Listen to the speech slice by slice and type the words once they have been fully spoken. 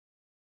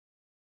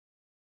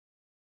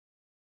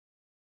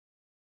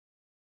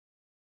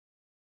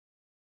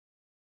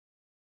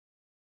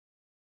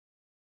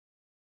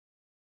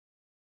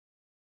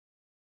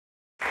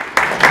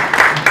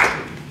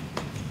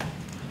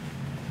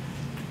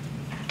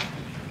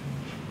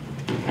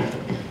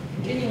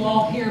Can you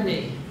all hear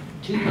me?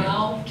 Too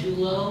loud, too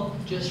low,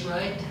 just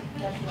right?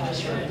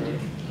 Just right.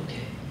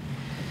 Okay.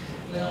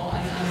 Well,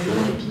 I'm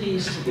really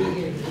pleased to be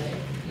here today,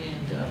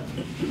 and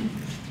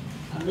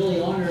I'm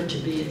really honored to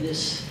be in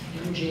this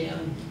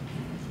MGM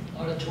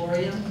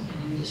auditorium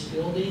and in this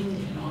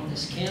building and on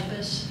this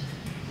campus,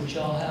 which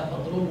I'll have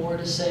a little more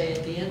to say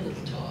at the end of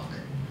the talk.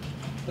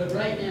 But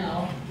right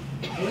now,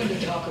 we're going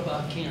to talk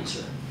about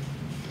cancer,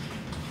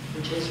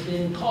 which has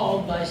been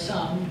called by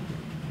some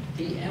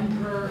the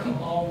emperor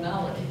of all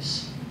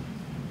maladies.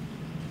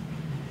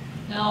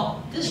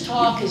 Now, this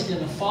talk is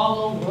going to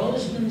follow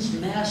Roseman's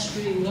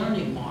mastery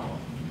learning model,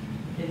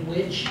 in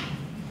which,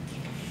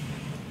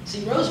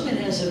 see, Roseman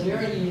has a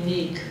very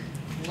unique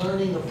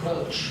learning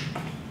approach,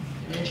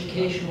 an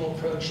educational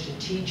approach to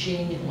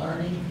teaching and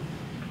learning.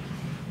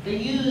 They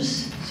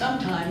use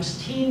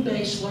sometimes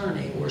team-based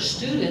learning, where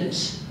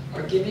students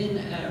are given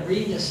a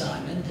reading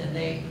assignment and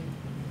they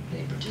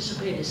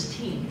participate as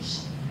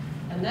teams.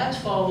 And that's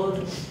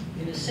followed,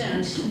 in a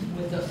sense,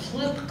 with a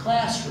flipped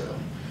classroom.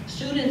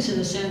 Students, in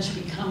a sense,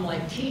 become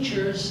like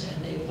teachers,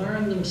 and they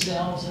learn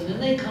themselves, and then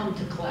they come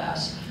to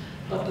class.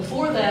 But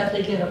before that,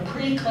 they get a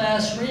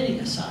pre-class reading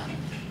assignment.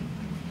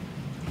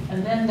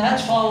 And then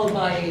that's followed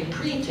by a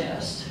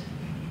pre-test,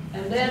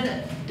 and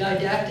then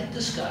didactic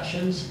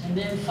discussions, and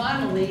then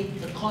finally,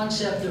 the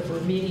concept of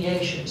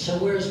remediation. So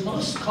whereas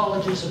most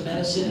colleges of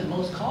medicine and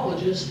most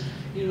colleges,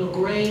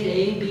 grade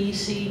A, B,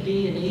 C,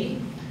 D, and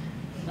E,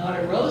 not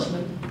at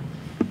Roseman.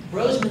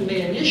 Roseman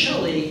may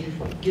initially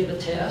give a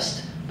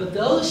test, but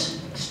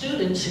those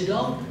students who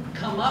don't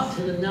come up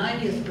to the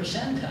 90th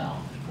percentile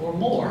or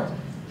more,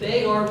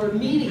 they are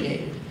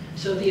remediated.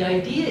 So the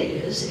idea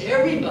is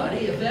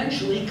everybody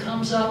eventually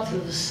comes up to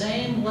the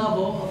same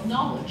level of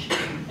knowledge.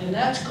 And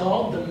that's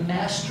called the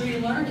mastery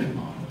learning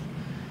model.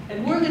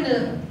 And we're going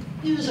to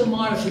use a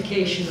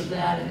modification of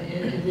that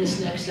in this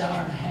next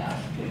hour and a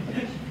half.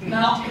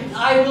 Now,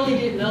 I really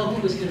didn't know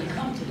who was going to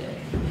come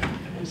today.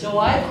 And so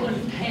I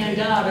couldn't hand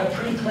out a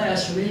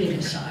pre-class reading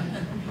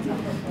assignment.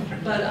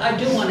 But I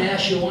do want to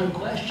ask you one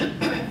question.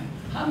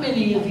 How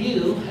many of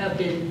you have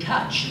been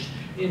touched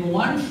in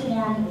one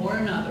form or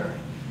another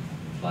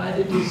by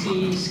the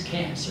disease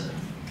cancer?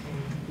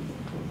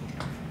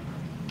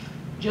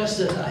 Just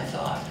as I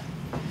thought.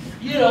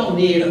 You don't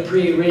need a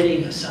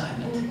pre-reading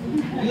assignment.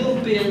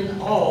 You've been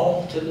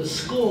all to the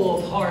school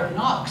of hard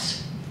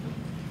knocks.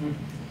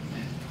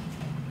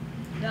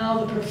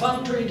 Now, the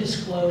perfunctory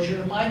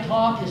disclosure, my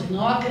talk is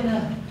not going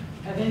to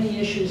have any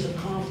issues of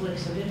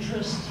conflicts of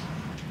interest.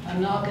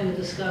 I'm not going to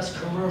discuss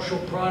commercial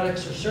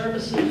products or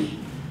services.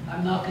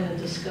 I'm not going to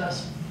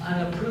discuss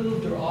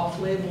unapproved or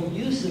off-label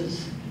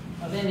uses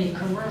of any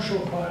commercial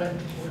product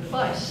or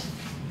device.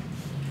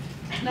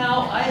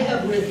 Now, I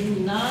have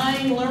written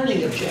 9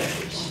 learning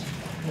objectives,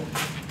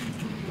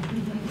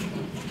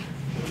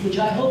 which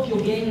I hope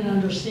you'll gain an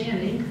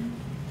understanding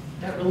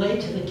that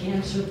relate to the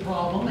cancer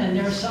problem, and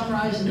they're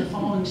summarized in the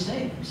following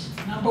statements.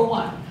 Number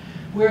 1,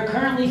 we're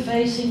currently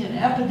facing an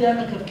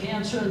epidemic of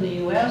cancer in the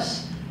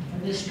U.S.,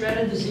 and this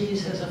dreaded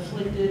disease has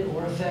afflicted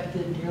or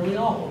affected nearly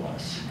all of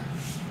us.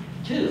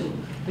 2,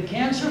 the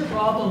cancer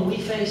problem we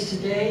face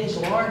today is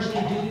largely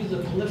due to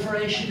the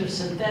proliferation of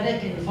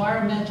synthetic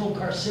environmental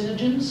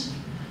carcinogens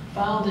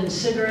found in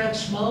cigarette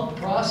smoke,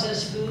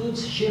 processed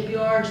foods,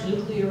 shipyards,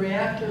 nuclear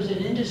reactors,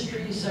 and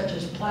industries such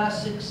as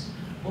plastics,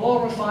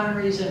 oil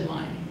refineries, and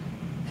mining.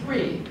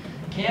 3,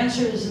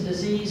 cancer is a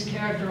disease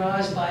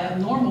characterized by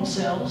abnormal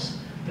cells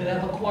that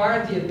have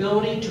acquired the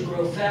ability to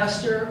grow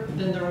faster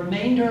than the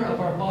remainder of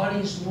our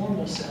body's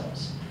normal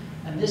cells.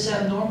 And this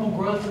abnormal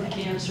growth of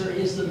cancer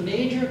is the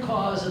major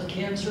cause of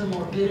cancer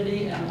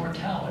morbidity and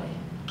mortality.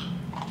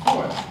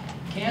 4,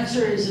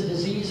 cancer is a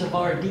disease of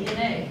our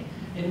DNA,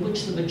 in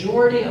which the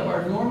majority of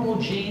our normal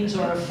genes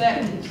are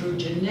affected through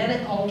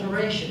genetic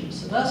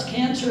alterations. Thus,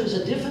 cancer is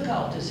a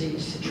difficult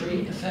disease to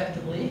treat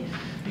effectively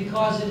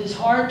because it is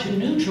hard to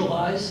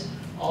neutralize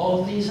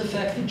all of these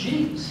affected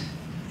genes.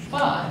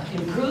 5,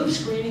 improved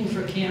screening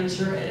for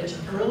cancer at its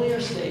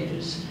earlier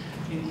stages,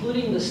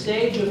 including the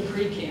stage of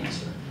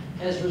precancer,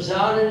 has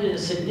resulted in a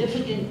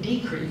significant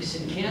decrease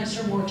in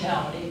cancer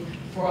mortality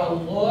for a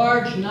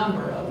large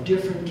number of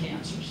different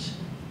cancers.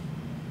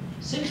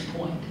 6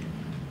 point,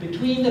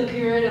 between the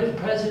period of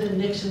President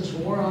Nixon's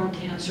war on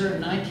cancer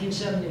in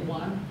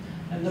 1971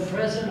 and the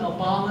President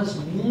Obama's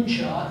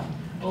moonshot,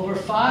 over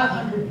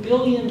 $500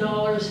 billion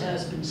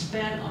has been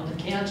spent on the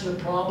cancer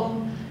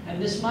problem,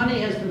 and this money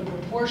has been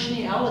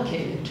proportionally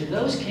allocated to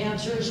those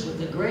cancers with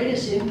the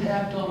greatest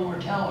impact on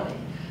mortality.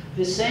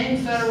 This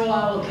same federal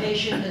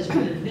allocation has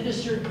been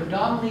administered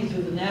predominantly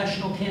through the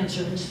National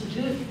Cancer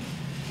Institute,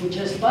 which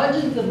has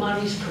budgeted the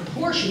monies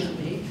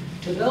proportionately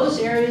to those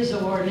areas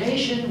of our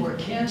nation where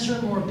cancer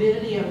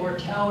morbidity and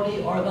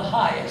mortality are the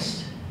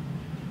highest.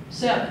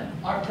 7,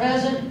 our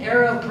present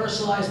era of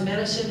personalized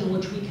medicine, in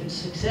which we can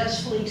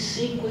successfully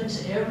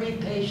sequence every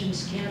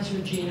patient's cancer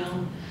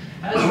genome,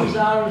 has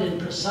resulted in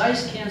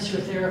precise cancer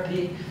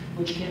therapy,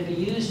 which can be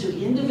used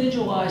to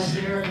individualize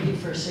therapy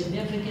for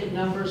significant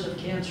numbers of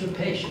cancer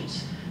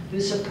patients.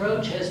 This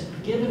approach has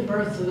given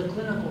birth to the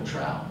clinical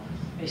trial,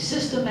 a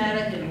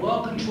systematic and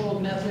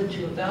well-controlled method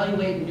to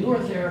evaluate newer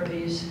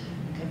therapies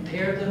and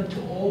compare them to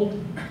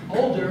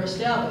older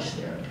established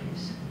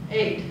therapies.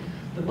 8,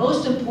 the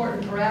most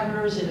important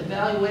parameters in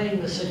evaluating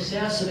the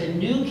success of a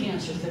new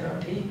cancer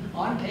therapy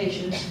on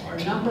patients are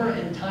number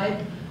and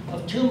type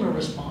of tumor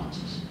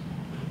responses,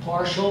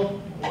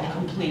 partial or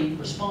complete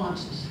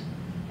responses.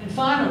 And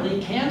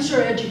finally,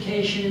 cancer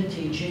education and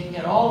teaching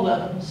at all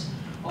levels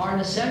are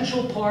an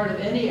essential part of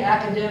any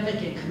academic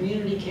and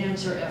community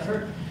cancer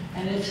effort,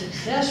 and if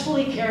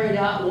successfully carried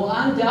out, will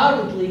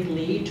undoubtedly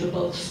lead to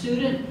both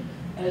student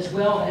as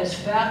well as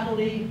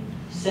faculty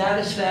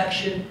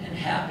satisfaction and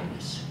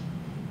happiness.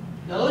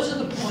 Those are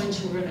the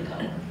points we're going to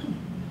cover.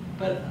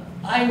 But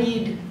I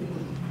need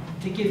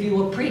to give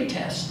you a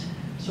pre-test.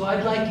 So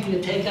I'd like you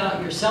to take out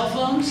your cell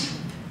phones,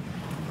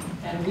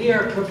 and we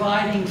are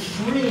providing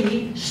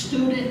free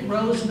student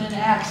Roseman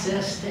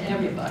access to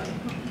everybody.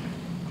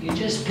 You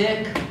just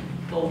pick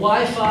the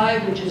Wi-Fi,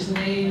 which is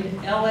named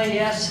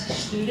LAS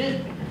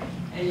student,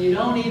 and you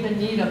don't even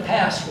need a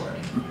password.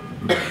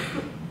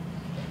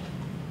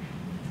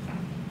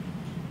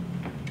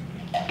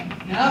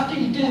 Now, after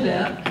you do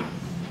that,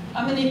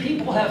 how many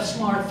people have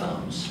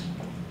smartphones?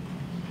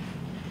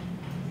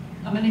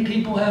 How many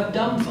people have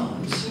dumb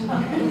phones?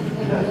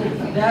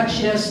 That's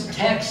just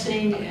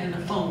texting and a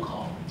phone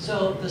call.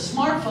 So the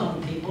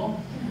smartphone people,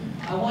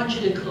 I want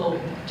you to go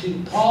to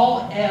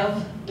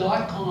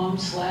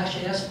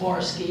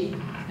paulev.com/sbarsky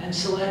and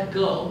select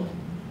go.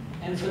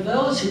 And for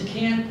those who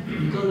can't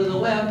go to the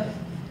web,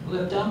 who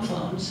have dumb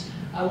phones,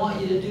 I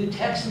want you to do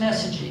text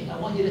messaging. I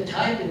want you to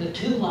type in the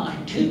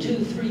line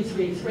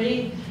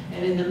 22333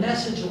 and in the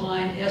message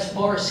line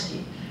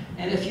sbarsky.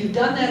 And if you've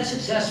done that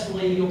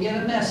successfully, you'll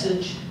get a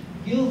message,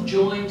 you've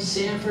joined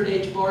Sanford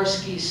H.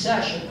 Barsky's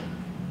session.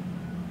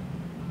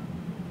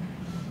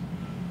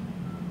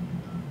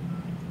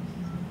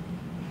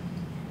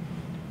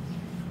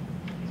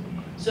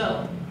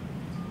 So,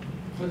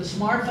 for the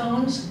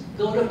smartphones,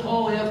 go to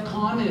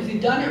paulev.com, and if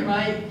you've done it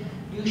right,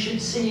 you should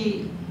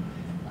see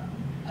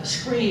a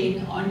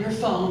screen on your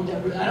phone.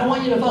 I don't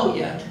want you to vote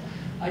yet.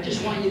 I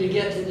just want you to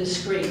get to this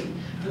screen.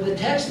 For the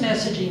text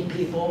messaging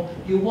people,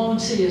 you won't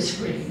see a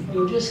screen.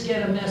 You'll just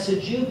get a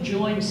message, you've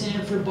joined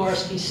Sanford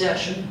Barsky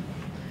session,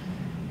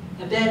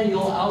 and then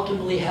you'll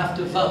ultimately have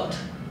to vote.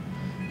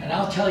 And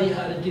I'll tell you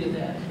how to do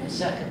that in a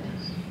second.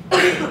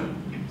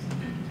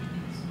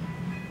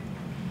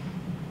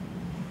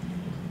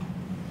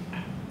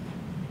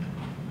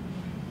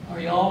 Are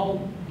you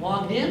all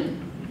logged in?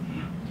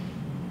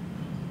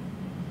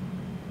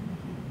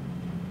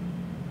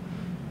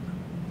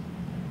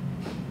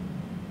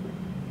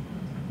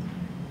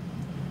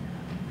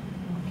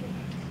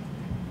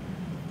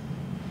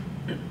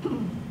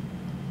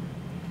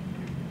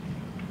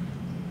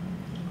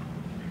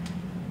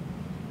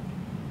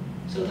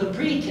 So the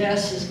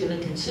pre-test is going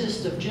to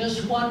consist of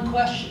just one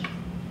question.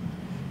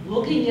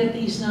 Looking at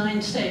these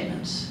 9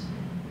 statements.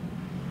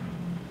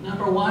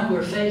 Number 1,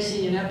 we're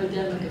facing an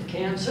epidemic of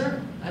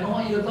cancer. I don't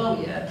want you to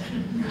vote yet.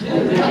 2,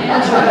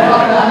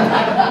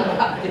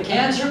 the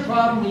cancer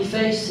problem we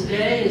face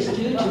today is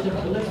due to the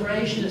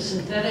proliferation of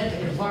synthetic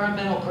and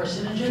environmental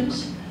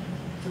carcinogens.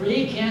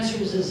 3, cancer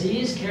is a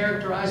disease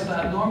characterized by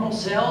abnormal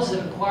cells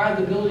that acquire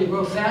the ability to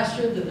grow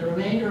faster than the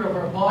remainder of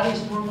our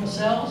body's normal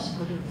cells.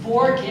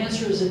 4,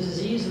 cancer is a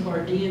disease of our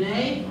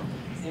DNA,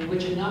 in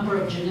which a number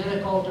of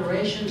genetic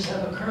alterations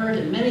have occurred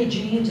in many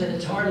genes and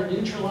it's hard to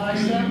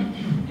neutralize them.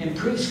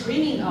 Improved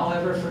screening,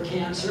 however, for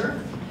cancer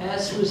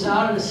has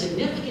resulted in a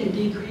significant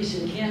decrease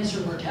in cancer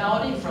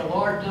mortality for a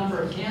large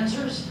number of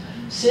cancers.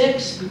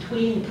 6,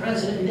 between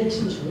President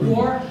Nixon's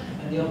war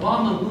and the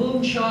Obama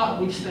moonshot,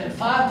 we've spent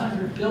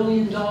 $500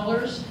 billion,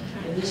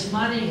 and this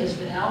money has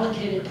been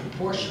allocated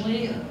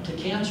proportionally to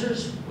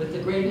cancers with the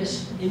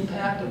greatest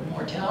impact of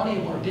mortality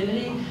and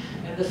morbidity.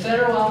 And the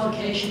federal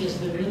allocation has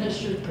been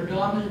administered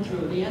predominantly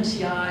through the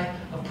NCI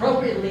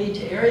appropriately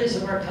to areas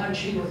of our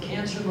country where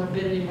cancer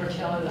morbidity and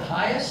mortality are the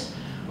highest.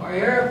 Our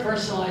area of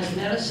personalized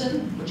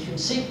medicine, which can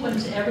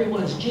sequence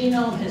everyone's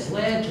genome, has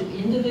led to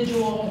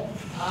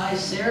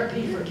individualized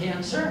therapy for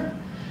cancer.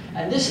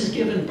 And this has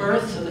given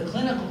birth to the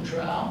clinical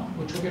trial,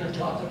 which we're going to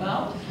talk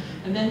about.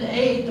 And then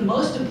 8, the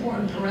most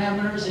important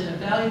parameters in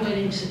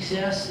evaluating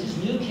success is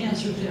new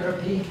cancer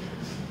therapy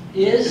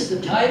is the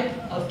type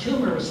of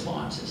tumor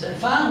responses. And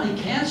finally,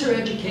 cancer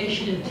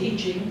education and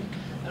teaching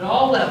at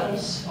all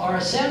levels are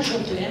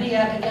essential to any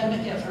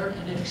academic effort,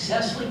 and if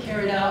successfully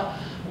carried out,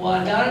 will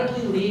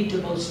undoubtedly lead to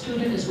both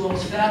student as well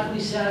as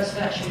faculty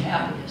satisfaction and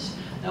happiness.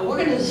 Now we're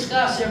going to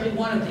discuss every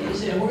one of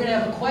these, and we're going to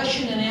have a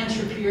question and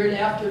answer period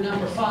after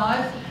number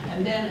 5,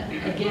 and then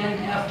again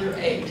after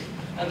 8.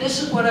 Now this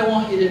is what I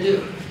want you to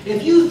do.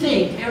 If you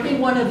think every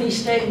one of these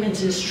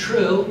statements is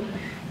true,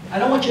 I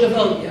don't want you to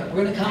vote yet.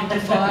 We're going to count to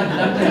 5,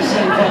 and I'm going to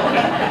say vote.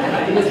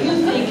 But if you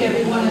think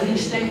every one of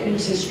these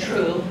statements is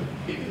true,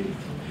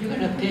 you're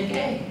going to pick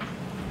A.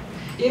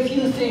 If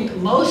you think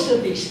most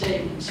of these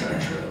statements are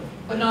true,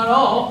 but not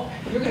all,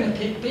 you're going to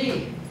pick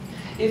B.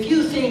 If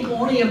you think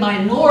only a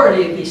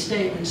minority of these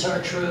statements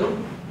are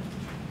true,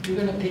 you're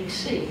going to pick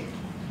C.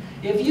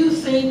 If you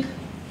think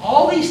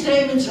all these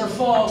statements are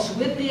false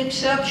with the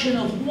exception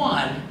of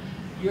one,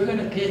 you're going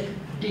to pick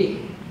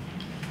D.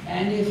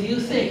 And if you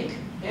think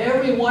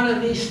every one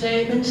of these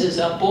statements is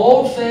a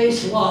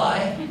bold-faced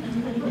lie,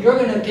 you're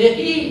going to pick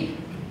E.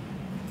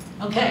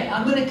 Okay,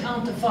 I'm going to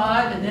count to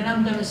 5, and then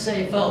I'm going to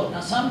say vote.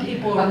 Now, some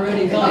people are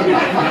already voting.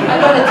 I'm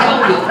going to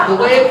tell you,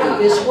 the way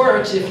this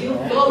works, if you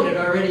voted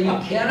already, you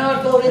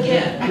cannot vote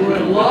again. You are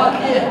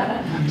locked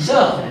in.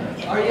 So,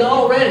 are you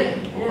all ready?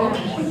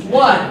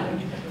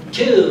 1,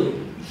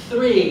 2,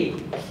 3,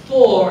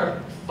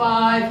 4,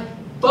 5,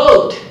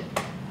 vote.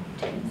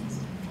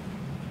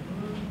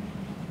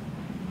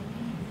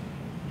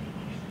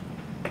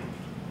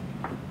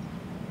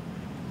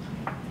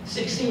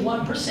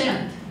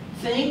 %61%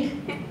 think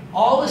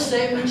all the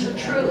statements are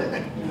true.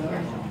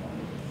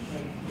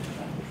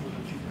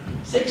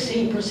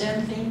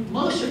 16% think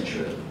most are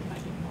true.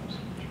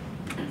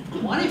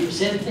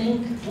 20%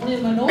 think only a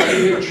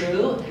minority are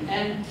true,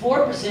 and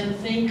 4%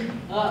 think,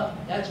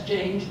 that's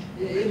changed,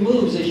 it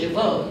moves as you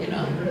vote, you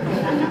know.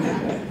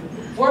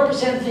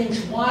 4%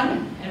 thinks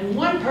one, and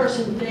one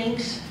person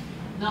thinks,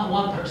 not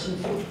one person,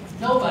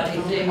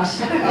 nobody thinks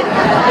that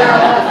they're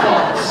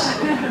all false.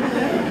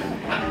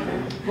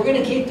 We're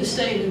going to keep the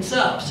statements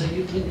up, so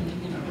you can,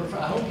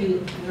 I hope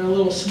they're a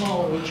little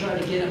smaller. We'll try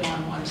to get them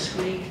on one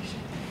screen.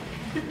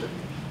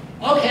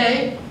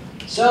 Okay,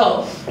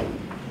 so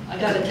I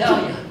got to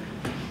tell you,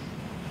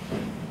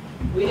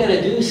 we got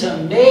to do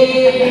some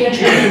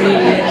major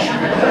remediation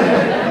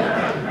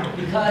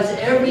because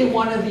every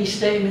one of these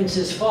statements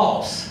is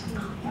false.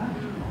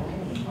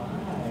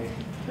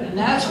 And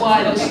that's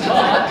why this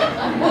talk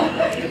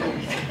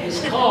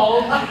is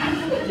called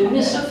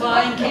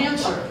Demystifying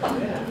Cancer.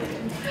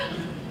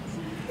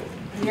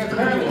 We are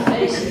currently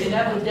facing an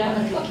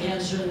epidemic of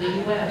cancer in the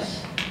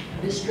U.S.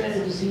 This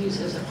dreaded disease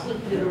has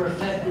afflicted or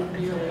affected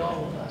nearly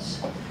all of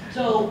us.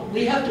 So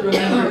we have to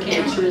remember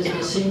cancer isn't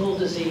a single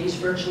disease.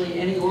 Virtually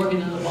any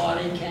organ in the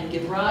body can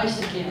give rise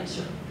to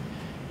cancer.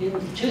 In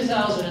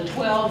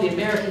 2012, the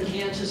American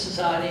Cancer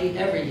Society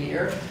every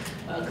year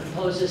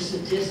composes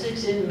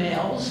statistics in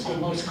males. The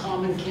most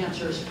common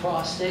cancer is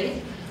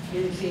prostate.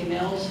 In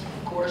females,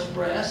 of course,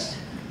 breast.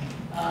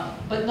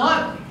 But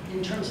not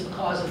in terms of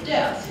cause of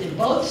death. In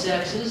both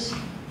sexes,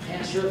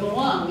 cancer of the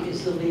lung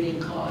is the leading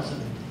cause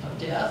of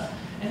death.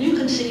 And you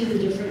can see the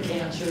different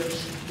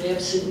cancers. They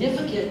have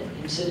significant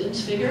incidence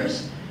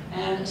figures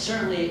and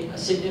certainly a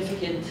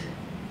significant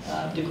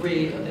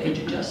degree of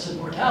age-adjusted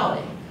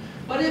mortality.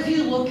 But if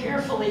you look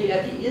carefully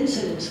at the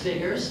incidence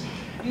figures,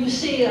 you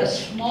see a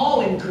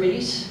small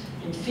increase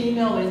in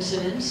female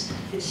incidence.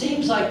 It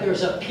seems like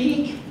there's a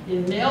peak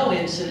in male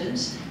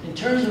incidence. In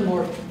terms of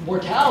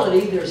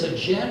mortality, there's a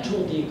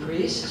gentle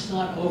decrease. It's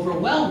not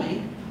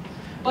overwhelming.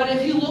 But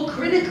if you look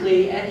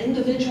critically at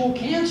individual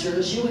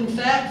cancers, you in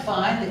fact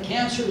find that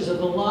cancers of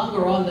the lung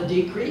are on the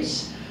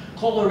decrease.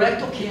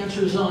 Colorectal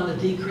cancer is on the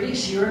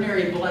decrease.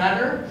 Urinary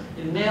bladder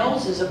in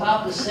males is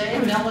about the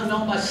same.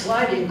 Melanoma,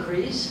 slight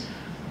increase.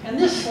 And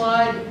this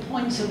slide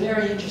points a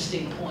very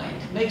interesting point,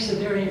 makes a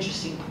very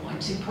interesting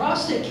point. See,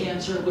 prostate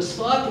cancer was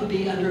thought to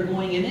be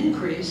undergoing an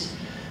increase,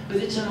 but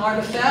it's an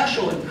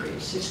artificial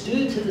increase. It's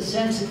due to the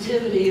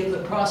sensitivity of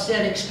the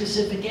prostatic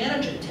specific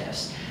antigen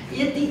test.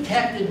 It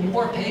detected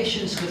more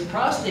patients with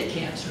prostate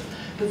cancer,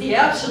 but the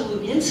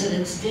absolute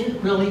incidence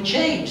didn't really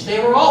change. They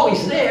were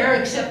always there,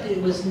 except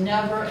it was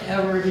never,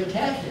 ever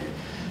detected.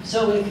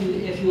 So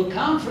if you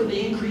account for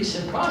the increase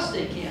in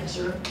prostate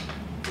cancer,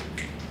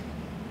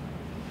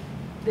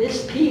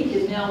 this peak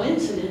in male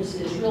incidence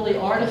is really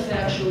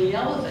artificially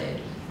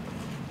elevated.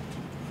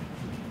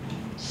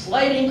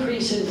 Slight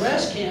increase in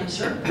breast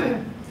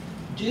cancer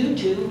due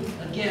to,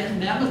 again,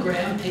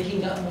 mammogram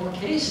picking up more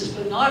cases,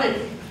 but not an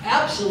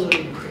absolute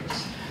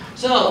increase.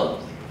 So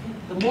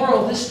the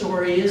moral of this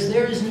story is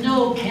there is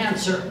no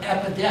cancer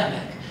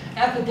epidemic.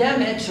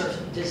 Epidemics are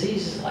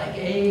diseases like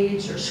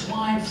AIDS or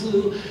swine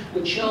flu,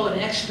 which show an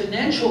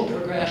exponential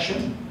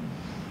progression.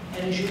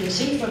 And as you can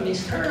see from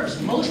these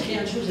curves, most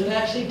cancers have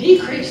actually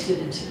decreased in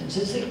incidence.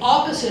 It's the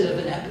opposite of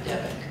an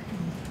epidemic.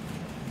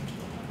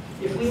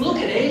 If we look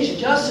at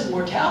age-adjusted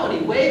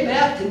mortality way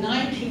back to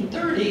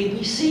 1930,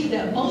 we see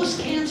that most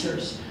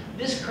cancers,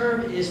 this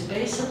curve is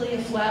basically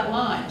a flat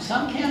line.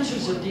 Some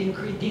cancers have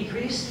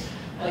decreased,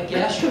 like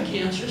gastric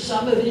cancer.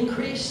 Some have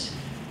increased.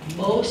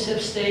 Most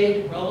have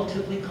stayed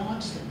relatively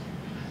constant.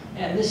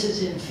 And this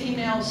is in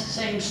females,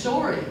 same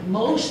story.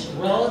 Most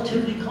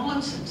relatively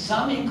constant.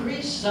 Some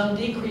increase, some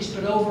decrease,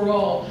 but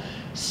overall,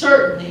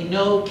 certainly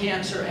no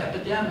cancer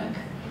epidemic.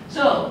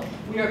 So,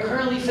 we are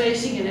currently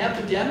facing an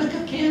epidemic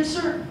of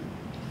cancer?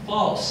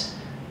 False.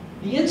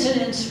 The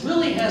incidence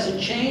really hasn't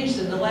changed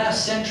in the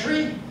last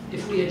century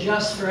if we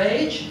adjust for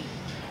age.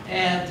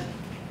 And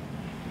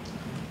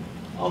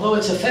although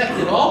it's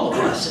affected all of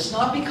us, it's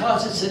not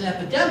because it's an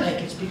epidemic,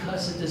 it's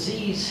because the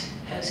disease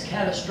has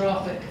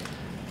catastrophic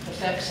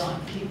effects on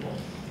people.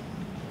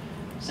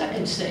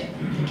 Second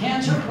statement, the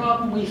cancer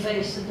problem we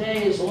face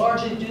today is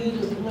largely due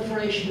to the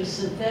proliferation of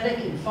synthetic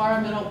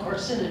environmental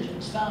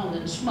carcinogens found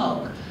in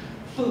smoke,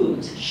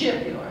 foods,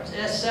 shipyards,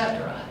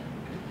 etc.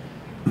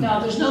 Now,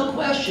 there's no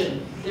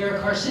question there are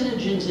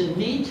carcinogens in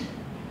meat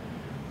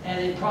and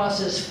in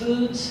processed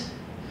foods.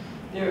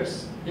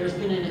 There's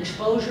been an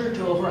exposure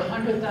to over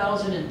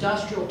 100,000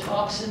 industrial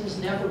toxins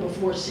never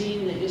before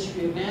seen in the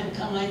history of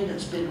mankind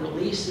that's been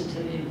released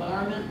into the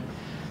environment.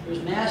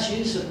 There's mass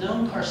use of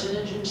known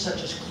carcinogens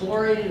such as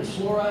chloride and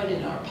fluoride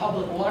in our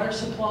public water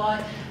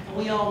supply. And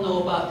we all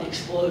know about the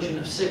explosion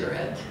of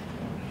cigarette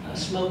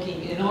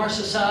smoking in our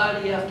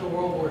society after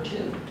World War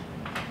II.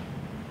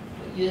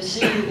 But you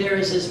see, there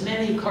is as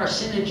many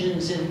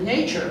carcinogens in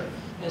nature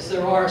as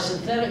there are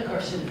synthetic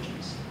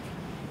carcinogens.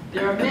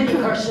 There are many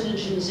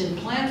carcinogens in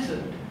plant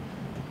food.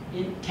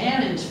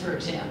 Tannins, for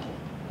example,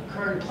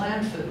 occur in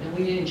plant food, and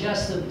we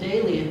ingest them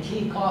daily in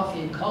tea,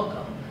 coffee, and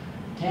cocoa.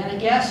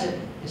 Tannic acid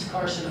is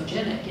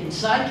carcinogenic. In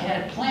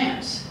cycad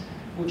plants,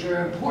 which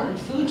are important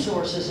food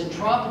sources in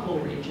tropical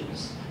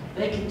regions,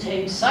 they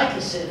contain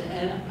cytosine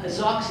and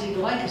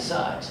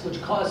azoxyglycosides,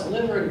 which cause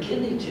liver and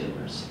kidney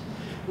tumors.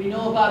 We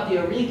know about the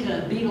areca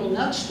and betel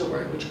nut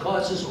story, which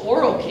causes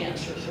oral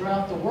cancer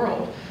throughout the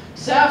world.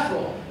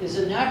 Saffron is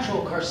a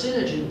natural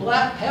carcinogen.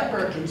 Black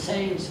pepper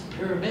contains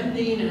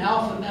pyrimidine and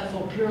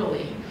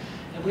alpha-methylpurine.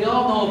 And we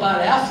all know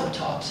about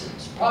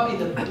aflatoxins, probably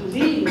the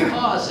leading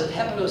cause of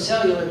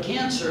hepatocellular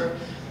cancer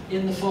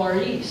in the Far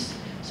East.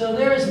 So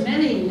there are as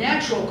many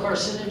natural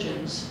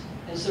carcinogens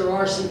as there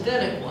are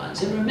synthetic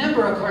ones. And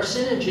remember, a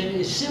carcinogen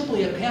is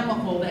simply a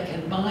chemical that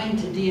can bind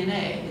to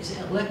DNA. It's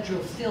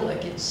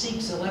electrophilic, it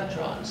seeks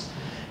electrons.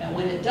 And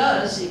when it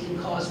does, it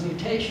can cause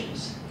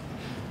mutations.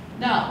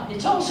 Now,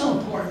 it's also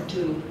important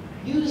to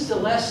use the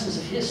lessons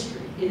of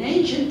history. In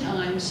ancient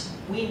times,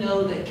 we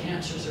know that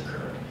cancers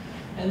occurred.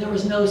 And there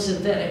was no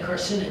synthetic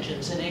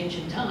carcinogens in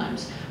ancient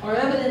times. Our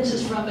evidence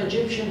is from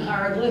Egyptian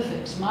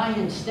hieroglyphics,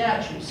 Mayan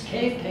statues,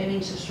 cave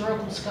paintings,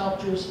 historical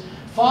sculptures,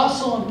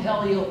 fossil and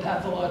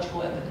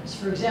paleopathological evidence.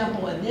 For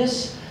example, in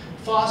this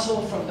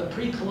fossil from the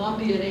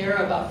pre-Columbian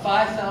era, about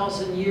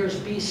 5,000 years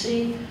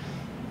BC,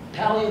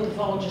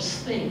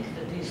 paleopathologists think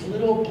that these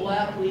little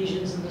black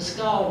lesions in the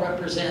skull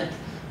represent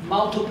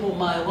multiple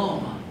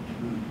myeloma.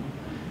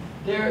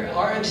 There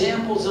are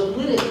examples of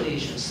lytic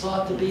lesions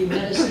thought to be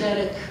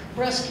metastatic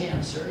breast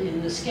cancer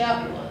in the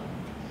scapula.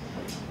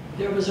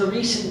 There was a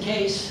recent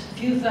case a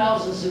few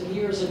thousands of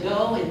years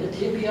ago in the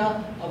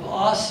tibia of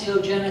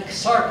osteogenic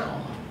sarcoma.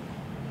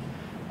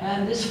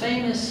 And this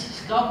famous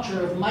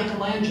sculpture of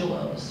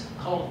Michelangelo's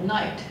called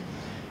Night.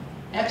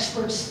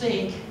 Experts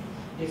think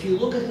if you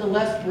look at the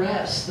left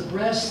breast, the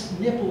breast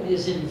nipple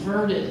is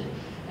inverted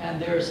and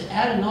there's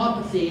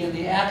adenopathy in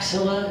the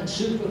axilla and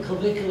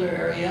supraclavicular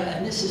area,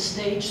 and this is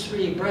stage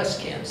 3 breast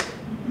cancer.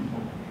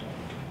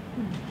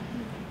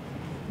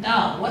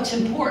 Now, what's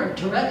important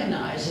to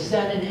recognize is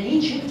that in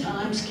ancient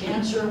times,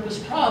 cancer was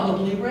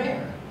probably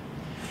rare.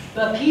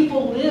 But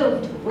people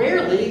lived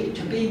rarely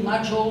to be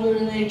much older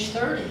than age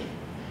 30.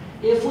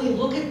 If we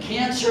look at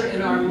cancer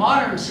in our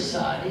modern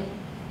society,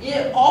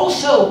 it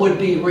also would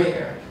be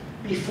rare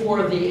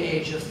before the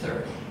age of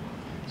 30.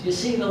 So you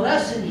see, the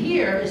lesson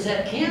here is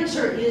that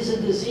cancer is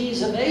a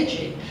disease of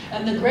aging.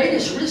 And the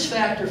greatest risk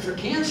factor for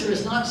cancer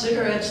is not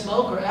cigarette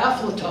smoke or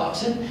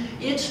aflatoxin,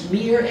 it's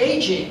mere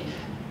aging.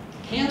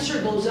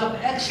 Cancer goes up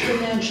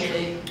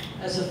exponentially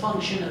as a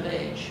function of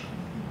age.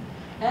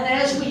 And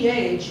as we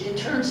age, it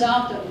turns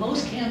out that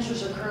most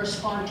cancers occur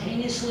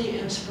spontaneously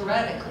and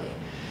sporadically.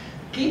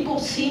 People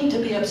seem to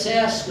be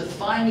obsessed with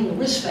finding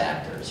risk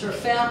factors or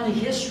family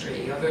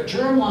history or a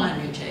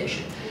germline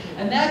mutation.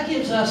 And that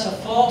gives us a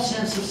false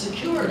sense of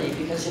security,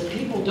 because if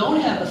people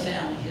don't have a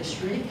family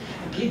history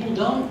and people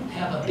don't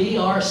have a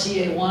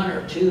BRCA1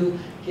 or 2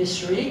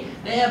 history,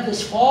 they have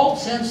this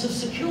false sense of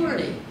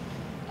security.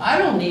 I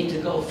don't need to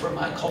go for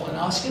my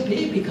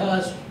colonoscopy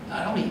because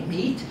I don't eat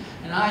meat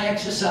and I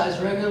exercise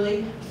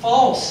regularly.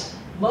 False.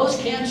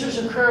 Most cancers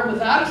occur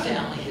without a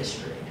family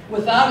history,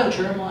 without a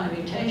germline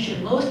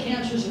mutation. Most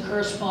cancers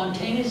occur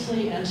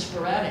spontaneously and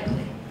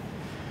sporadically.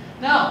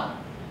 Now,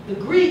 the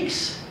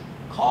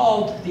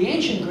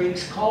ancient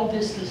Greeks called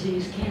this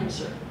disease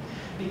cancer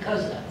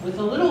because with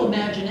a little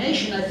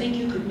imagination, I think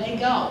you could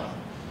make out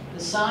the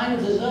sign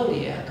of the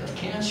zodiac of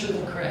Cancer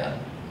the crab.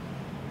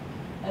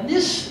 And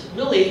this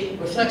really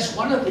reflects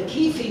one of the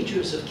key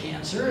features of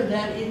cancer,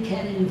 that it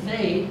can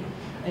invade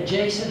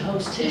adjacent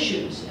host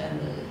tissues. And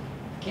the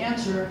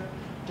cancer,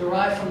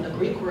 derived from the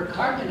Greek word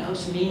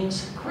karkinos,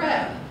 means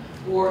crab,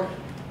 or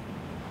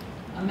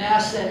a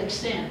mass that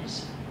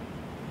extends.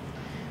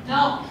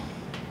 Now,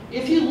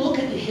 if you look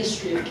at the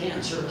history of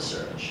cancer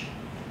research,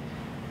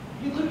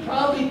 you could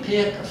probably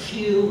pick a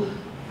few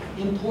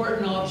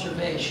important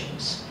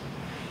observations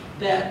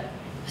that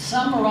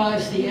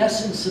summarize the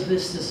essence of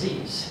this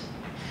disease.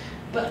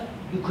 But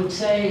you could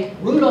say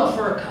Rudolf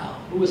Virchow,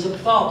 who was a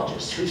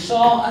pathologist, who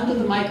saw under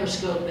the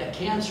microscope that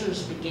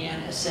cancers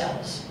began as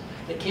cells,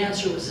 that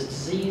cancer was a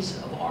disease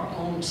of our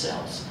own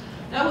cells.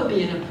 That would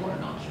be an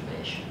important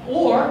observation.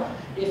 Or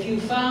if you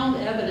found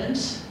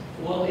evidence,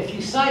 well, if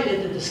you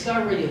cited the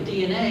discovery of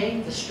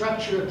DNA, the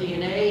structure of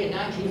DNA in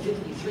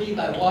 1953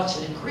 by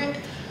Watson and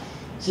Crick,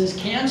 since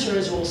cancer,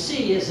 as we'll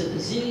see, is a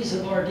disease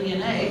of our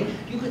DNA,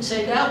 you could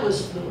say that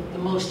was the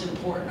most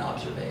important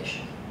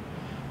observation.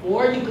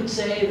 Or you could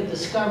say the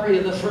discovery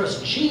of the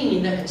first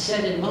gene that could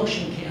set in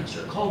motion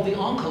cancer, called the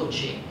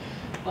oncogene,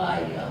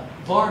 by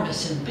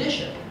Varmus and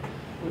Bishop,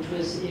 which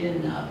was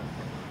in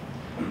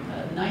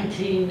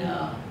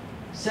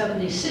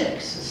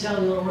 1976, the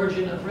cellular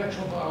origin of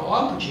retroviral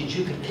oncogenes.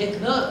 You could pick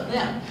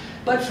them.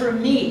 But for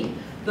me,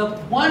 the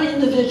one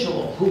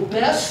individual who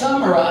best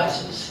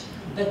summarizes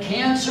the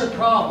cancer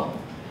problem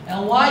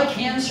and why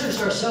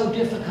cancers are so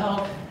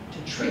difficult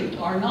to treat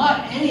are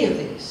not any of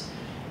these.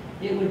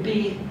 It would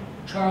be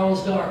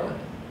Charles Darwin.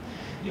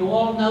 You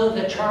all know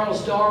that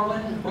Charles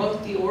Darwin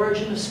wrote The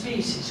Origin of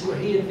Species, where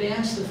he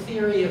advanced the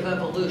theory of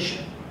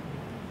evolution.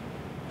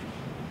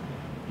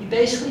 He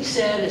basically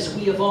said, as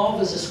we evolve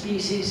as a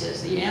species,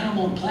 as the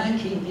animal and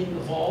plant kingdom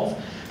evolve,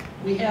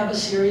 we have a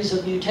series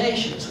of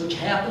mutations which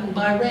happen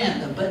by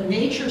random, but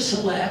nature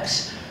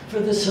selects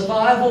for the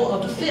survival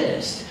of the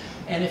fittest.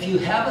 And if you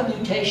have a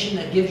mutation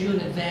that gives you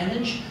an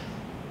advantage,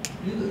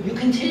 you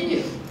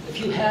continue. If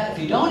you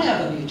don't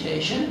have a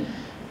mutation,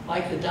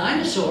 like the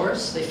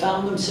dinosaurs, they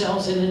found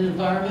themselves in an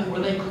environment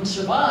where they couldn't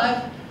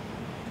survive,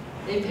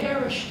 they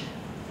perished.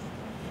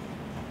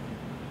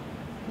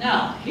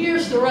 Now,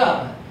 here's the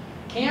rub.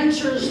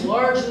 Cancers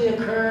largely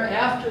occur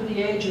after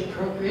the age of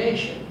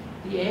procreation,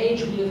 the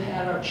age we have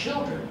had our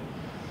children.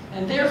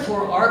 And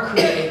therefore, our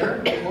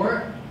Creator,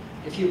 or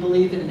if you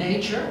believe in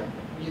nature,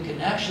 you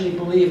can actually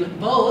believe in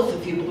both.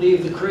 If you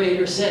believe the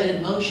Creator set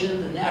in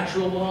motion the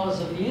natural laws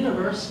of the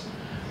universe,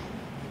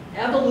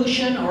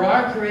 evolution, or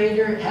our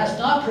Creator, has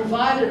not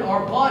provided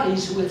our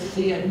bodies with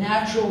the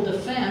natural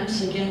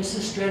defense against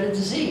this dreaded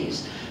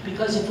disease.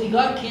 Because if we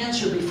got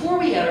cancer before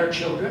we had our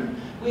children,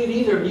 we'd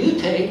either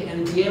mutate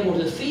and be able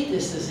to defeat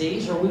this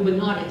disease, or we would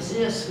not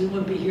exist. We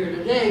wouldn't be here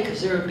today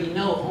because there would be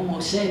no Homo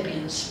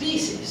sapiens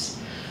species.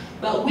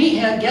 But we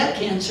get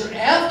cancer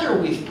after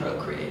we've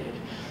procreated.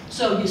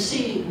 So you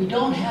see, we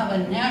don't have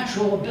a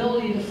natural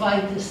ability to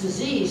fight this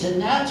disease,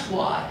 and that's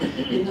why,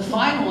 in the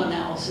final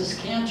analysis,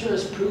 cancer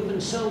has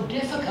proven so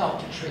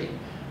difficult to treat,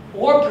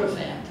 or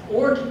prevent,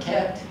 or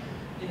detect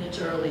in its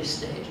early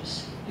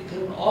stages. You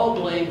can all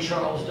blame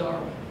Charles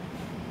Darwin.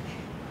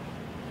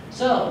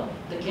 So,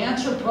 the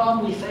cancer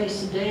problem we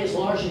face today is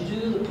largely due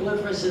to the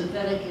proliferation of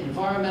synthetic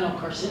environmental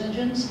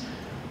carcinogens.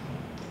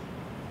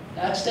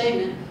 That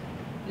statement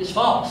is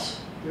false.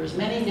 There's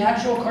many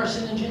natural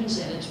carcinogens,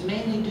 and it's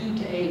mainly due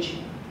to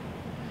aging.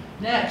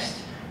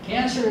 Next,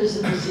 cancer is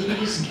a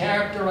disease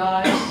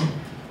characterized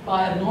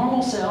by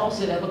abnormal cells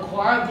that have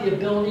acquired the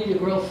ability to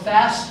grow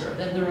faster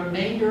than the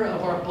remainder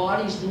of our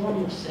body's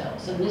normal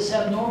cells. And this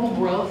abnormal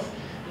growth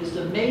is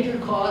the major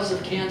cause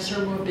of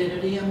cancer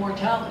morbidity and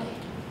mortality.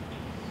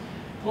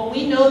 Well,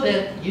 we know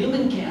that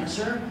human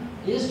cancer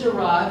is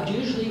derived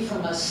usually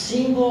from a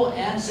single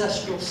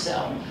ancestral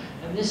cell.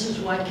 And this is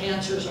why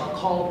cancers are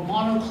called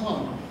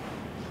monoclonal,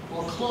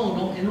 or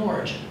clonal in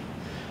origin.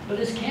 But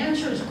as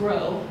cancers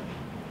grow,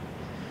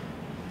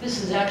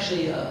 this is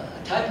actually a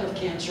type of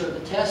cancer of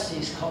the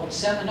testes called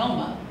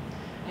seminoma,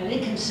 and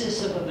it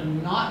consists of a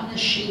monotonous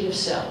sheet of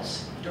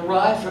cells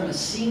derived from a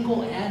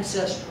single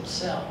ancestral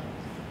cell.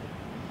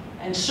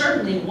 And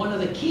certainly one of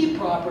the key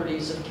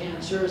properties of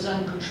cancer is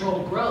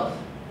uncontrolled growth.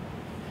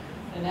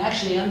 And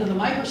actually under the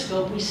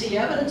microscope we see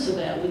evidence of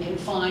that. We can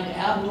find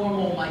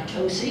abnormal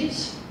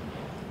mitoses,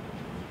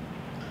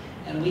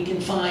 and we can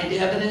find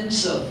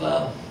evidence of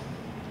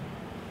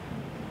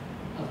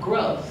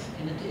growth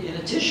in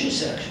a tissue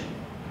section.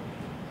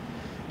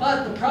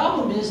 But the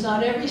problem is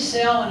not every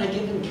cell in a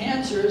given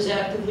cancer is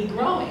actively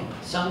growing.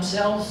 Some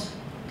cells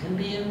can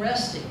be in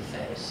resting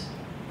phase.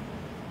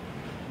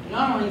 And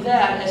not only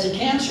that, as a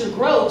cancer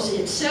grows,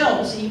 its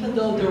cells, even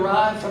though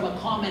derived from a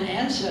common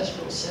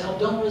ancestral cell,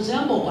 don't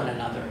resemble one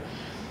another.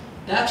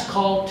 That's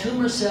called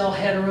tumor cell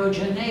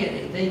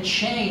heterogeneity. They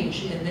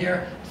change in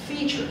their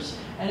features.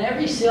 And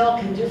every cell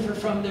can differ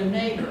from their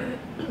neighbor.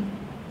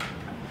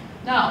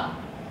 Now,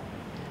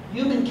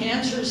 human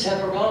cancers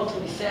have a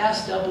relatively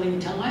fast doubling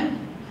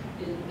time.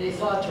 They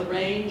thought to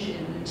range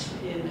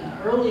in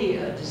early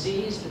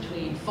disease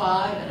between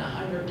 5 and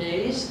 100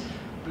 days,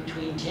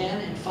 between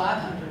 10 and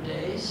 500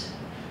 days.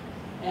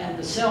 And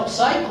the cell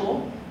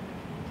cycle,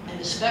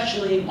 and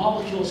especially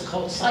molecules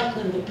called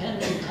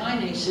cyclin-dependent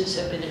kinases,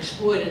 have been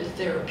exploited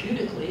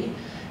therapeutically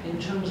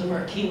in terms of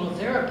our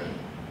chemotherapy.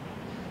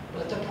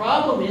 But the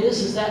problem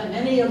is that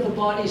many of the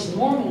body's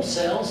normal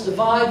cells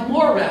divide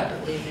more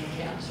rapidly than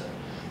cancer.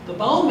 The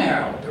bone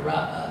marrow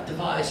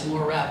divides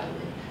more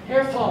rapidly.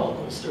 Hair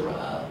follicles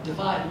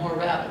divide more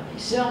rapidly.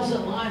 Cells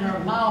that line our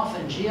mouth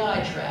and GI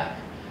tract.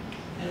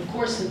 And of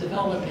course the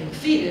developing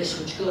fetus,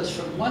 which goes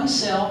from one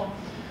cell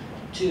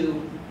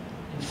to,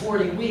 in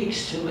 40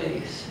 weeks, to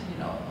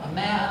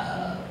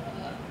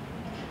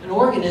an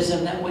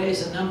organism that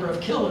weighs a number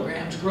of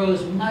kilograms,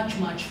 grows much,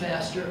 much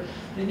faster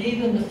than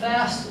even the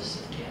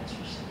fastest of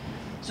cancers.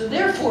 So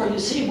therefore, you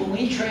see, when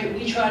we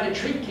try to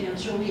treat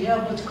cancer, we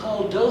have what's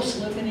called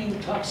dose-limiting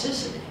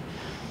toxicity.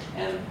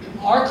 And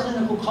our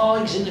clinical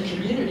colleagues in the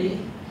community,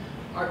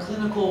 our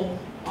clinical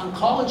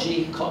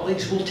oncology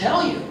colleagues will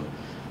tell you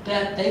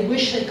that they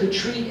wish they could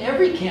treat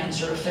every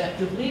cancer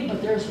effectively,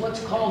 but there's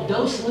what's called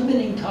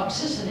dose-limiting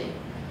toxicity.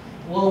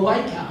 Low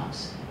white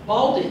counts,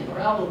 balding or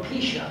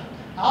alopecia,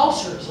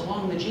 ulcers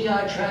along the GI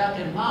tract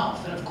and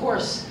mouth, and of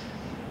course,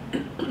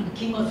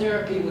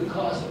 chemotherapy would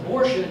cause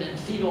abortion and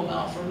fetal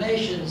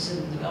malformations in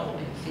the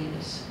developing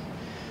fetus.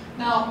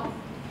 Now,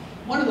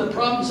 one of the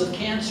problems of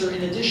cancer,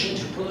 in addition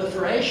to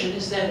proliferation,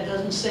 is that it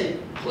doesn't stay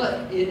put.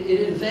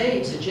 It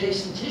invades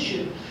adjacent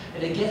tissue,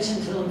 and it gets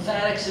into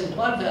lymphatics and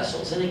blood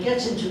vessels, and it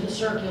gets into the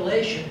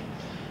circulation,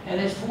 and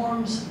it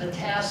forms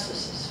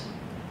metastasis.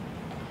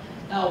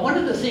 Now, one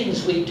of the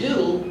things we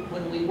do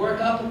when we work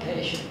up a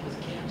patient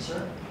with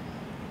cancer,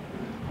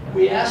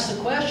 we ask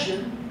the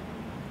question,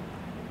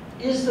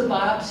 is the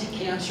biopsy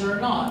cancer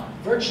or not?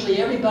 Virtually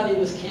everybody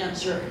with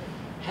cancer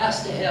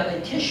has to have a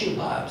tissue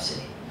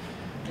biopsy.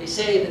 They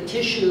say the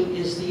tissue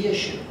is the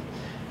issue.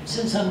 And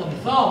since I'm a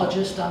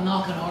pathologist, I'm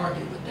not going to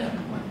argue with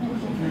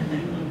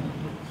them.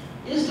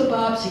 Is the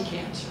biopsy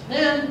cancer?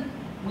 Then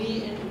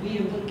we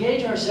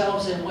engage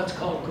ourselves in what's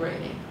called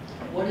grading.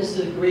 What is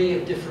the degree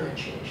of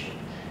differentiation?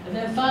 And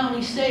then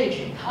finally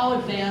staging. How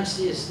advanced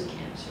is the cancer?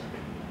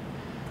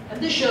 And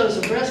this shows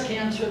a breast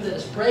cancer that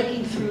is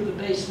breaking through the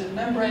basement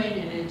membrane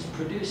and it's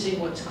producing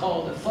what's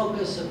called a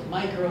focus of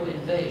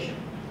microinvasion.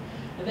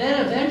 And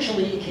then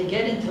eventually it can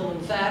get into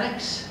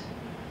lymphatics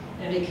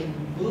and it can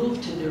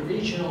move to the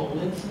regional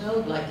lymph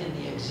node, like in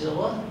the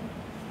axilla.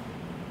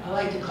 I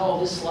like to call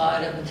this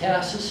slide a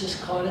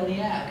metastasis caught in the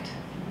act.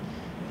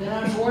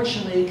 Then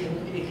unfortunately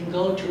it can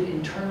go to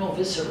internal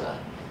viscera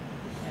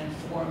and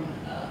form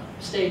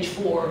stage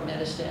 4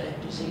 metastatic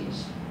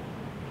disease.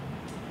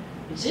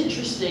 It's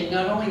interesting,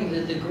 not only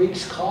did the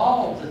Greeks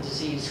call the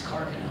disease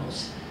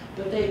carcinose,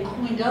 but they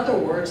coined other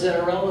words that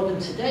are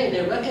relevant today.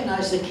 They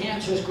recognize that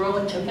cancers grow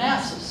into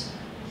masses,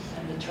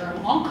 and the term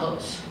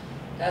onkos,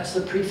 that's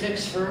the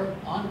prefix for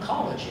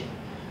oncology.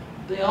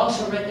 They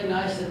also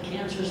recognize that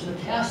cancers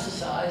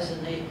metastasize,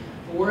 and the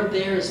word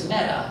there is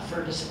meta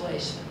for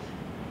displacement.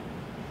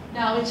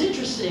 Now, it's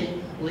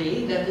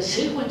interestingly that the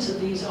sequence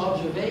of these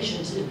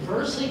observations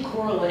inversely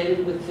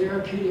correlated with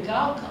therapeutic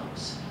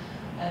outcomes.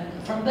 And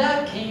from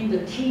that came the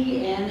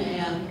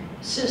TNM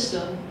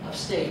system of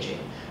staging.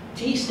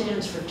 T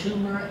stands for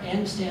tumor,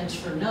 N stands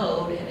for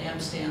node, and M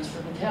stands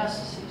for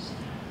metastases.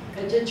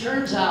 And it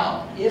turns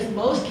out, if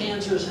most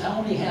cancers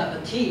only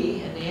have a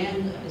T, and the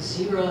N is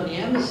 0 and the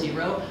M is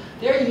 0,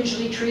 they're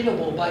usually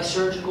treatable by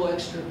surgical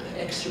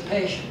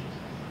extirpation.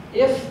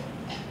 If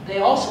they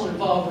also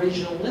involve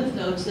regional lymph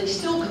nodes, they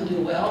still can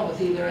do well with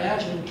either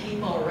adjuvant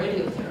chemo or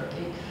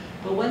radiotherapy.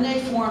 But when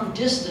they form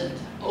distant,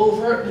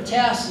 overt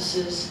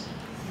metastases,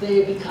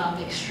 they become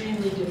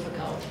extremely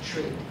difficult to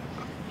treat.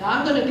 Now,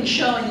 I'm going to be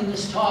showing in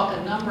this talk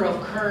a number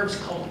of curves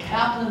called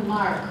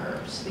Kaplan-Meier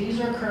curves. These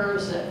are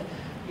curves that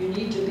you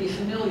need to be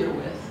familiar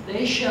with.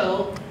 They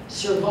show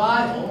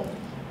survival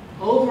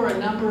over a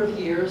number of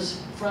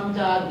years from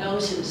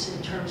diagnosis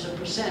in terms of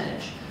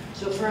percentage.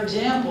 So for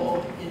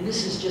example, and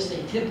this is just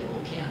a typical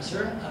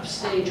cancer of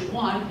stage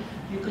 1,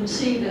 you can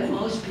see that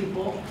most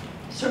people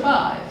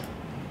survive.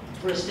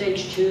 For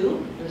stage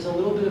 2, there's a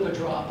little bit of a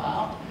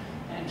dropout,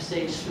 and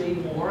stage 3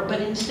 more, but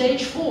in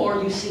stage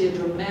 4, you see a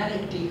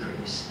dramatic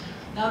decrease.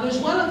 Now there's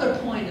one other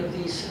point of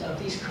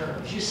these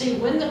curves. You see,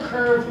 when the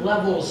curve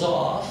levels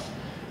off,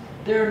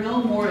 there are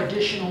no more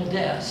additional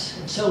deaths.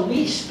 And so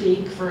we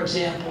speak, for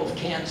example, of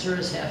cancer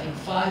as having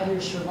 5-year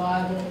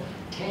survival,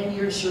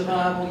 10-year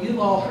survival. You've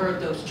all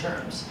heard those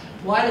terms.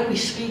 Why do we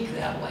speak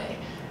that way?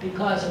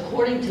 Because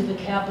according to the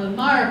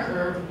Kaplan-Meier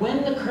curve,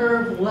 when the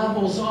curve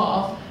levels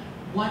off,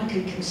 one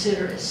could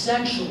consider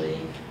essentially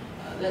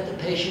that the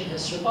patient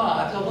has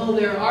survived, although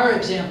there are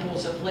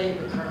examples of late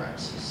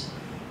recurrences.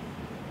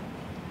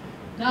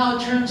 Now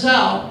it turns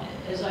out,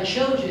 as I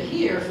showed you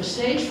here, for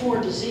stage 4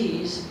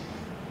 disease,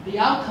 the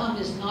outcome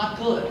is not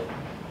good.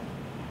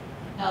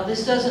 Now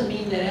this doesn't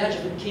mean that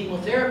adjuvant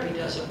chemotherapy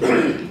doesn't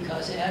work,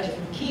 because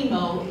adjuvant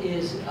chemo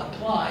is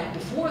applied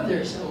before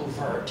there's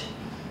overt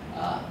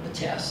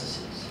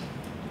metastases.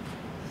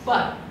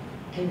 But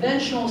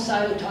conventional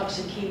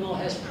cytotoxic chemo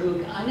has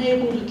proved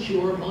unable to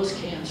cure most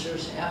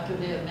cancers after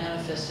they have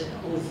manifested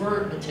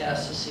overt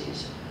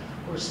metastases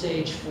or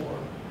stage 4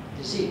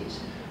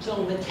 disease. So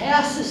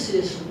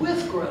metastasis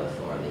with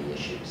growth are the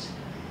issues.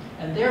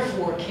 And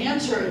therefore,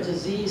 cancer is a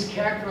disease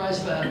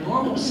characterized by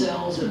abnormal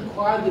cells that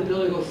acquire the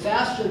ability to go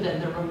faster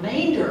than the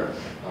remainder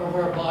of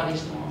our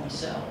body's normal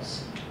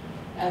cells.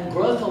 And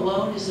growth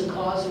alone is the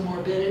cause of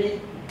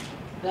morbidity?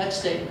 That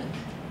statement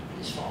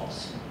is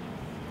false.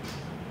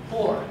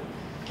 4.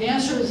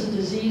 Cancer is a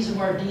disease of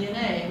our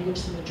DNA in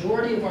which the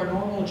majority of our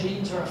normal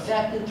genes are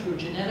affected through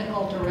genetic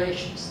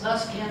alterations.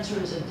 Thus, cancer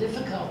is a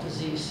difficult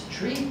disease to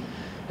treat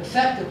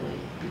effectively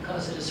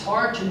because it is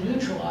hard to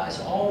neutralize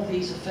all of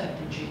these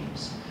affected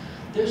genes.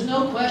 There's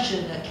no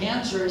question that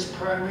cancer is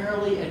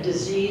primarily a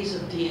disease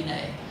of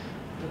DNA.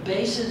 the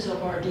bases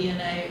of our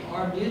DNA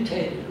are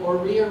mutated or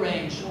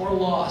rearranged or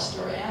lost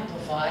or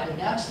amplified, and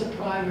that's the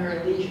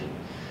primary lesion.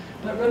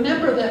 But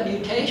remember that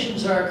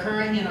mutations are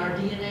occurring in our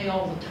DNA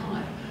all the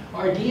time.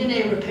 Our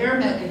DNA repair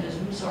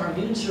mechanisms, our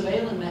immune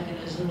surveillance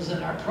mechanisms,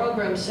 and our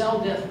programmed cell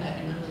death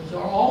mechanisms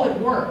are all at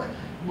work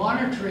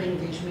monitoring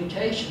these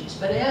mutations.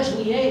 But as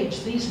we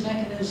age, these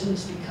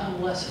mechanisms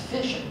become less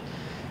efficient,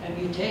 and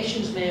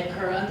mutations may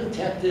occur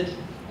undetected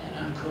and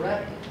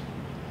uncorrected.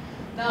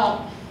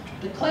 Now,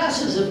 the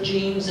classes of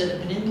genes that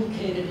have been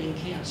implicated in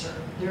cancer,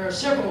 there are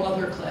several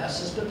other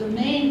classes, but the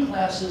main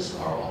classes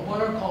are what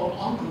are called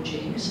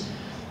oncogenes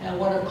and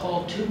what are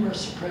called tumor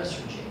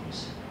suppressor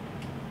genes.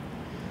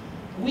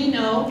 We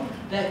know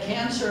that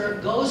cancer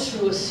goes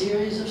through a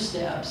series of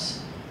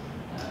steps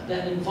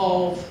that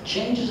involve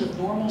changes of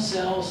normal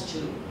cells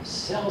to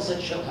cells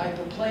that show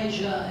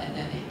hyperplasia, and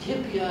then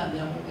atypia, and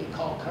then what we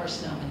call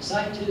carcinoma in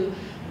situ,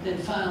 and then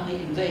finally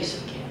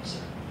invasive cancer.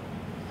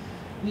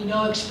 We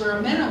know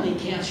experimentally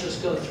cancers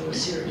go through a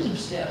series of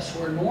steps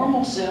where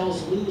normal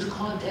cells lose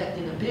contact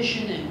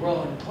inhibition and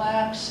grow in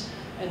plaques,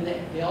 and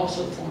they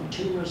also form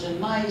tumors in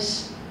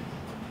mice.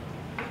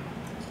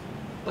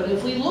 But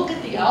if we look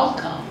at the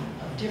outcome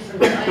of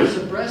different types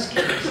of breast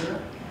cancer,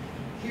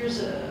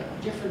 here's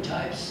different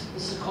types.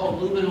 This is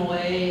called luminal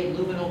A,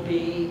 luminal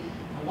B.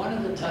 And one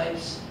of the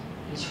types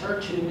is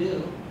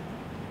HER2-neu.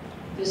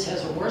 This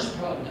has a worse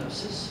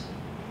prognosis.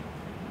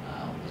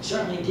 It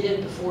certainly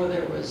did before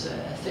there was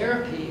a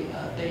therapy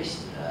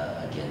based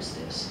against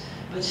this.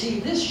 But see,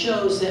 this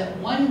shows that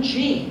one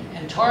gene,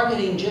 and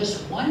targeting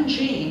just one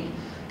gene,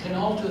 can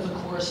alter the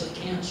course of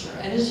cancer.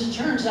 And as it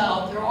turns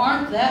out, there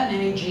aren't that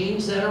many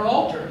genes that are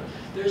altered.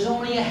 There's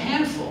only a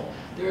handful.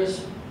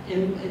 There's,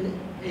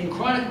 in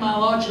chronic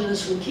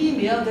myelogenous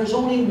leukemia, there's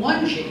only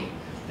one gene.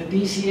 The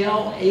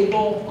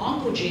BCL-ABL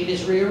oncogene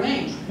is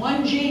rearranged.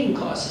 One gene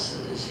causes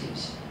the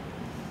disease.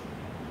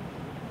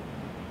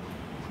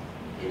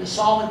 In a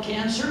solid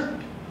cancer,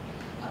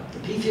 the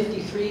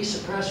p53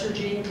 suppressor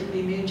gene can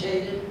be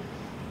mutated.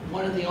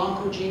 One of the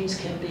oncogenes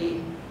can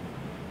be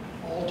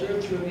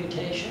altered through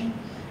mutation.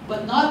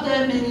 But not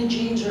that many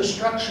genes are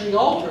structurally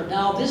altered.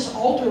 Now, this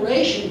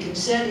alteration can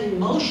set in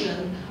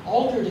motion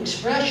altered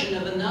expression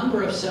of a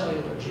number of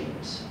cellular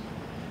genes.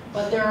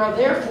 But there are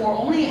therefore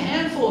only a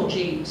handful of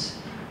genes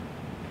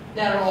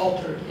that are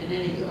altered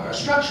are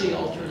structurally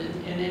altered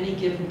in any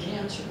given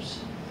cancers.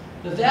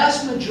 The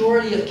vast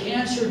majority of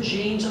cancer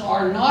genes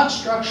are not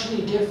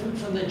structurally different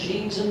from the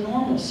genes in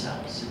normal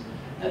cells.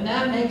 And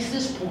that makes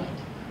this point.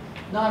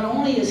 Not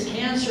only is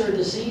cancer a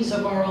disease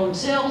of our own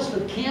cells,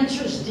 but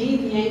cancers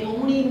deviate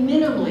only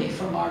minimally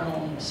from our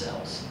normal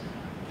cells.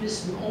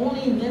 This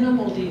only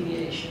minimal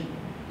deviation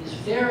is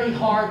very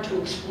hard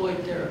to exploit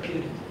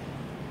therapeutically.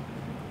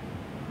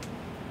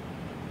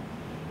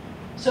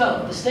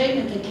 So, the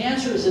statement that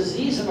cancer is a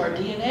disease of our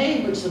DNA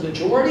in which the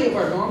majority of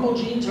our normal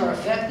genes are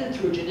affected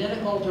through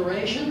genetic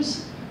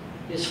alterations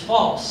is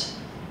false.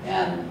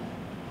 And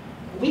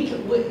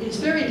it's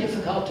very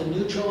difficult to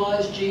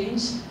neutralize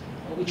genes.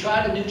 We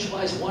try to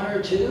neutralize one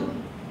or two,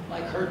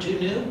 like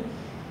HER2-neu,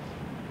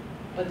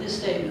 but this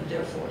statement,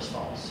 therefore, is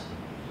false.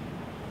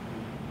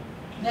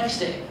 Next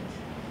statement.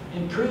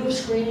 Improved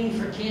screening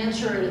for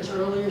cancer at its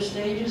earlier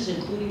stages,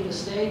 including the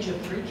stage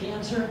of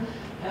pre-cancer,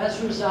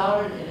 has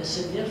resulted in a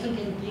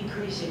significant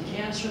decrease in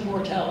cancer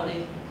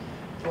mortality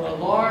for a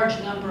large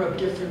number of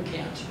different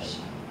cancers.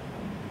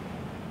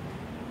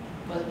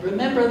 But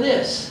remember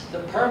this, the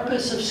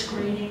purpose of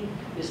screening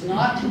is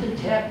not to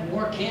detect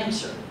more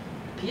cancer.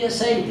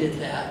 PSA did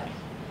that,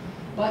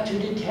 but to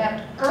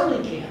detect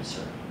early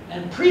cancer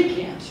and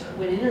pre-cancer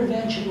when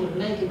intervention would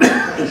make a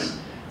difference.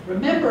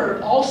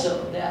 Remember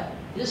also that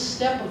this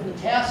step of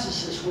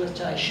metastasis, which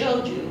I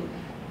showed you,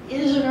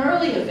 is an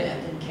early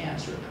event in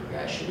cancer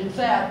progression. In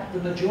fact, the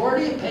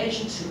majority of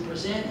patients who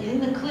present in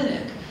the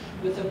clinic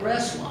with a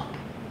breast lump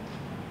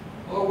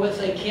or with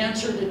a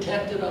cancer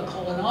detected on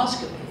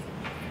colonoscopy,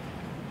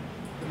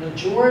 the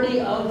majority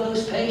of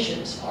those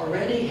patients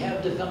already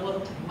have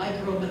developed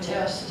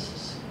micrometastasis.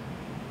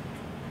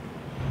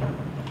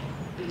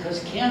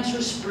 Because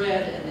cancer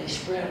spread, and they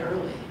spread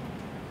early.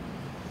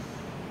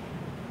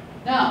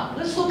 Now,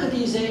 let's look at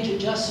these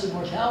age-adjusted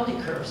mortality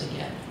curves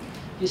again.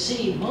 You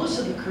see, most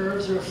of the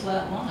curves are a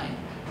flat line.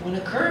 When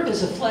a curve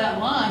is a flat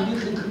line, you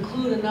can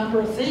conclude a number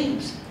of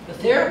things. The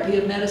therapy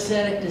of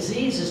metastatic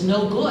disease is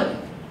no good.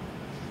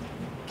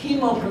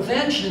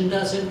 Chemoprevention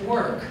doesn't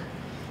work.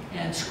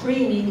 And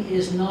screening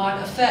is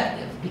not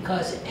effective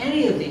because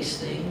any of these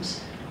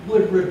things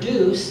would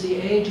reduce the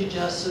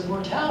age-adjusted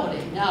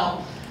mortality.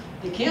 Now,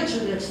 the cancer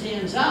that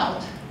stands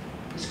out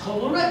is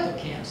colorectal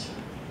cancer.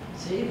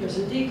 See, there's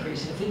a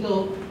decrease. If we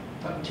go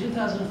from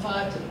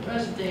 2005 to the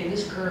present day,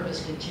 this curve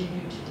has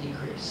continued to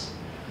decrease.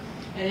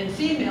 And in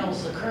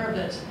females, the curve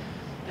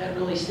that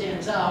really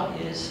stands out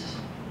is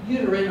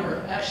uterine,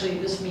 or actually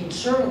this means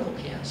cervical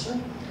cancer,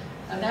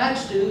 and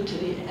that's due to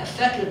the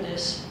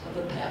effectiveness of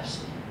the Pap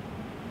smear.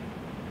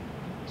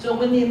 So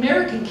when the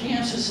American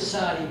Cancer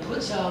Society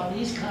puts out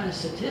these kind of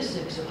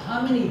statistics of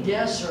how many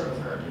deaths are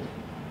averted,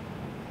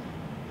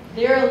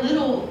 they're a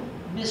little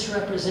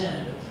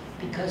misrepresentative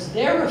because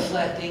they're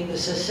reflecting the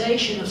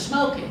cessation of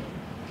smoking.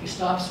 If you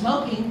stop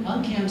smoking,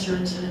 lung cancer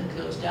incidence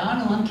goes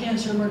down and lung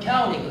cancer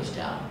mortality goes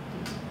down.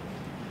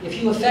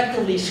 If you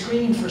effectively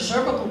screen for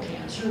cervical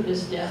cancer,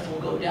 this death will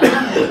go down,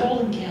 and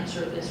colon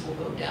cancer, this will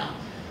go down.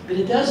 But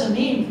it doesn't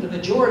mean the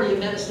majority of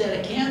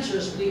metastatic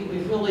cancers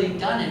we've really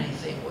done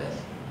anything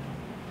with.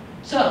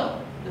 So,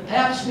 the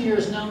Pap smear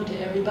is known to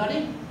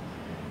everybody.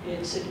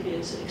 It's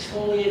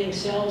exfoliating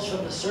cells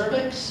from the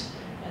cervix,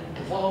 and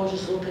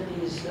pathologists look at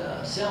these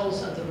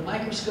cells under the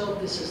microscope.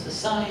 This is the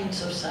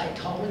science of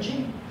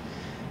cytology.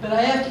 But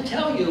I have to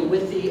tell you,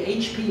 with the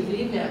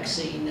HPV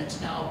vaccine that's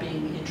now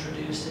being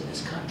introduced in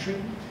this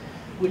country,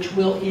 which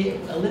will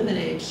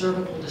eliminate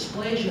cervical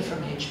dysplasia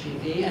from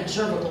HPV and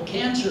cervical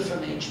cancer from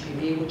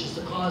HPV, which is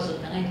the cause of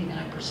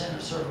 99%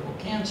 of cervical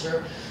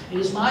cancer, it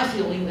is my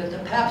feeling that the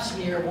Pap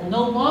smear will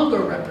no longer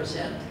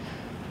represent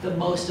the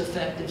most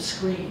effective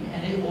screen,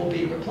 and it will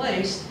be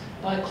replaced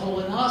by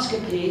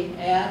colonoscopy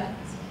and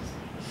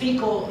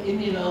fecal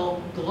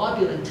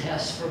immunoglobulin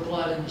tests for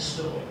blood in the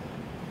stool.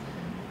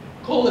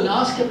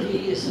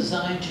 Colonoscopy is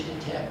designed to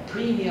detect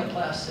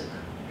precancerous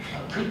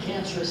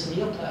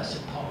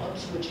neoplastic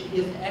polyps, which,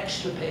 if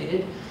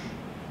extirpated,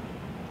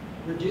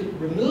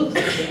 remove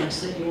the chance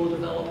that you will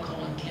develop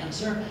colon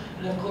cancer.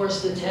 And of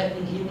course,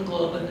 detecting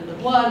hemoglobin in the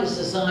blood is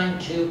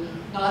designed to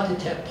not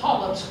detect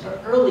polyps,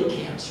 but early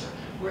cancer,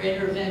 where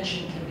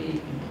intervention can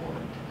be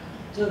important.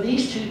 So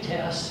these two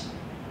tests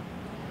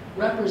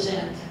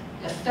represent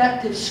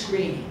effective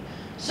screening.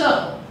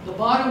 So the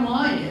bottom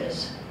line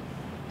is,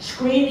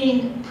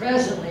 screening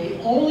presently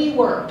only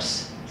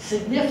works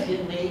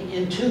significantly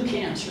in two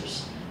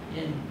cancers: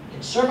 in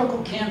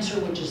cervical cancer,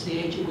 which is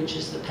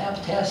the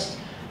Pap test,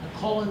 and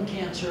colon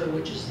cancer,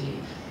 which is the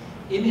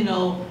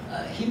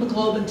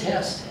hemoglobin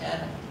test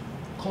and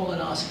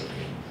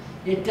colonoscopy.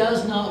 It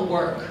does not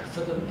work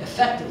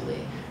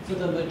effectively for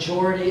the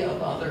majority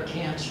of other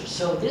cancers.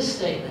 So this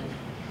statement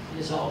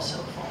is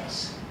also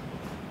false.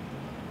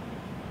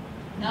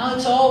 Now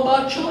it's all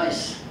about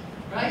choice,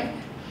 right?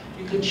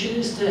 You could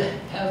choose to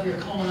have your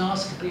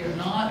colonoscopy or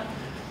not.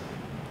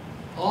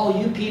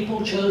 All you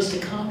people chose to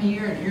come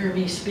here and hear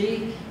me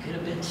speak. You could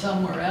have been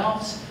somewhere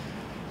else.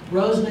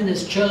 Roseman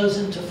has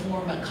chosen to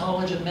form a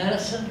college of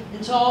medicine.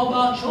 It's all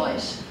about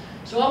choice.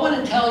 So I want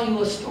to tell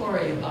you a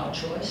story about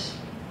choice.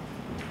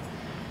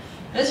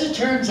 As it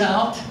turns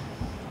out,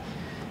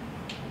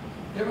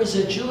 there was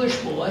a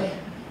Jewish boy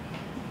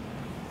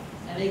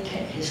and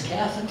his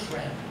Catholic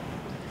friend,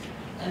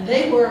 and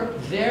they were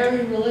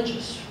very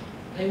religious.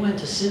 They went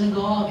to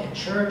synagogue and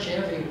church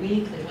every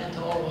week. They went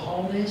to all the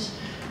holidays.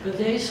 But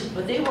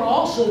they were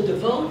also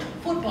devout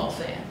football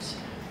fans.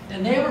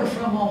 And they were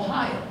from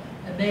Ohio.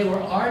 And they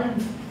were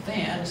ardent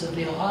fans of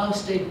the Ohio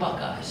State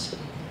Buckeyes.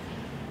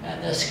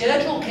 And the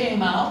schedule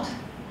came out,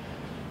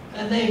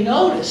 and they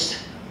noticed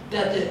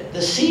that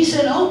the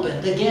season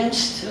opened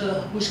against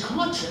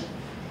Wisconsin.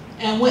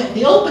 And when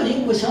the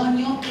opening was on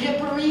Yom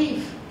Kippur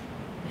Eve,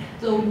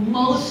 the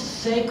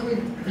most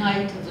sacred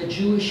night of the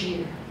Jewish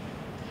year.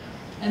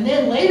 And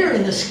then later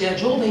in the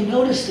schedule, they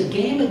noticed the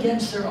game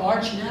against their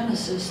arch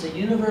nemesis, the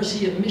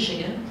University of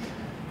Michigan,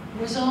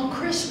 was on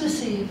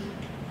Christmas Eve.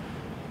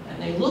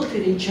 And they looked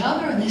at each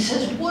other and they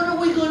said, what are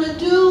we going to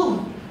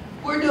do?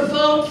 We're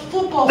devout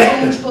football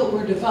fans, but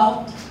we're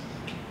devout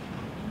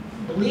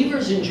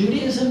believers in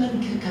Judaism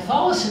and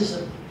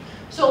Catholicism.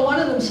 So one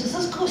of them says,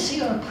 let's go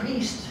see our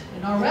priest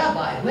and our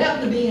rabbi, who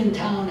happened to be in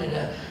town at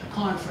a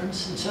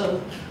conference. And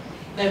so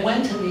they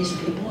went to these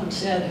people and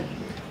said,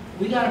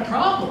 we got a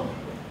problem.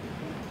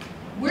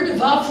 We're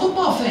devout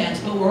football fans,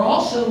 but we're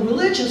also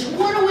religious.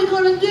 What are we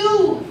going to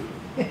do?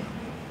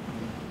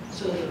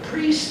 So the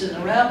priest and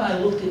the rabbi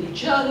looked at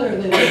each other.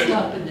 They looked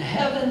up in the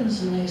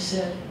heavens and they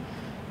said,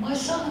 my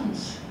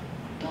sons,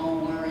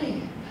 don't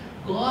worry.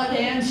 God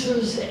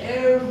answers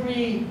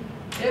every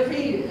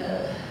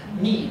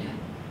need.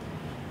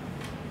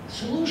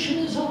 Solution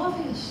is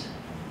obvious.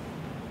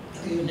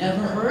 Have you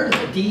never heard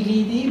of a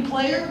DVD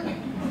player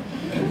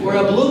or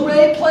a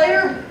Blu-ray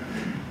player?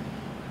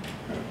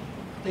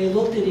 They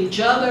looked at each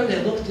other,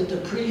 they looked at the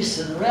priest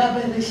and the rabbi,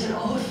 and they said,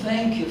 oh,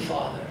 thank you,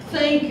 Father.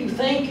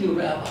 Thank you,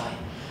 Rabbi.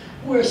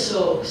 We're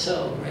so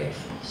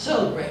grateful,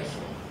 so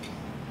grateful.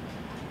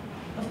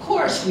 Of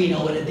course we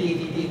know what a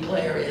DVD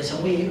player is,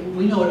 and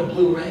we know what a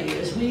Blu-ray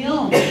is. We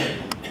own it.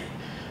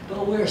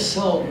 But we're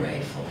so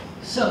grateful,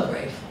 so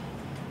grateful.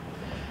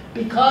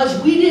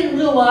 Because we didn't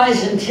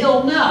realize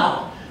until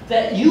now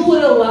that you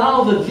would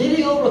allow the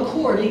video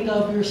recording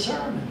of your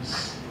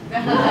sermons.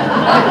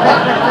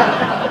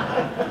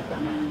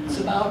 It's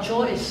about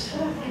choice.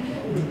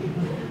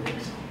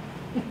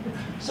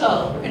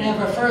 So, we're going to have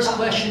our first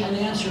question and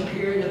answer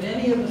period of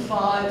any of the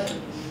 5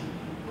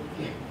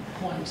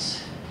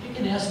 points. You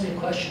can ask me a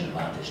question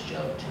about this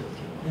joke, too,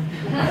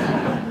 if you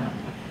want.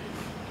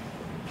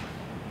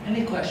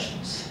 Any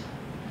questions?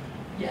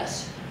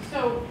 Yes?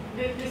 So,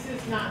 this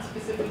is not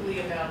specifically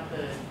about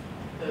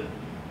the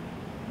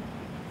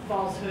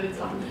falsehoods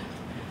on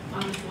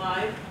the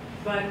slide,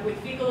 but with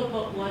fecal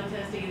occult blood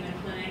testing in the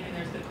clinic, and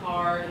there's the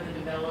card of the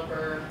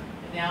developer,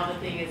 and now the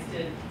thing is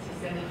to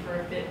send it for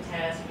a fit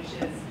test, which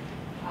is,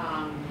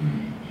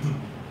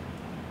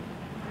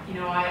 you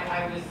know,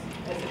 I was,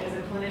 as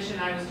a clinician,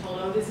 I was told,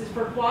 oh, this is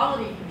for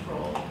quality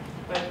control.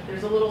 But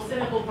there's a little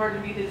cynical part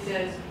of me that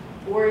says,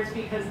 or it's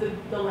because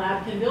the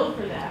lab can bill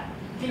for that.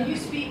 Can you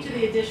speak to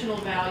the additional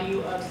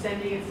value of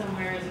sending it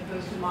somewhere as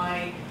opposed to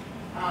my,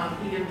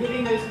 either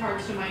giving those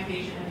cards to my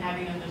patient and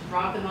having them just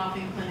drop them off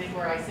in clinic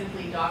where I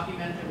simply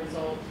document the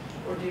result,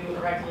 or do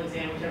a rectal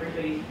exam, which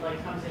everybody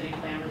like comes in and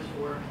clamors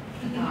for?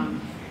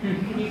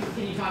 Can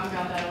you talk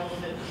about that a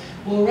little bit?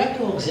 Well,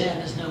 rectal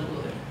exam is no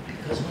good,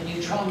 because when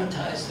you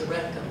traumatize the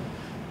rectum,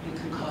 you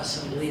can cause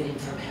some bleeding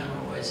from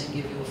hemorrhoids and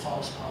give you a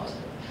false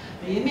positive.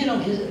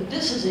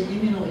 This is an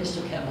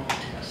immunohistochemical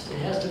test. It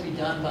has to be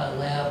done by a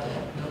lab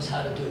that knows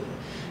how to do it.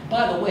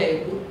 By the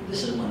way,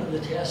 this is one of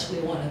the tests we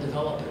want to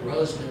develop at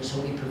Roseman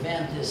so we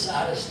prevent this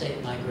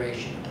out-of-state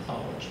migration of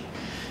pathology.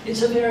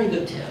 It's a very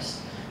good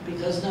test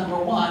because, number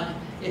one,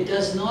 it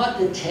does not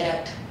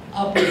detect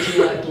upper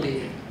GI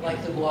bleeding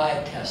like the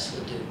Guayat test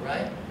would do,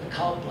 right? The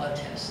cult blood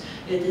test.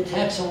 It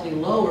detects only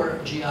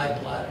lower GI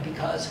blood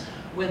because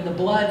when the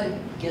blood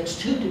gets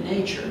too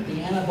denatured,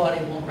 the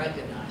antibody won't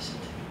recognize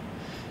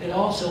it. It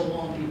also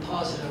won't be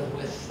positive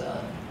with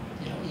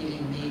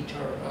eating meat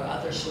or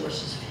other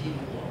sources of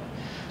hemoglobin.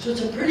 So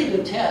it's a pretty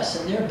good test,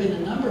 and there have been a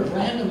number of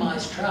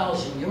randomized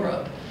trials in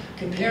Europe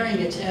comparing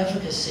its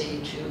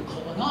efficacy to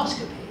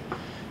colonoscopy.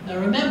 Now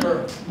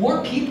remember,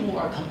 more people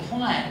are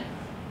compliant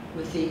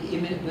with the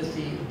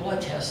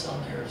blood test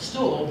on their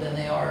stool than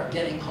they are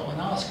getting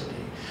colonoscopy.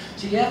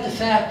 So you have to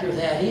factor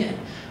that in.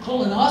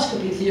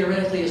 Colonoscopy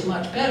theoretically is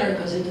much better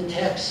because it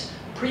detects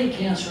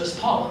precancerous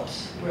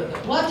polyps, where the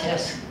blood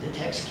test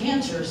detects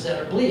cancers that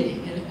are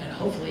bleeding and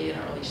hopefully in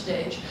early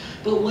stage.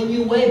 But when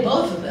you weigh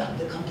both of them,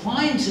 the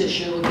compliance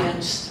issue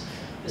against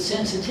the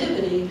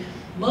sensitivity,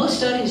 most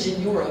studies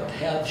in Europe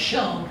have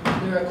shown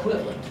they're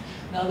equivalent.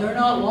 Now they're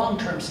not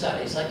long-term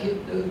studies. Like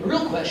the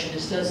real question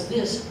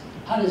is,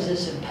 how does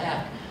this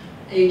impact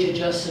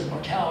age-adjusted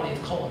mortality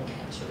of colon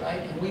cancer, right?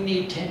 And we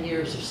need 10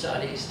 years of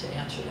studies to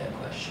answer that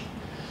question.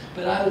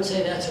 But I would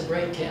say that's a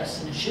great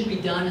test, and it should be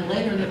done. And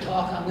later in the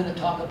talk, I'm going to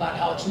talk about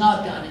how it's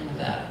not done in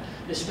Nevada,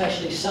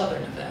 especially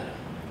southern Nevada.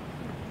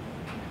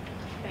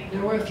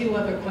 There were a few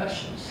other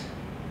questions.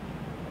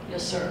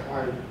 Yes, sir.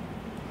 I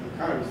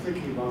kind of was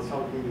thinking about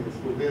something that's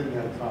within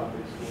that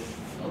topic.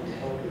 So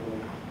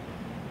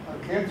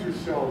Okay. Cancer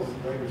cells,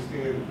 I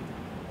understand,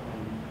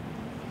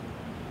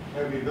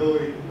 have the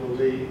ability,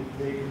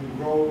 they can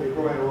grow, they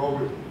grow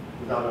anaerobic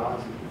without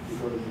oxygen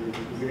because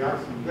the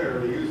oxygen there,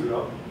 they use it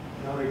up.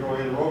 Now they go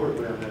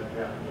anaerobically on that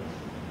pathway.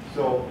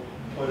 So,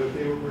 but if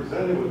they were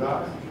presented with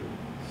oxygen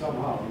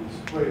somehow, you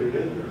sprayed it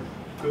in there,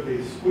 could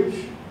they switch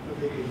what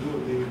they can do?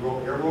 They can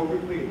grow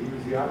aerobically and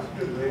use the oxygen?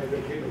 Do they have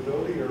that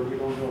capability, or we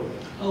don't know that?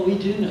 Oh, we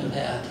do know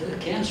that.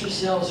 Cancer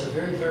cells are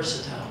very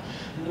versatile.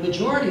 And the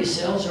majority of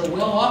cells are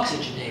well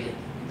oxygenated.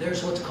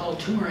 There's what's called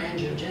tumor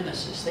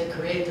angiogenesis. They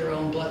create their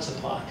own blood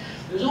supply.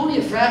 There's only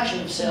a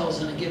fraction of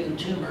cells in a given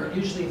tumor,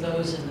 usually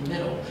those in the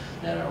middle,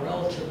 that are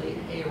relatively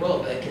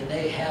aerobic, and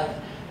they have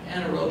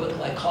anaerobic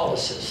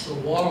glycolysis, the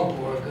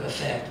Warburg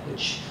effect,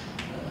 which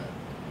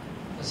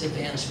was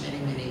advanced many,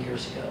 many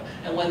years ago.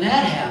 And when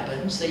that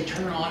happens, they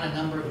turn on a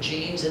number of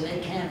genes and they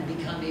can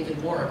become even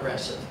more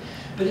aggressive.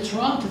 But it's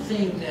wrong to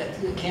think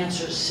that the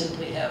cancers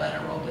simply have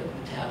anaerobic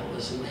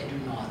metabolism. They do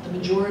not. The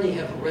majority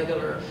have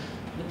regular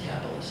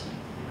metabolism.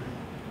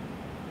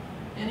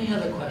 Any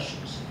other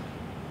questions?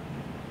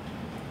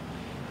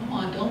 Come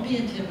on, don't be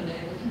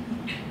intimidated.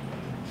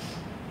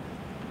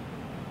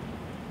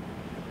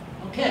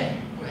 Okay,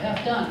 we're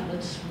half done.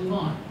 Let's move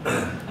on.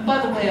 And by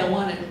the way, I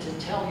wanted to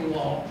tell you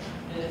all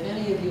that if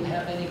any of you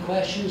have any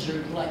questions or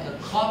would like a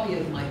copy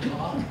of my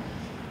talk,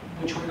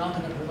 which we're not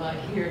going to provide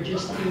here,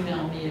 just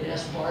email me at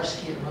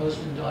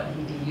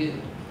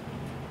sbarsky@roseman.edu.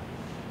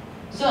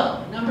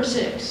 So, number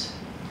 6.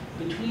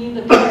 Between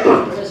the period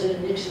of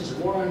President Nixon's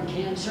war on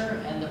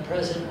cancer and the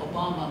President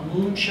Obama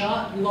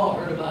moonshot, you've all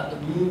heard about the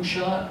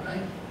moonshot,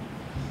 right?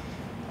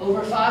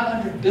 Over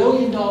 $500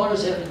 billion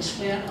have been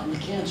spent on the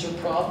cancer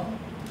problem,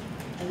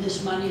 and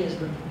this money has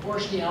been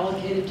proportionally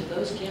allocated to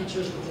those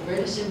cancers with the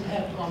greatest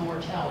impact on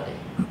mortality.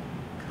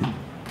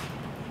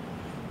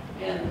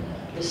 And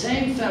the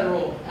same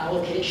federal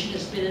allocation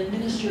has been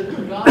administered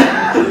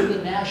predominantly through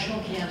the National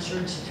Cancer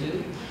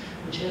Institute,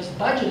 which has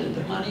budgeted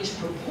the monies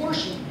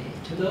proportionally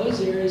to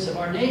those areas of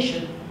our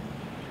nation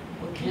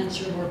where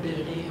cancer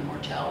morbidity and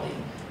mortality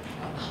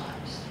are the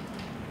highest.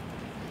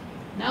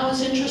 Now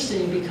it's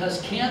interesting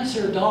because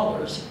cancer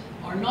dollars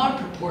are not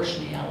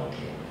proportionally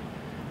allocated.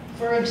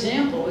 For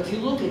example, if you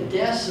look at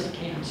deaths of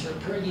cancer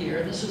per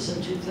year, this was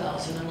in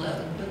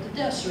 2011, but the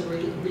deaths are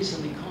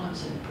reasonably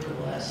constant per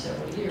the last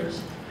several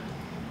years.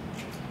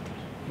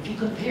 If you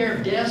compare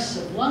deaths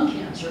of lung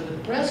cancer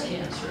with breast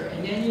cancer,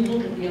 and then you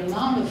look at the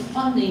amount of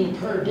funding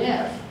per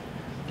death,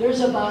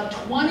 there's about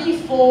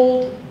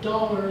 20-fold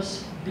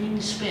dollars being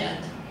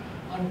spent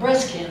on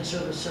breast cancer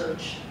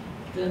research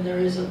than there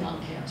is on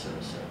lung cancer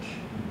research.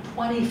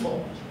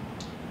 20-fold.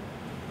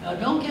 Now,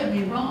 don't get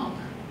me wrong.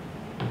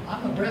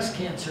 I'm a breast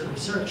cancer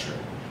researcher,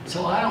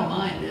 so I don't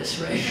mind this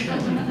ratio.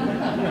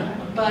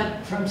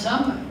 But from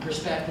some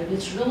perspective,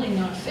 it's really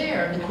not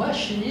fair. And the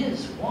question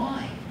is,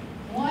 why?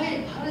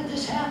 Why? How did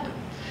this happen?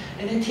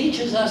 And it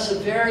teaches us a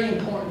very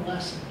important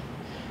lesson.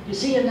 You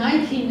see, in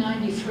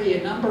 1993,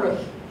 a number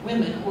of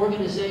women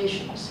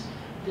organizations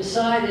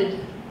decided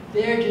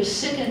they're just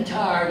sick and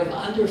tired of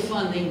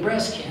underfunding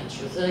breast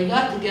cancer. So they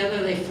got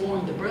together, they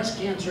formed the Breast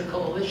Cancer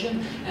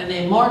Coalition, and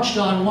they marched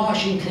on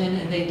Washington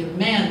and they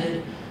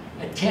demanded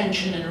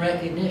attention and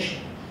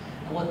recognition.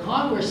 And what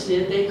Congress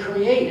did, they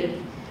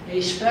created a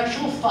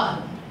special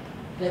fund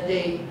that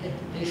they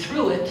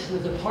threw it to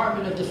the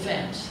Department of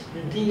Defense,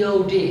 the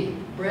DOD,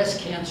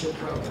 Breast Cancer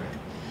Program.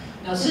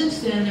 Now since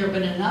then, there have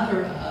been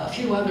a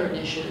few other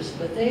initiatives,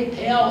 but they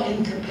pale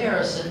in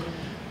comparison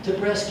to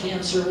breast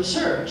cancer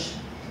research.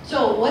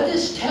 So what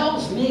this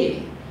tells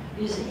me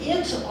is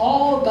it's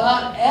all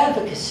about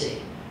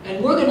advocacy,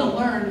 and we're going to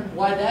learn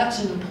why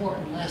that's an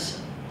important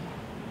lesson.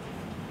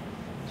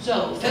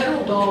 So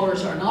federal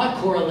dollars are not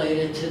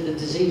correlated to the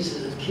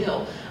diseases that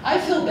kill. I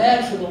feel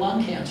bad for the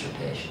lung cancer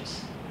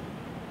patients.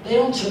 They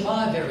don't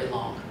survive very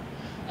long.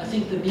 I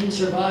think the mean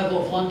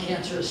survival of lung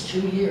cancer is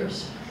 2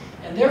 years.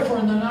 And therefore,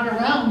 they're not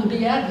around to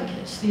be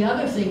advocates. The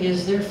other thing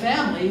is their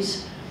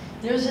families,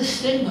 there's a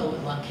stigma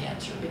with lung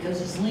cancer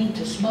because it's linked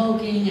to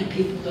smoking and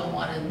people don't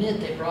want to admit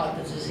they brought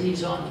the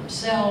disease on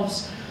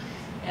themselves.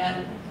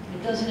 And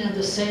it doesn't have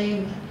the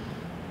same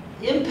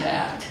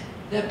impact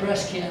that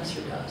breast cancer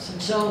does.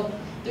 And so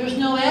there's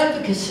no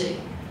advocacy.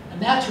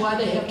 And that's why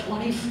they have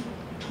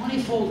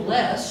 20-fold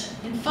less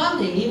in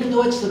funding, even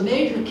though it's the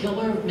major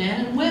killer of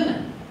men and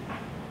women.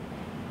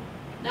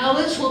 Now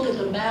let's look at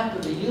the map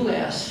of the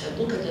US and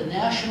look at the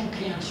National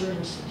Cancer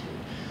Institute.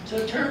 So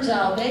it turns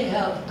out they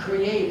have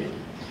created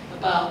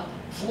about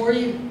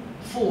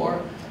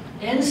 44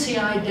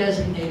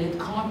 NCI-designated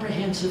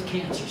comprehensive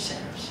cancer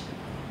centers.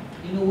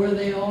 You know where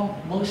they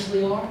all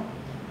mostly are?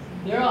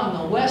 They're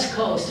on the West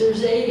Coast.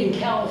 There's 8 in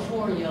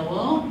California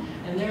alone,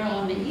 and they're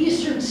on the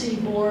eastern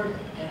seaboard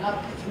and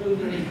up through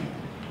New England.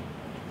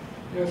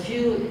 There are a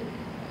few,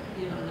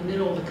 in the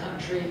middle of the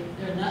country.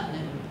 They're not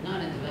in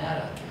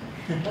Nevada.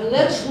 But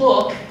let's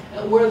look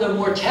at where the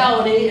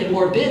mortality and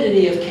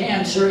morbidity of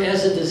cancer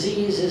as a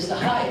disease is the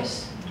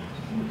highest.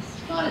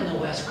 It's not in the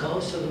West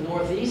Coast or the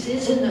Northeast.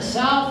 It's in the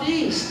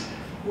Southeast,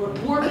 where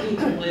poor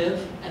people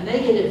live, and they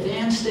get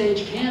advanced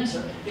stage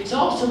cancer. It's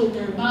also in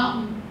their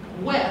mountain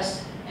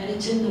west, and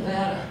it's in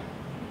Nevada.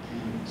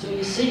 So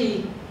you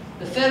see,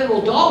 the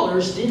federal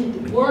dollars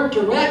weren't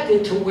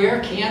directed to where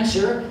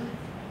cancer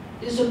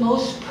is the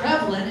most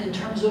prevalent in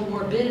terms of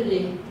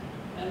morbidity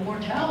and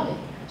mortality.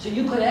 So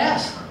you could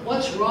ask,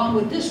 what's wrong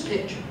with this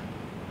picture?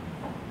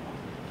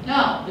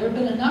 Now, there have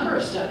been a number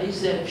of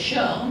studies that have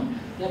shown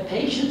that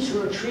patients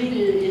who are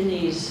treated in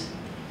these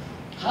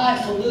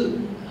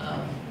highfalutin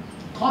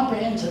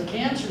comprehensive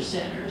cancer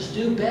centers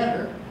do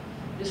better.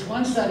 This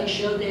one study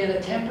showed they had a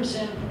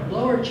 10%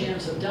 lower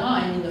chance of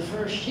dying in the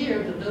first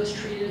year than those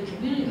treated at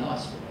community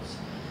hospitals.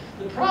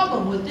 The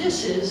problem with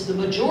this is the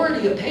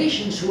majority of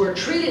patients who are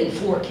treated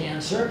for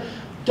cancer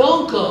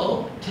don't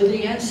go to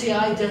the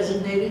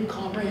NCI-designated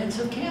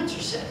comprehensive cancer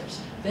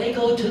centers. They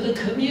go to the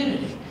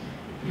community.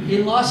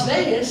 In Las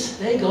Vegas,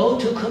 they go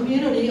to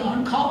community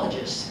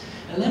oncologists.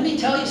 And let me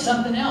tell you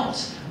something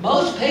else.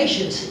 Most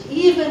patients,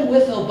 even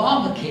with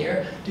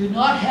Obamacare, do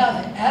not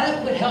have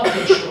adequate health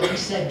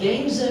insurance that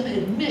gains them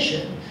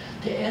admission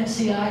to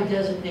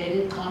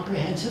NCI-designated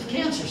comprehensive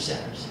cancer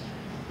centers.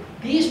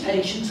 These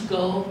patients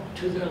go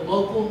to their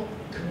local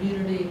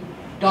community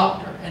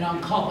doctor and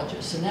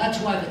oncologist, and that's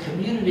why the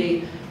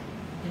community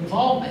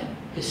involvement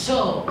is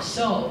so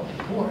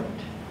important.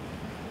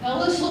 Now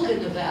let's look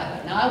at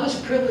Nevada. Now I was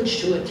privileged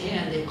to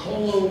attend a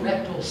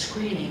colorectal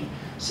screening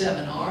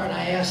seminar, and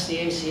I asked the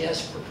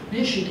ACS for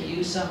permission to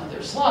use some of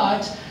their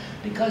slides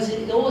because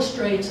it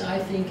illustrates, I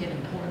think, an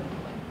important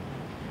point.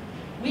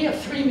 We have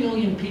 3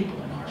 million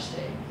people in our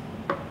state.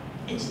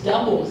 It's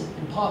doubled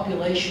in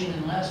population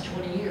in the last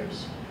 20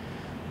 years.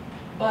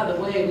 By the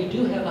way, we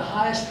do have the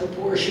highest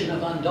proportion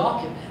of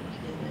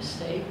undocumented in this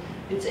state.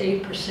 It's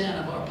 8%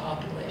 of our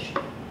population.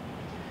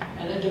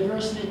 And a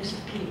diverse mix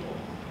of people.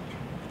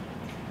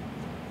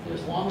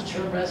 There's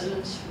long-term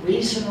residents,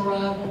 recent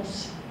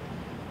arrivals,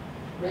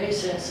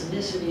 race,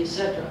 ethnicity,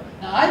 etc.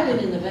 Now, I've been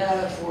in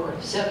Nevada for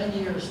 7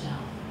 years now.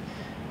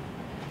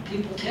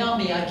 People tell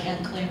me I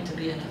can't claim to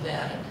be a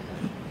Nevadan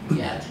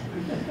yet.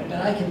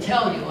 But I can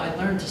tell you, I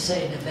learned to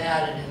say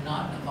Nevadan and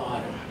not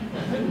Nevada.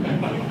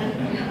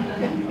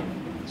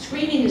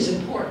 Screening is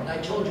important. I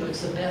told you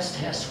it's the best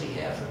test we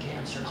have for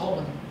cancer,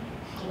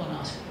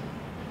 colonoscopy,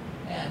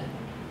 and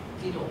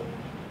fecal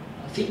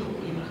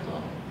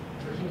hemoglobin,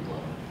 for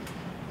hemoglobin.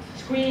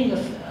 Screening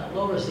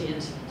lowers the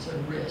incidence or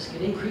risk.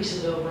 It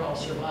increases overall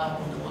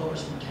survival and it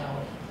lowers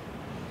mortality.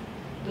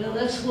 But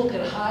let's look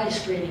at high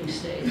screening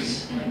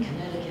states like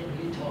Connecticut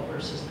and Utah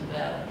versus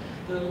Nevada.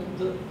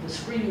 The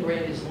screening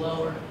rate is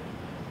lower,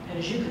 and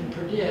as you can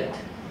predict,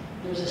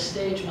 there's a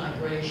stage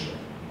migration.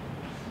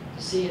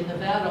 See, in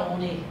Nevada,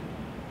 only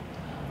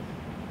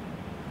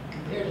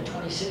compared to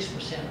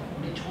 26%,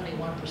 only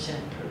 21%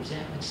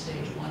 present with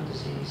stage 1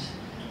 disease,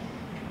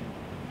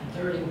 and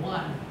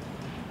 31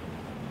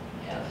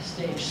 have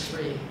stage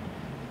 3.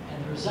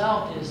 And the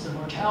result is the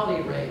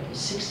mortality rate is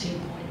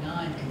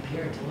 16.9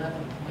 compared to 11.8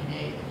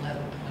 and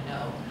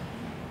 11.0.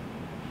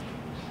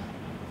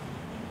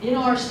 In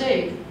our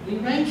state, we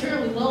rank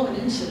fairly low in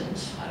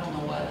incidence. I don't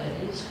know why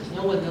that is, because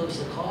no one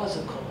knows the cause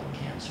of colon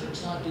cancer.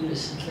 It's not due to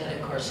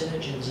synthetic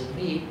carcinogens in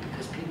meat,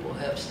 because people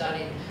have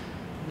studied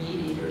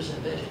meat eaters and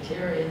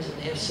vegetarians, and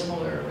they have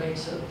similar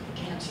rates of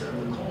cancer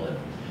of the colon.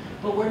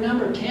 But we're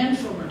number 10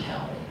 for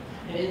mortality.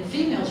 And in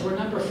females, we're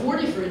number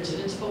 40 for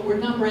incidence, but we're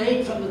number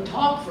 8 from the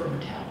top for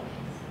mortality.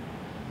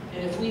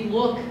 And if we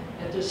look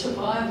at the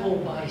survival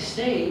by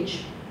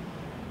stage,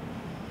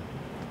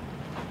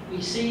 we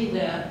see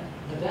that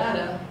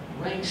Nevada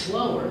ranks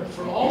lower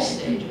for all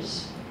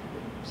stages,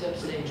 except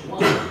stage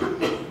 1,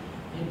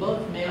 in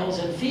both males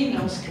and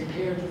females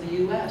compared to the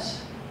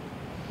US.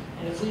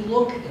 And if we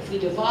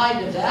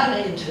divide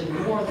Nevada into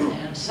north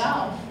and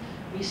south,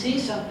 we see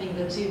something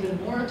that's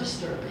even more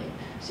disturbing.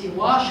 See,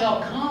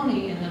 Washoe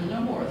County in the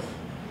north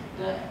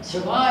that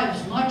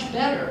survives much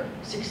better,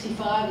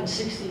 65 and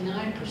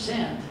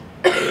 69%,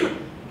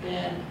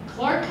 than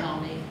Clark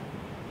County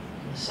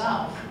in the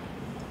south.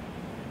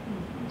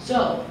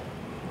 So,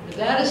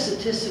 Nevada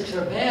statistics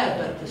are bad,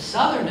 but the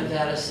southern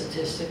Nevada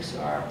statistics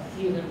are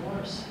even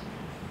worse.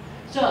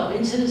 So,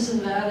 incidence in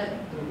Nevada,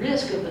 the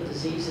risk of the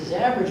disease is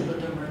average,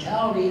 but the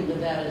mortality in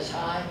Nevada is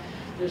high.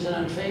 There's an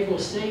unfavorable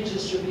stage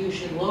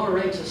distribution, lower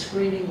rates of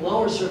screening,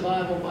 lower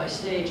survival by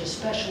stage,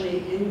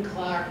 especially in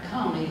Clark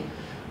County,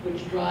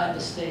 which drive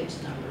the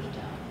state's numbers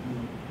down.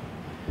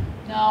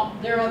 Now,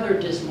 there are other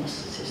dismal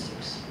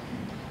statistics.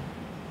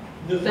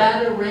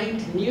 Nevada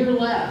ranked near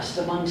last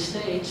among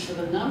states for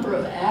the number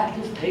of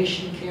active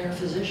patient care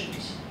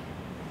physicians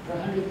per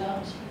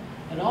 100,000,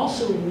 and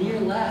also near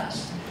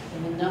last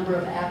in the number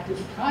of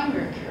active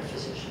primary care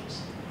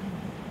physicians.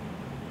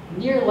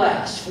 Near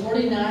last,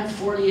 49th,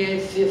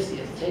 48th,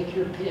 50th, take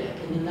your pick,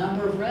 in the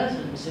number of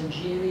residents in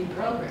GME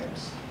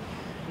programs.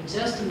 It's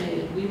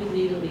estimated we would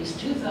need at least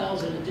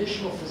 2,000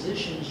 additional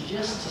physicians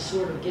just to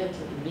sort of get to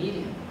the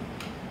median.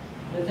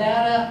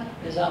 Nevada,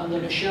 as I'm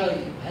going to show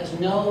you, has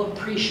no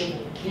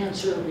appreciable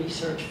cancer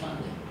research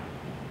funding.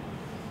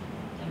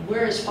 And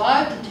whereas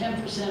 5 to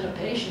 10% of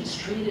patients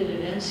treated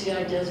at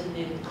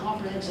NCI-designated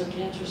comprehensive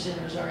cancer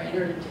centers are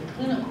entered into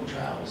clinical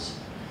trials,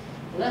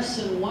 less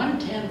than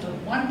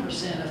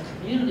 0.1% of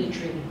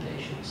community-treated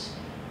patients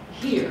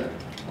here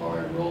are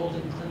enrolled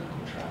in clinical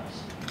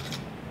trials.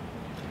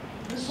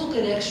 Let's look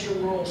at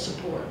extramural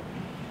support.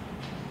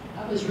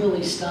 I was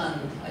really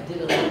stunned. I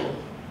did a little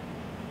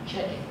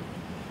checking.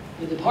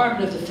 The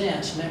Department of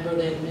Defense, remember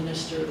they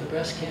administer the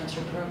breast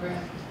cancer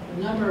program?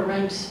 The number of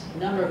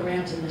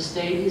grants in the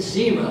state is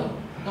 0,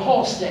 the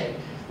whole state.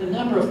 The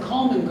number of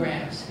Komen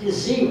grants is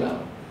 0.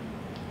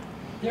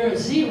 There are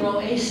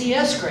 0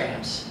 ACS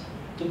grants.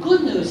 The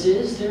good news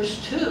is there's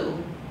 2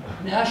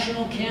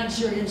 National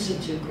Cancer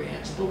Institute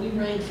grants, but we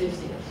rank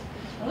 50th.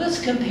 Now let's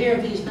compare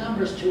these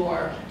numbers to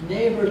our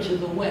neighbor to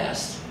the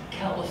west,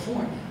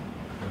 California.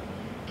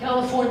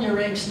 California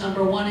ranks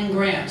number 1 in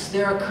grants.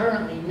 There are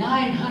currently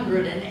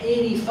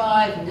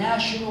 985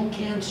 National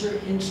Cancer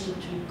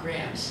Institute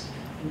grants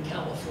in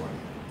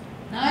California.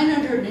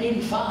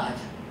 985,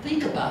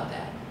 think about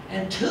that.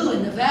 And 2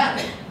 in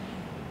Nevada.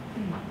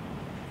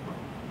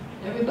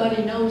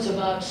 Everybody knows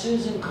about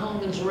Susan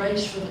Komen's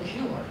race for the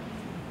cure.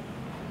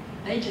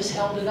 They just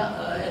held it up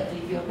at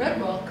the Red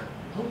Rock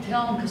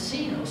Hotel and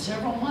Casino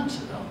several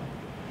months ago.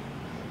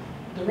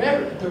 The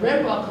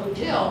Red Rock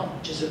Hotel,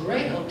 which is a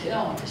great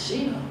hotel and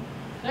casino,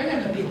 they're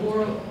going to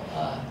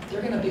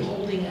be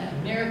holding an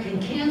American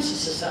Cancer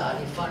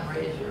Society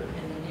fundraiser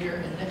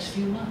in the next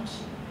few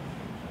months.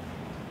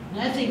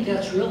 And I think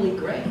that's really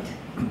great.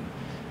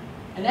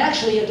 And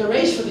actually, at the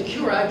Race for the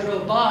Cure, I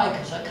drove by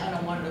because I kind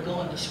of wanted to go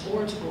in the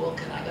sports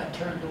book, and I got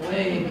turned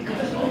away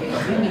because all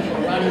these women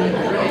were running in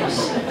the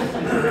race.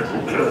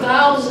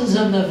 Thousands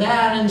of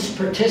Nevadans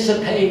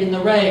participate in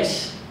the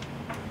race.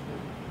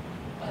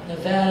 But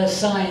Nevada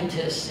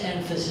scientists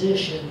and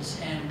physicians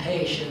and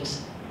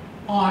patients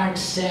aren't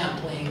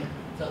sampling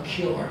the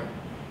cure.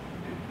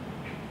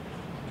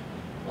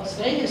 Las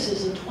Vegas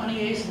is the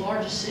 28th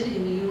largest city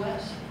in the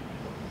US.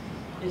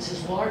 It's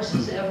as large as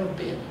it's ever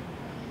been.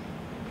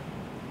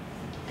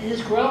 It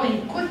is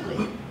growing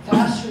quickly,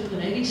 faster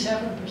than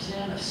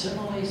 87% of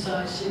similarly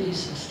sized cities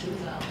since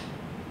 2000.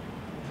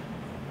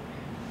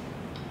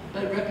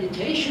 But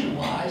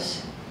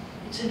reputation-wise,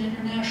 it's an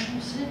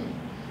international city.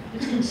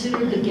 It's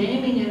considered the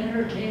gaming and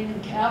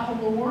entertainment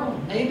capital of the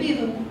world, maybe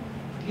in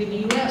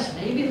the US,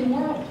 maybe the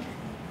world.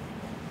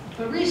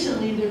 But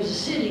recently there's a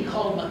city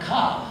called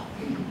Macau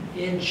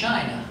in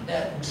China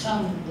that in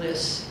some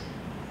lists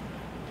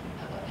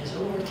has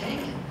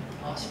overtaken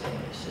Las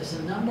Vegas as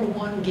the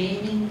 #1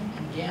 gaming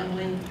and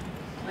gambling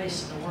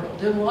place in the world.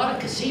 There are a lot of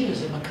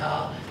casinos in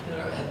Macau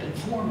that have been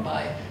formed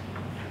by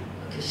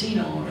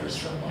casino owners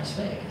from Las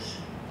Vegas.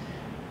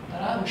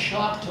 but I was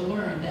shocked to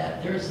learn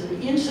that there's the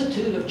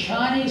Institute of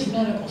Chinese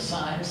Medical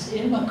Science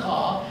in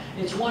Macau.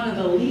 It's one of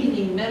the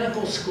leading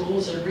medical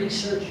schools and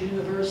research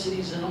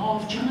universities in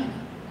all of China.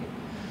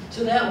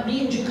 So that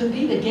means you can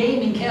be the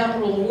gaming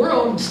capital of the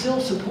world and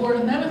still support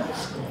a medical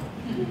school.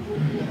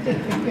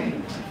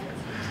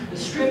 The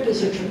Strip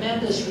is a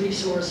tremendous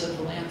resource of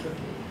philanthropy,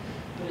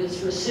 but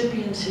its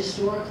recipients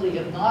historically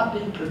have not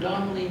been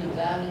predominantly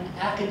Nevadan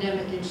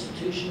academic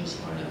institutions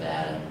or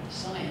Nevadan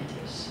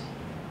scientists.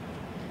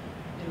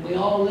 And we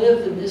all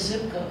live in this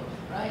zip code,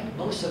 right?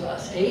 Most of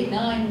us,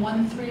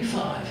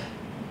 89135.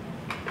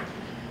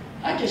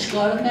 I just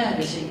got a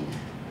magazine.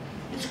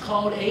 It's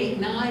called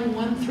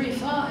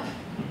 89135.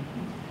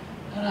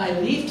 And I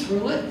leafed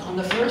through it. On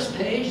the first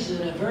page is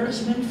an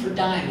advertisement for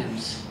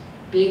diamonds,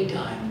 big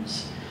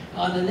diamonds.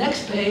 On the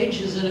next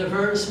page is an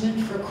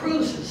advertisement for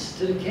cruises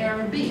to the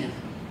Caribbean.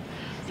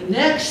 The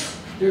next,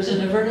 there's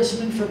an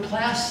advertisement for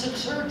plastic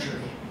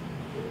surgery.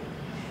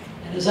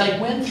 And as I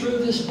went through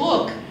this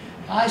book,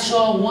 I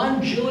saw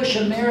one Jewish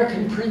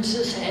American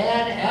princess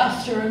ad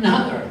after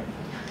another.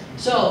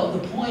 So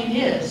the point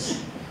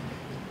is,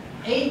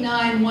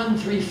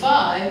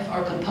 89135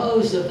 are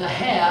composed of the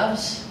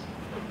haves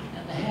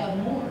and the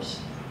have-mores.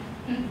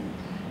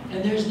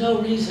 And there's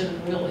no reason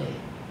really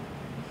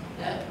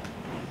that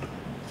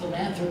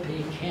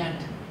philanthropy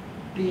can't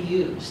be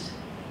used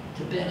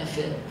to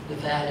benefit the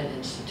Nevadan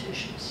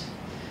institutions.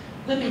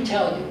 Let me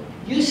tell you,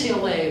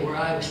 UCLA, where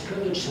I was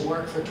privileged to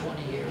work for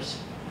 20 years,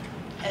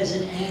 has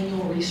an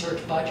annual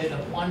research budget of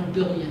 $1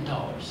 billion.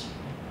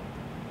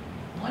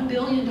 $1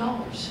 billion. Do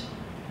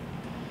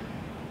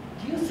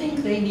you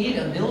think they need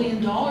 $1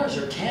 million or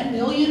 $10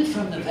 million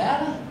from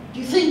Nevada? Do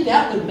you think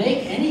that would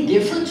make any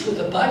difference with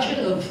a budget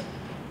of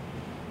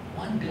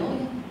 $1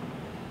 billion?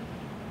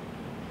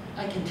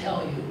 I can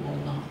tell you it will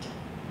not.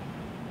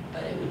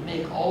 But it would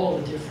make all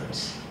the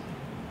difference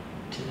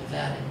to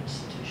Nevada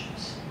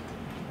institutions.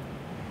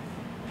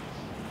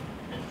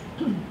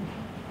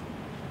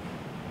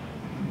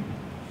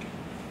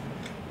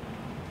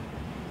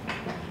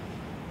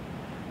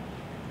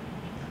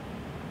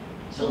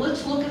 So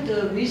let's look at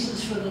the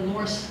reasons for the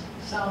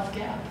north-south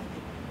gap.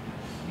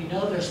 We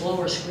know there's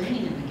lower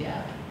screening in the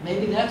gap.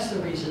 Maybe that's the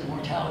reason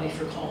mortality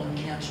for colon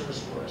cancer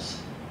is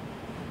worse.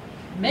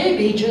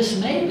 Maybe, just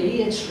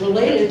maybe, it's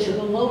related to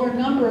the lower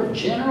number of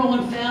general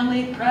and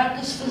family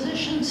practice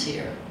physicians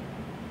here.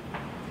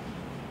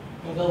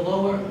 Or the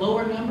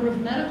lower number of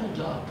medical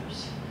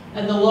doctors.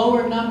 And the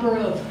lower number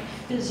of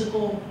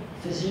physical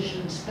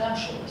physician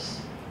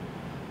specialists.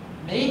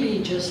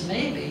 Maybe, just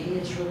maybe,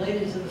 it's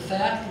related to the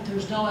fact that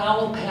there's no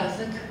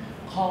allopathic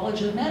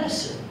college of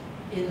medicine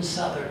in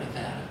southern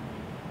Nevada.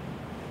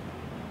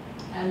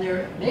 And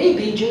there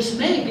maybe, just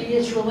maybe,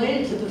 it's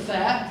related to the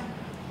fact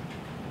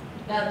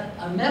that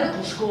a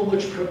medical school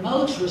which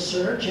promotes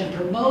research and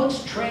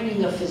promotes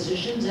training of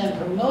physicians and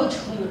promotes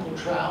clinical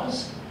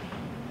trials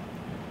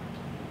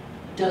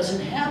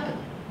doesn't happen.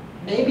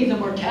 Maybe the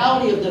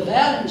mortality of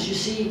Nevadans, you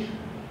see,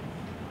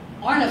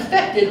 aren't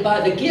affected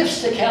by the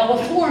gifts to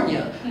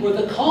California or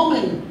the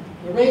Komen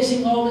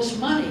raising all this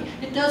money.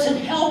 It doesn't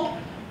help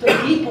the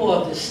people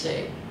of the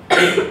state.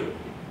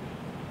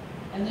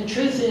 And the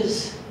truth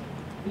is,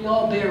 we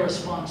all bear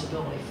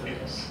responsibility for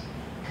this.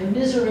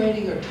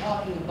 Commiserating or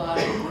talking about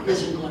it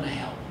isn't going to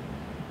help.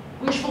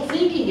 Wishful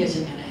thinking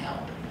isn't going to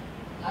help.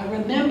 I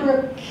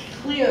remember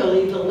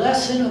clearly the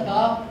lesson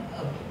about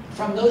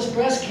from those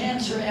breast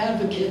cancer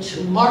advocates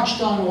who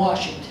marched on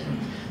Washington.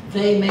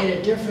 They made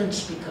a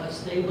difference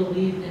because they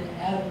believed in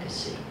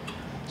advocacy.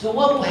 So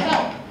what will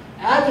help?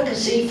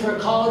 Advocacy for a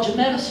College of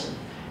Medicine,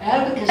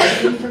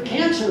 advocacy for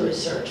cancer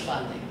research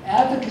funding,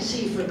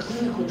 advocacy for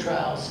clinical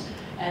trials,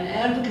 and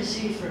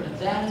advocacy for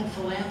Nevadan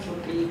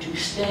philanthropy to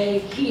stay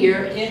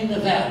here in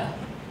Nevada.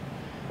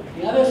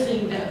 The other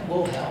thing that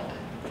will help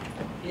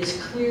is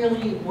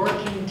clearly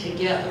working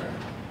together.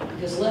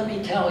 Because let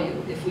me tell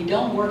you, if we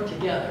don't work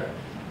together,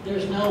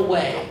 there's no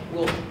way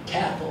we'll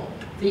tackle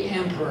the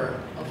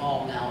emperor of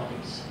all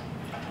maladies.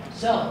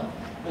 So,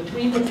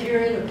 between the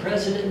period of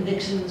President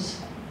Nixon's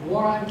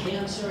war on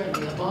cancer and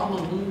the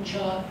Obama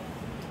moonshot,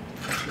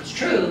 it's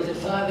true that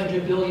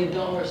 $500 billion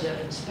have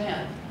been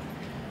spent,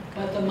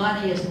 but the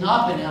money has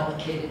not been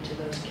allocated to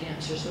those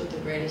cancers with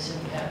the greatest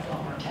impact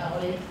on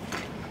mortality.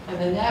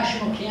 And the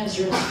National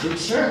Cancer Institute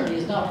certainly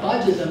has not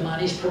budgeted the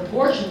monies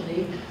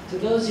proportionately to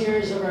those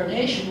areas of our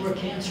nation where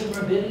cancer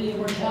morbidity and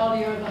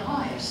mortality are the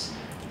highest.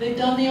 They've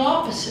done the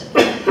opposite.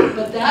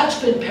 But that's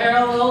been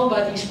paralleled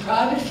by these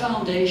private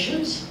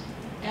foundations,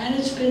 and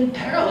it's been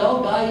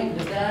paralleled by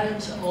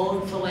Nevada's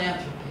own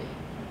philanthropy.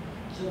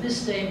 So this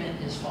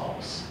statement is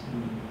false.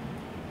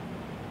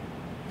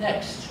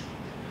 Next.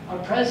 Our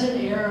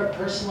present era of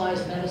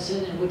personalized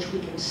medicine, in which we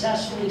can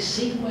successfully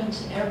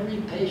sequence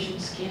every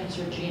patient's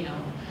cancer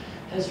genome,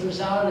 has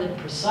resulted in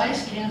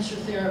precise cancer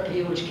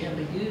therapy which can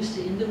be used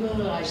to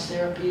individualize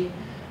therapy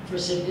for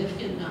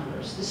significant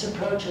numbers. This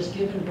approach has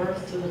given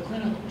birth to the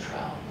clinical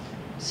trial,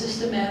 a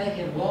systematic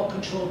and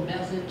well-controlled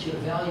method to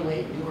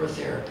evaluate newer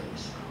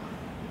therapies.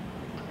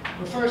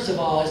 Well, first of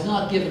all, it's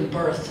not given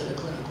birth to the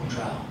clinical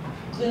trial.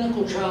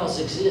 clinical trials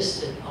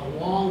existed a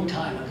long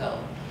time ago,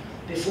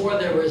 before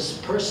there was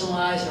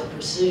personalized or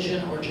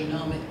precision or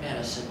genomic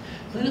medicine.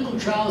 Clinical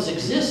trials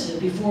existed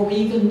before we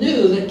even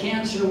knew that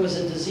cancer was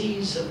a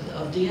disease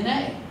of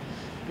DNA,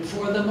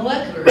 before the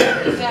molecular.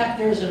 In fact,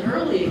 there's an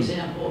early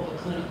example of a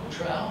clinical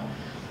trial.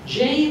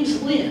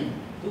 James Lynn,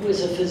 who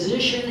was a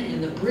physician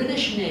in the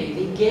British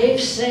Navy, gave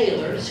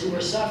sailors who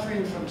were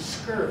suffering from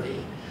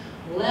scurvy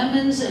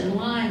lemons and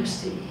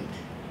limes to eat.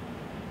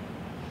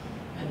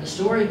 And the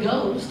story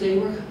goes, they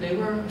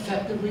were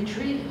effectively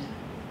treated.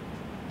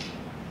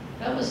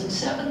 That was in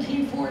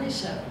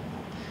 1747.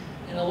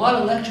 And a lot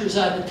of lectures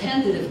I've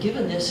attended have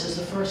given this as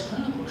the first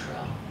clinical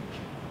trial.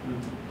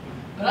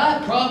 But I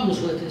have problems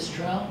with this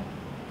trial.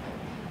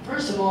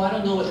 First of all, I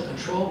don't know what the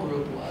control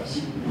group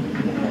was.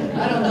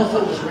 I don't know if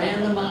it was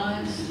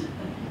randomized.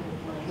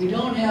 We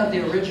don't have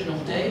the original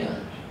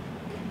data.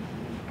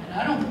 And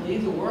I don't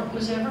believe the work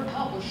was ever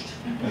published.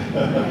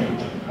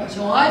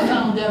 So I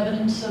found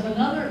evidence of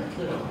another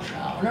clinical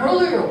trial, an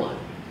earlier one,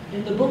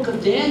 in the book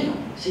of Daniel.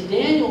 See,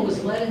 Daniel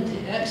was led into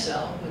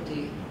exile with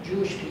the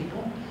Jewish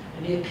people,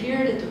 and he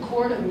appeared at the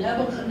court of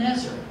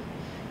Nebuchadnezzar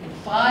in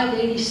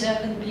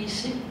 587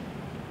 BC.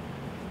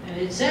 And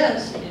it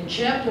says in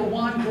chapter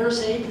 1,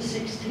 verse 8 to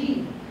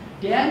 16,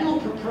 Daniel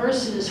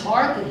purposed in his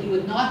heart that he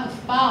would not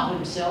defile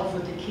himself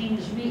with the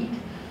king's meat,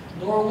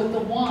 nor with the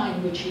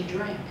wine which he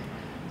drank.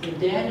 Then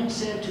Daniel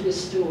said to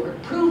his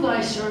steward, "Prove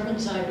thy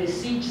servants, I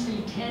beseech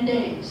thee, 10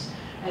 days,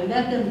 and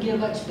let them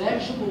give us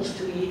vegetables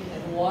to eat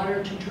and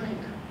water to drink.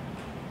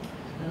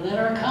 And let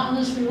our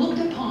countenance be looked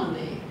upon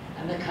thee,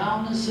 and the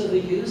countenance of the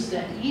youths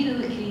that eat of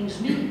the king's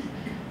meat.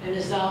 And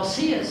as thou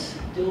seest,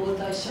 deal with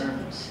thy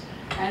servants."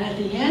 And at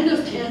the end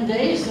of 10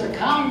 days, their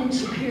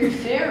countenance appeared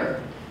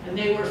fairer, and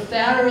they were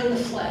fatter in the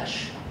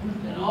flesh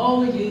than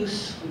all the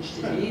youths which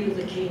did eat of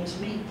the king's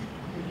meat.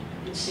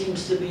 It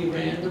seems to be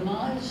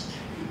randomized.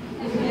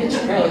 It's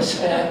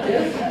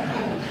prospective.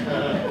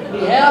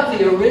 We have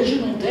the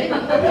original data.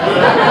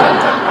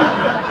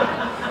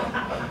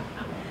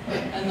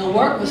 And the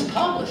work was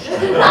published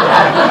in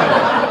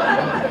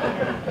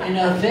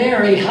a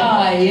very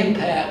high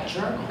impact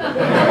journal.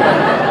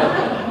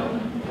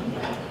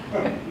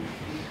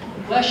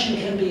 The question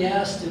can be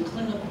asked, do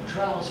clinical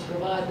trials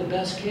provide the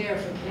best care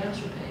for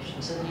cancer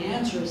patients? And the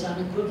answer is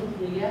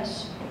unequivocally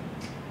yes.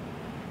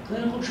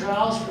 Clinical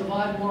trials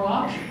provide more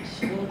options.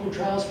 Clinical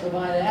trials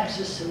provide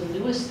access to the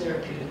newest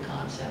therapeutic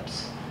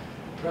concepts.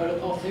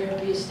 Protocol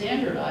therapy is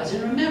standardized.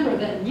 And remember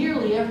that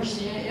nearly every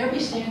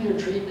standard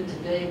treatment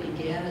today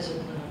began as a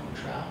clinical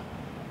trial.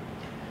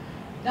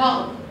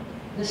 Now,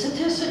 the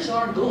statistics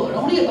are good.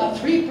 Only about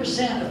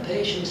 3% of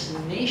patients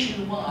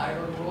nationwide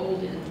are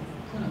enrolled in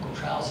clinical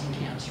trials in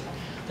cancer.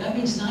 That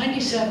means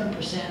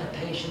 97% of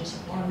patients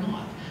are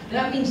not.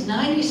 That means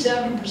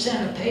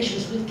 97% of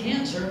patients with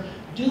cancer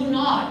do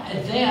not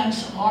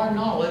advance our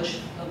knowledge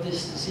of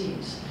this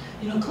disease.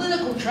 You know,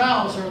 clinical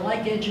trials are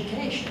like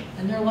education,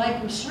 and they're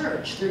like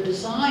research. Their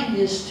design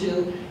is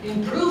to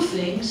improve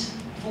things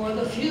for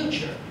the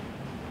future.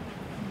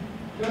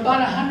 There are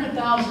about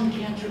 100,000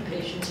 cancer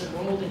patients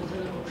enrolled in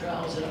clinical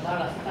trials and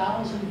about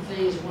 1,000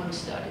 phase 1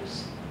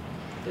 studies.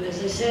 But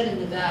as I said in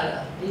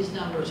Nevada, these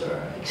numbers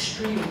are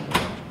extremely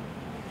low.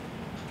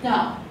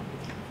 Now,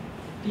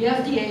 the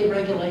FDA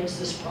regulates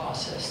this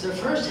process. There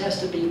first has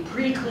to be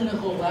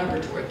preclinical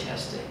laboratory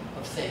testing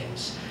of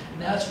things.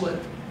 And that's what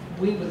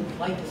we would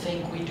like to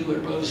think we do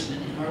at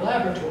Roseman in our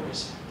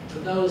laboratories for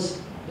those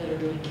that are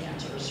doing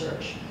cancer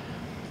research.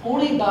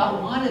 Only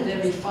about 1 of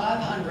every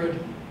 500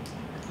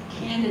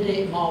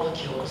 candidate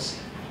molecules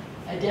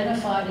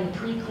identified in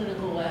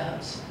preclinical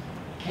labs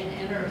can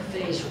enter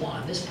phase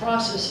 1. This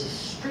process is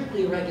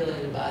strictly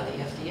regulated by the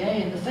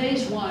FDA, and the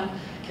phase 1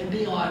 can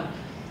be on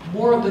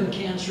moribund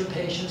cancer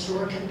patients,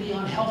 or it can be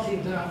on healthy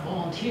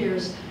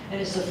volunteers, and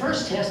it's the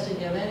first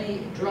testing of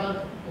any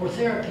drug or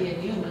therapy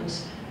in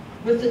humans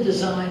with the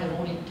design of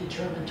only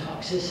determined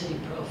toxicity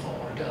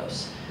profile or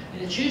dose.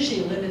 And it's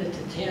usually limited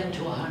to 10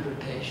 to 100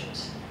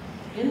 patients.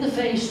 In the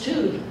phase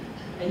 2,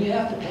 and you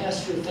have to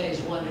pass through phase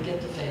 1 to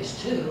get to phase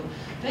 2,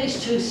 phase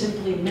 2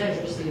 simply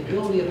measures the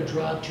ability of a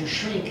drug to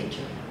shrink a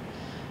tumor.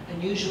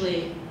 And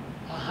usually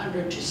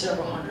 100 to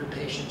several hundred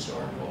patients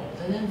are enrolled.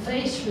 And then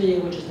phase 3,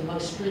 which is the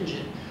most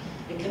stringent,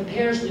 it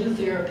compares new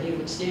therapy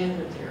with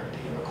standard therapy.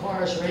 It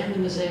requires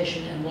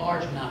randomization in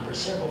large numbers,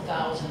 several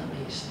thousand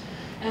at least.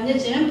 And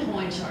its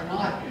endpoints are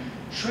not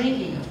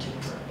shrinking of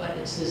tumor, but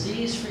it's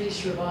disease-free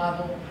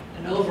survival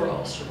and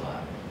overall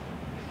survival.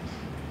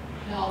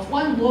 Now, if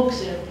one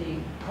looks at the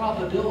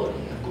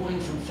probability of going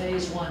from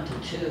phase 1 to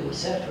 2,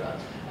 etc.,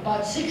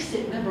 about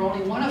 60, remember,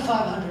 only 1 of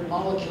 500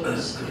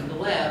 molecules in the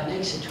lab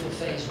makes it to a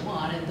phase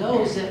 1, and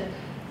those that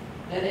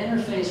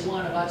enter phase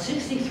 1, about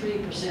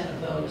 63%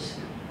 of those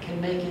can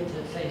make it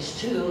to phase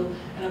 2,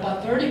 and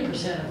about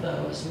 30% of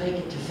those make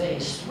it to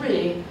phase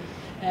 3,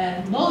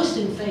 and most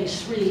in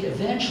phase 3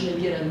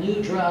 eventually get a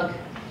new drug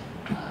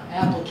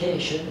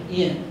application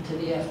in to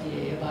the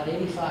FDA, about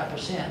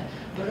 85%.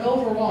 But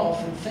overall,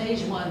 from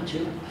phase 1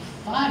 to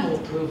final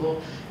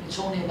approval, it's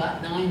only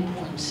about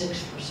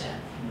 9.6%.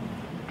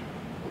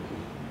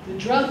 The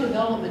drug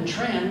development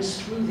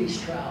trends through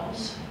these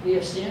trials, we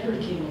have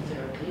standard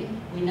chemotherapy.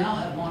 We now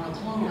have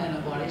monoclonal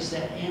antibodies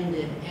that end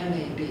in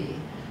MAB.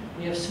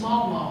 We have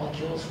small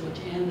molecules which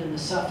end in the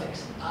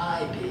suffix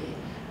IB,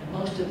 and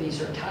most of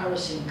these are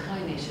tyrosine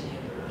kinase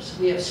inhibitors.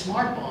 We have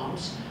smart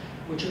bombs,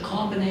 which are a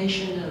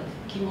combination of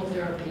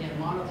chemotherapy and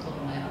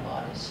monoclonal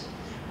antibodies.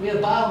 We have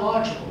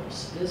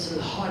biologicals. This is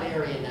a hot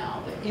area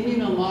now. The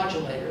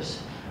immunomodulators,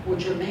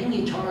 which are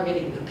mainly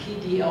targeting the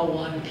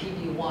PD-L1,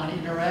 PD-1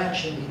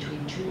 interaction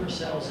between tumor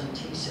cells and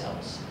T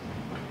cells.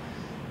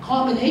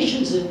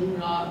 Combinations of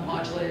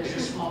modulators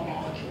and small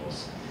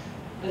molecules.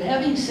 But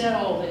having said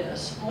all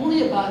this,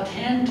 only about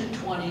 10 to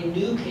 20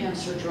 new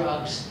cancer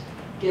drugs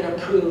get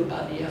approved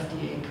by the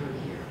FDA per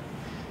year.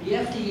 The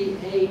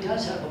FDA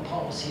does have a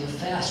policy of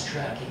fast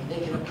tracking. They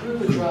can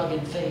approve a drug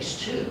in phase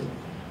 2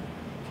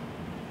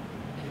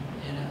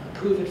 and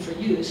approve it for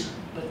use,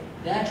 but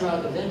that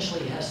drug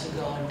eventually has to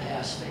go and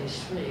pass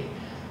phase 3.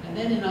 And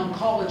then in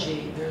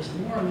oncology, there's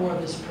more and more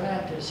of this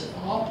practice of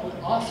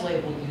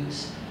off-label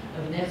use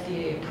of an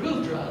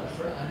FDA-approved drug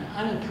for an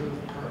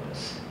unapproved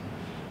purpose.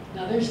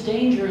 Now there's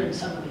danger in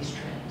some of these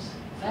trends.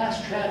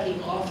 Fast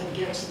tracking often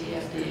gets the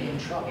FDA in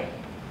trouble.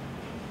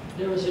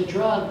 There was a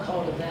drug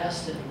called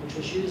Avastin, which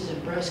was used in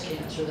breast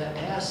cancer that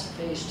passed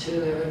phase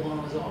 2.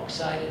 Everyone was all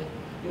excited.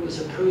 It was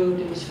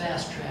approved, it was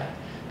fast tracked.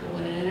 But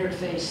when it entered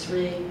phase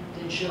 3, it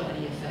didn't show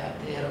any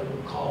effect. They had to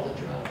recall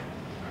the drug.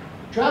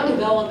 Drug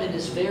development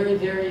is very,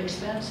 very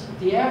expensive.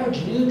 The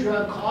average new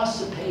drug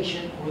costs a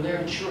patient or their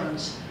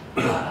insurance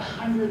about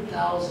 $100,000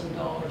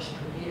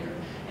 per year.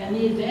 And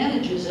the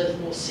advantages, as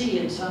we'll see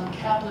in some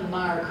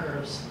Kaplan-Meier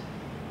curves,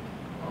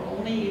 are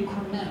only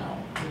incremental.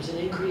 There's an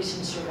increase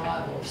in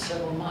survival of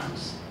several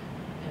months.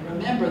 And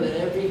remember that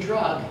every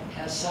drug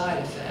has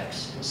side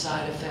effects, and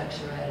side effects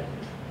are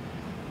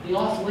additive. The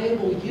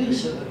off-label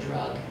use of a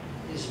drug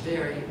is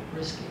very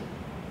risky.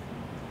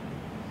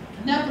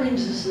 And that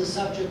brings us to the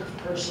subject of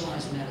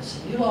personalized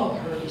medicine. You've all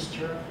heard this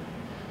term.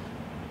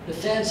 The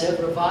feds have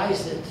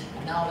revised it,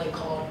 and now they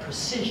call it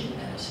precision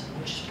medicine,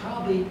 which is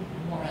probably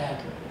more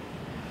accurate.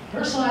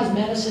 Personalized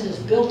medicine is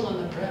built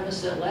on the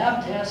premise that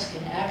lab tests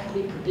can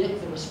accurately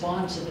predict the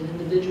response of an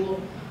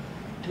individual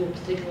to a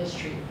particular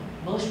treatment.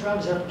 Most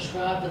drugs are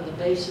prescribed on the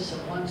basis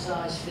of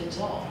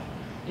one-size-fits-all.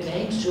 It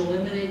aims to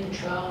eliminate the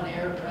trial and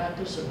error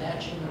practice of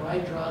matching the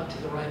right drug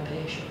to the right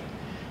patient.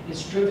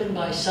 It's driven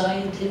by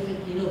scientific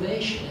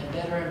innovation and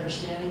better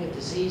understanding of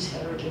disease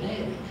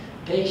heterogeneity.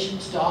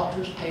 Patients,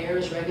 doctors,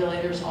 payers,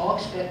 regulators all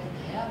expect it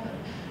to happen,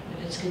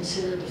 and it's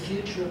considered the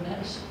future of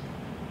medicine.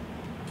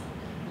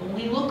 When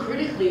we look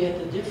critically at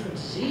the different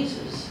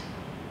diseases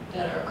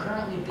that are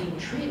currently being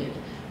treated,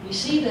 we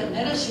see that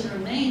medicine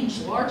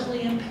remains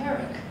largely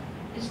empiric.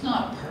 It's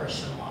not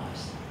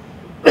personalized.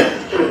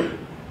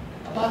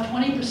 About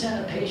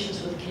 20% of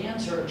patients with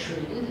cancer are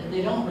treated and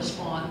they don't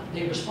respond.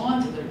 They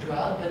respond to their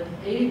drug, but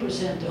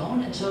 80%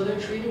 don't, and so they're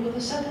treated with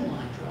a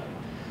second-line drug.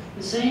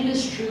 The same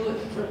is true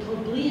for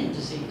plebeian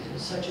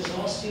diseases such as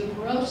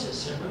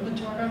osteoporosis and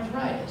rheumatoid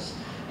arthritis,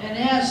 and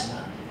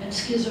asthma, and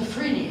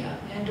schizophrenia,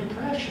 and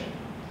depression.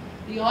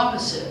 The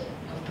opposite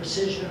of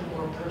precision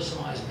or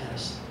personalized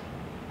medicine.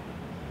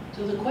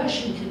 So the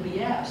question can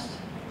be asked,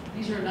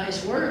 these are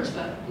nice words,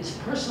 but is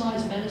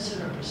personalized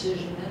medicine or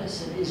precision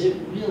medicine, is it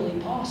really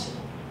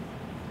possible?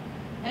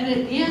 And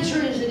the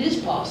answer is it is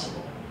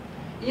possible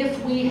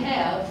if we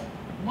have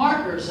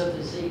markers of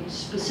disease,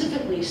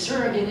 specifically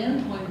surrogate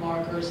endpoint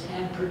markers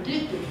and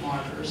predictive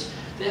markers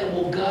that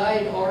will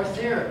guide our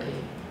therapy.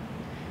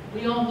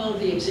 We all know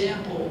the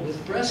example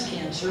with breast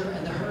cancer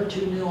and the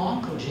HER2 new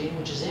oncogene,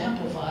 which is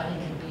amplified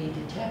and can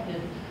be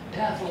detected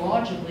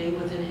pathologically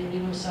with an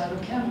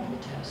immunocytochemical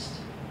test.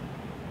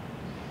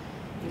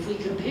 If we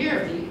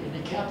compare in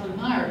the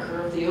Kaplan-Meier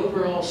curve the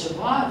overall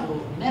survival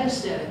of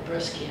metastatic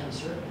breast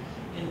cancer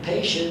in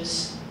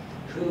patients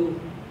who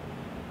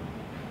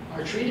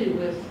are treated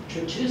with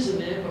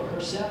trastuzumab or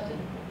Herceptin,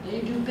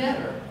 they do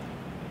better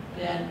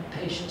than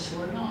patients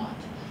who are not.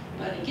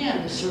 But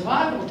again, the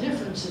survival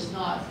difference is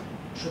not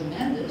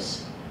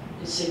tremendous.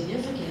 It's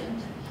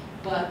significant,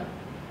 but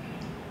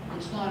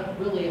it's not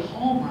really a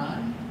home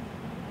run.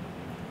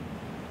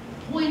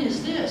 The point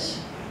is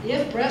this: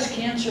 if breast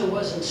cancer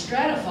wasn't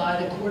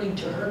stratified according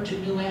to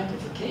HER2 new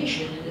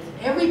amplification, and if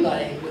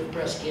everybody with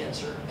breast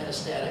cancer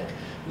metastatic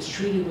was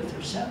treated with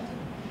Herceptin,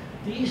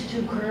 these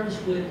two curves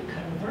would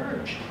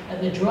converge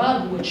and the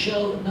drug would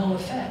show no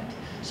effect.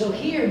 So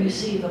here you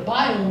see the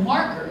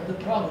biomarker, the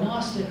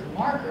prognostic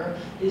marker,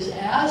 is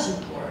as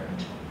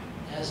important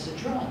as the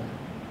drug.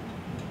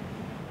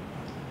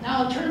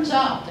 Now it turns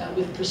out that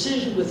with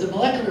precision, with the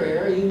molecular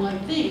area, you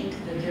might think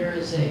that there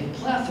is a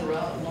plethora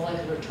of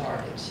molecular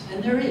targets,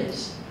 and there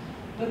is.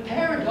 But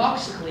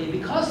paradoxically,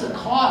 because the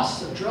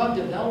cost of drug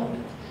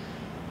development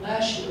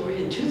last year, or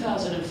in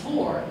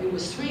 2004, it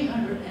was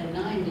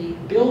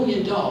 $390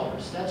 billion.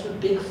 That's what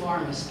big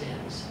pharma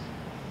spends.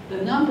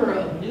 The number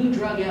of new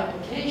drug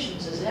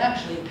applications is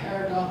actually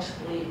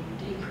paradoxically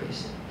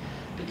decreasing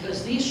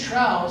because these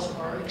trials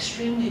are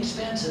extremely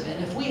expensive.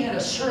 And if we had a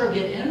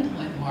surrogate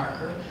endpoint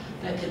marker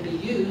that can be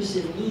used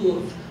in lieu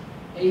of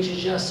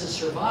age-adjusted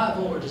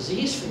survival or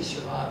disease-free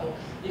survival,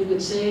 it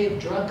would save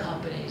drug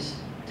companies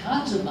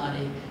tons of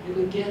money. It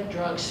would get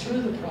drugs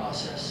through the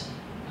process,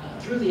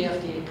 through the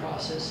FDA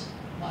process,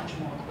 much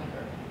more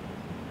quicker.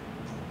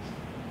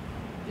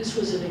 This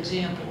was an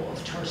example of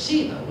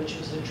Tarceva, which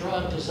was a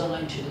drug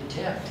designed to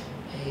detect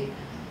a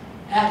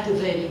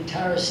activating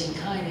tyrosine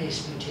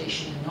kinase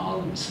mutation in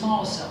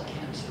non-small cell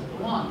cancer of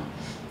the lung.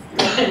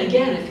 And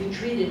again, if you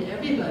treated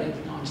everybody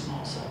with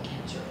non-small cell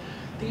cancer,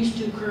 these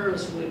two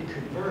curves would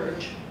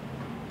converge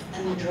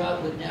and the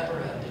drug would never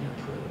have been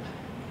approved.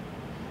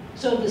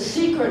 So the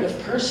secret of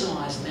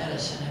personalized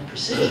medicine and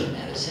precision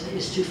medicine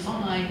is to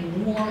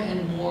find more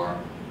and more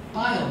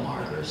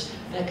biomarkers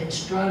that can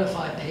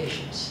stratify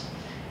patients.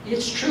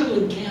 It's true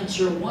in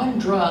cancer, one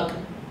drug,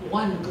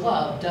 one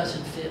glove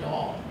doesn't fit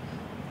all.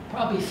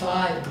 Probably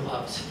 5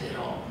 gloves fit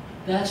all.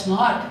 That's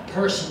not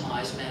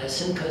personalized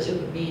medicine because it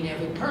would mean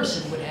every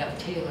person would have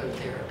tailored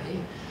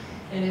therapy.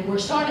 And we're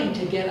starting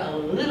to get a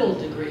little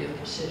degree of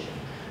precision.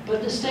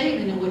 But the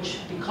statement in which,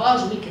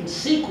 because we can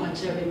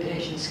sequence every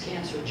patient's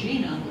cancer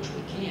genome, which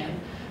we can,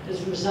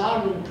 has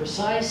resulted in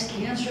precise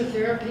cancer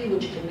therapy,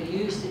 which can be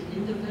used in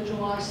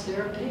individualized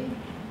therapy,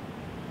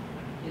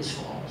 is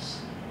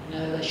false.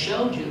 And as I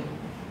showed you,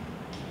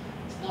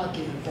 it's not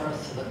giving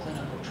birth to the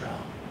clinical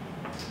trial,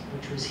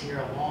 which was here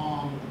a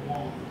long,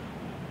 long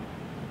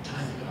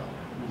time ago.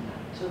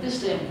 So this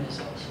statement is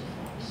also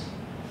false.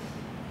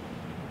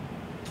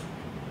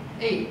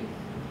 8.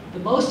 The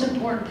most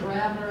important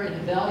parameter in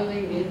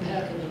evaluating the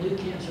impact of the new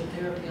cancer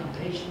therapy on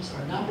patients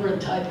are number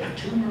and type of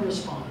tumor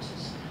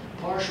responses,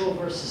 partial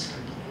versus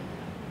complete.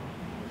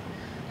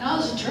 Now,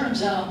 as it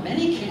turns out,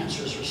 many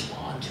cancers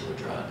respond to a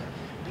drug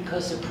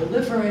because the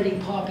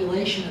proliferating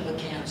population of a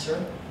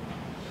cancer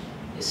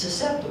is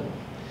susceptible.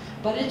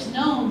 But it's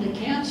known that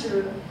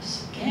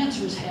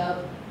cancers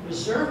have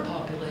reserve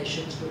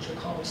populations which are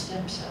called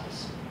stem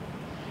cells.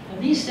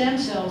 And these stem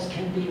cells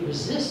can be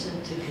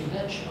resistant to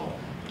conventional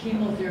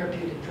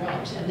chemotherapeutic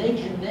drugs, and they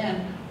can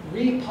then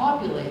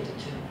repopulate the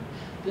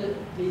tumor.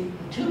 The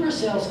tumor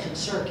cells can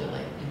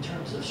circulate in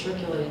terms of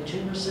circulating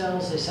tumor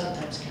cells. They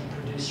sometimes can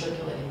produce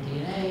circulating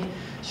DNA,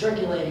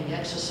 circulating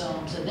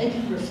exosomes, and they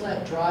can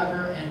reflect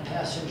driver and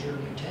passenger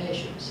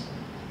mutations.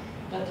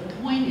 But the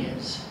point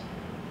is,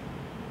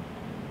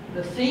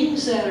 the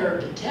things that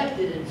are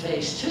detected in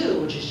phase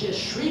 2, which is just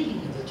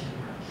shrinking of the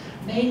tumor,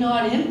 may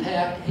not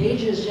impact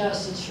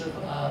age-adjusted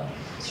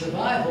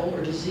survival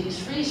or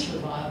disease-free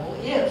survival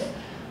if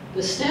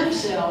the stem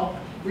cell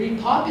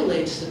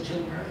repopulates the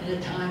tumor in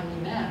a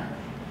timely manner.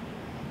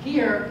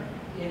 Here,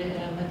 in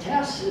a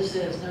metastasis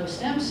that has no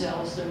stem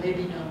cells, there may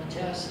be no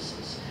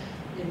metastasis.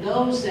 In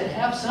those that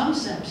have some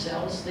stem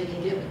cells, they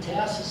can get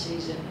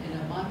metastases in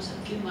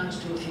a few months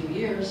to a few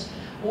years,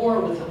 or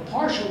with a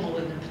partial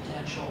malignant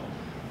potential,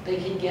 they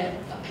can get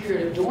a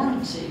period of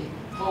dormancy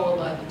followed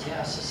by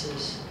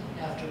metastasis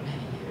after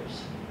many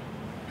years.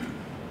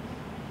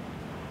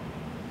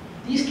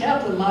 These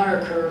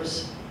Kaplan-Meier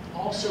curves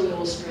also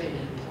illustrate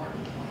an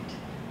important point.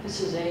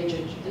 This is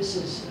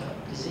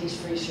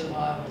disease-free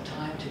survival,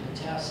 time to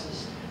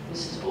metastasis.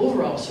 This is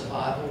overall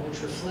survival,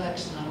 which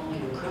reflects not only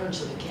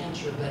recurrence of the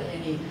cancer, but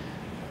any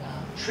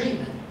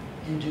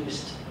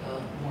treatment-induced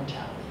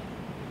mortality.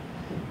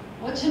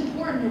 What's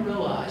important to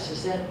realize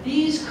is that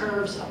these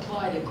curves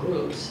apply to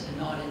groups and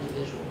not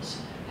individuals.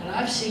 And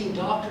I've seen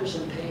doctors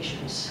and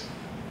patients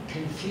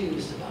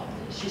confused about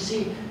this. You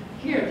see,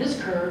 here,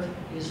 this curve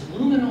is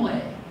luminal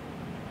A.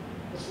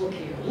 Let's look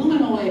here.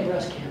 Luminal A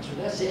breast cancer,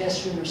 that's the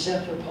estrogen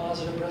receptor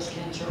positive breast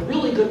cancer, a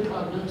really good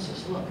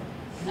prognosis. Look,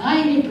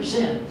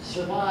 90%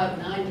 survive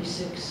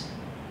 96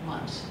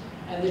 months.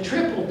 And the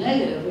triple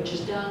negative, which is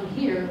down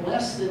here,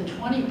 less than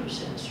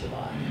 20%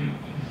 survive.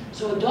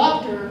 So a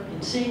doctor,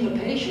 in seeing a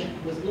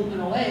patient with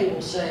luminal A,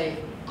 will say,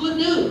 good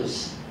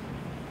news,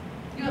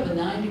 you have a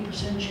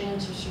 90%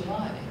 chance of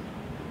surviving.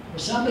 Or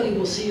somebody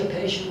will see a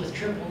patient with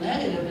triple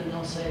negative and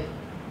they'll say,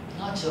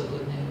 not so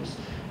good news,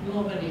 you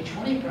have only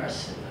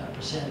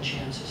 20%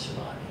 chance of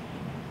surviving.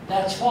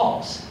 That's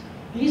false.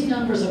 These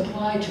numbers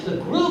apply to the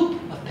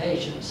group of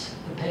patients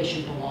the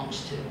patient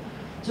belongs to.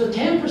 So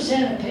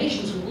 10% of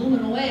patients with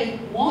luminal A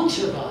won't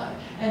survive,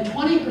 and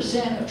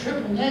 20% of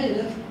triple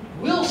negative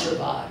will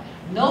survive.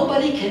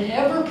 Nobody can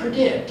ever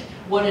predict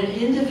what an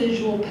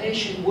individual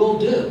patient will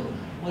do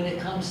when it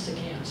comes to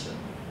cancer.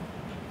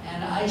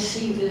 And I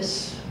see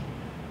this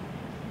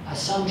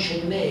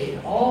assumption made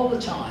all the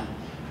time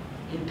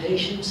in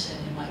patients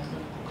and in my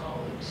clinical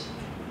colleagues.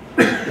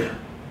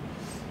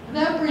 And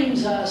that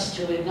brings us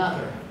to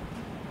another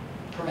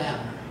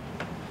parameter,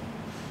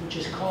 which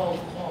is called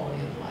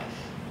quality of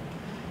life.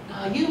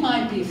 Now, you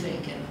might be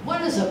thinking, what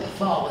does a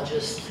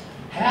pathologist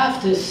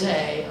have to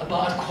say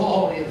about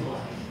quality of life?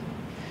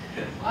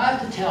 Well, I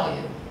have to tell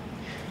you,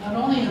 not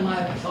only am I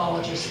a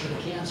pathologist but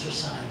a cancer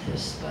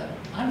scientist, but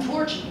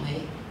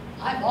unfortunately,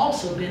 I've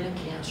also been a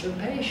cancer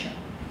patient.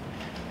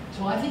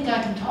 So I think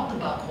I can talk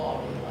about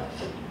quality of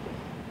life.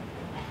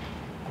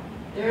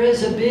 There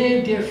is a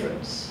big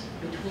difference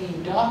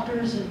between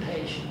doctors and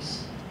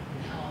patients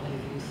in how they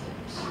view things.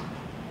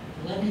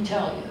 let me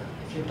tell you,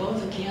 if you're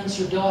both a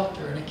cancer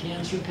doctor and a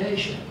cancer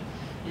patient,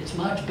 it's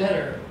much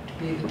better to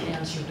be the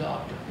cancer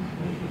doctor.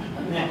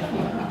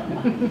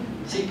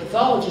 See,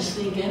 pathologists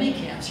think any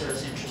cancer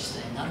is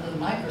interesting. Under the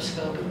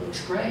microscope, it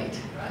looks great,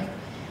 right?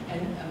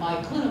 And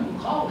my clinical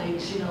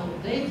colleagues, you know,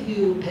 they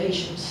view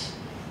patients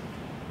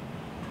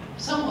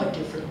somewhat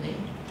differently.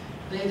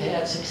 They've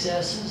had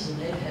successes and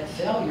they've had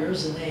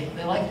failures, and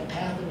they like to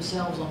pat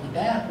themselves on the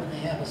back when they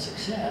have a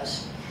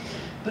success.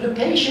 But a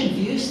patient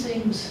views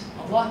things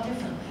a lot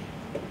differently.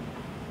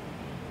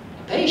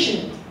 A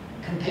patient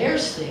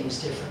compares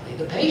things differently.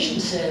 The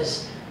patient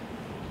says,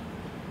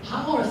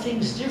 how are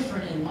things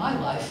different in my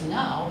life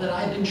now that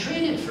I've been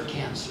treated for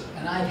cancer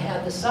and I've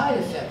had the side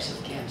effects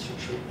of cancer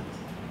treatment?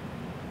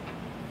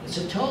 It's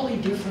a totally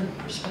different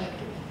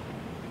perspective.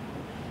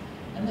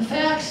 And the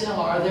facts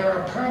are there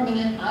are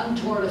permanent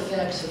untoward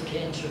effects of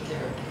cancer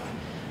therapy.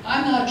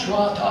 I'm not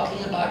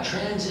talking about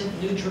transient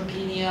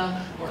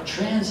neutropenia or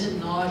transient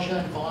nausea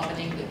and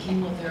vomiting that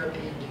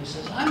chemotherapy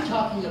induces. I'm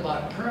talking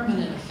about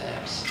permanent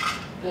effects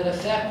that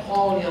affect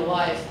quality of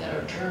life that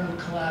are termed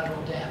collateral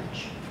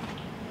damage.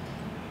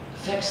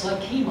 Effects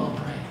like chemo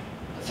brain,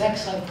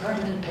 effects like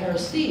permanent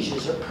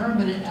paresthesias or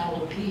permanent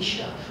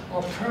alopecia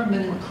or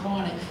permanent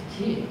chronic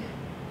fatigue.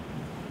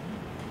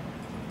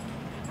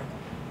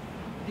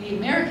 The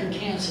American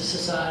Cancer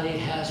Society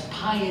has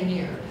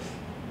pioneered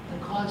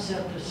the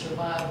concept of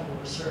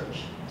survivorship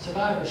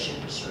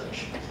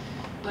research.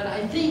 But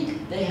I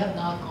think they have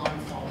not gone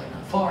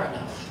far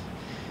enough.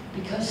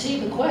 Because see,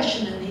 the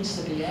question that needs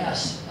to be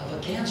asked of a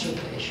cancer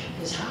patient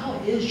is, how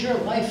is your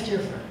life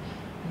different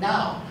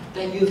now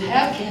that you've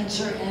had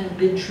cancer and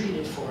been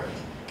treated for it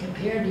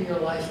compared to your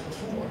life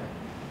before?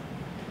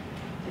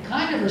 The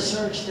kind of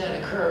research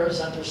that occurs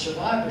under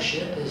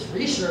survivorship is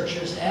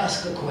researchers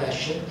ask a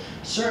question,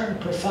 certain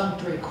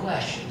perfunctory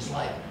questions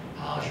like,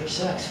 how's your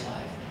sex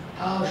life?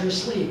 How's your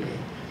sleeping?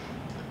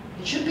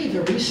 It should be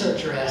the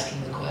researcher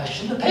asking the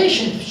question. The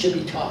patient should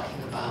be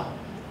talking about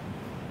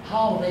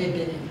how they've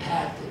been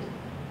impacted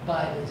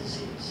by the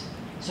disease.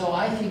 So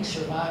I think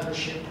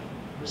survivorship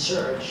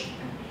research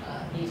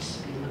needs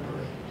to be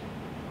liberated.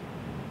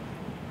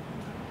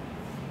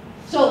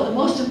 So the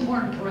most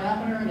important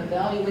parameter in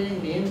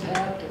evaluating the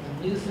impact of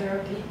a new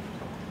therapy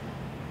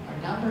are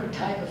number and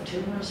type of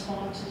tumor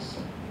responses.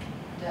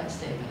 That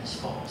statement is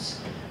false.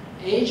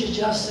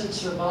 Age-adjusted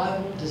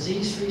survival,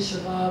 disease-free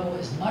survival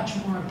is much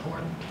more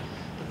important.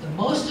 But the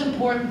most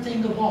important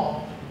thing of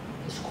all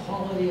is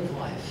quality of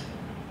life.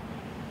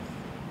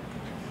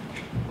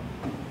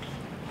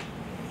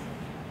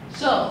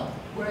 So,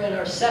 we're at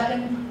our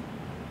second and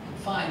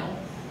final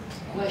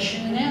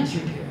question and answer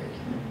period.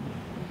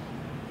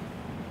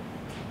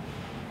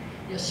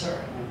 Yes, sir.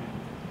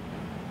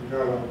 We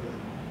got a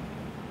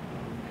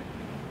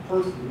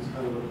person who's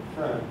kind of a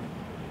friend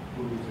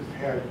who just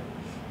had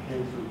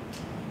cancer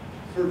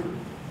surgery. So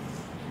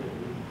they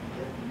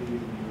have to be in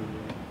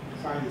the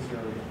sinus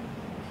area.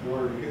 So in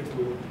order to get to it,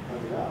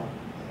 cut it out,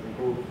 they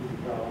go through the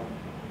jaw,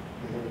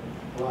 they have to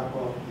block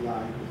off the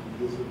eye because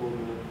it's visible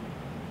there.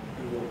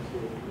 And so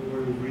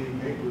when we reading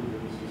papers,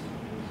 it was just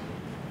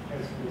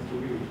asking us to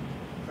read.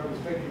 So I was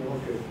taking a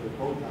look at the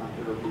proton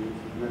therapy, which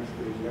is the next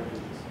stage after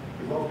this.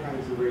 There's all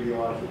kinds of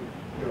radiologic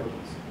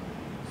therapies.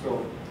 So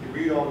you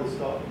read all this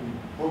stuff, and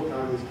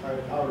proton is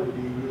powered to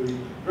be really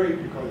great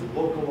because it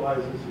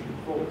localizes, you can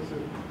focus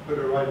it, put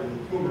it right in the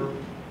tumor.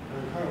 And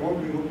I'm kind of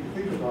wondering what you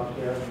think about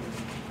that, and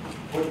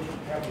what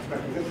happens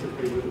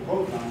mechanistically with the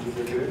protons as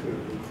they get into it.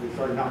 They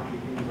start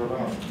knocking things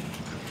around.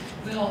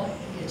 Well,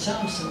 it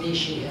sounds to me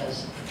she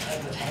has a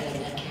type of head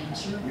and neck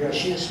cancer. Yes.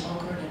 Is she a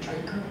smoker and a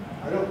drinker?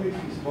 I don't think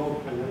she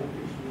smoked, and I don't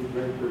think she was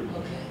very pretty.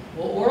 Okay.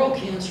 Well, oral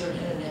cancer and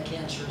head and neck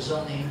cancer is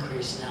on the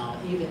increase now,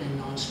 even in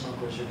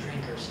non-smokers or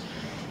drinkers.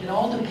 It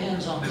all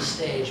depends on the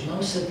stage.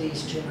 Most of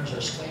these tumors are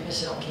squamous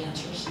cell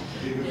cancers,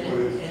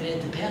 and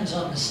it depends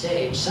on the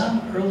stage.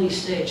 Some early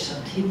stage,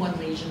 some T1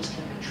 lesions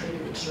can be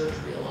treated with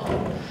surgery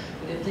alone.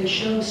 But if they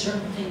show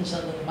certain things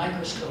under the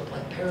microscope,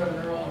 like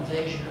perineural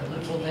invasion or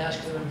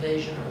lymphovascular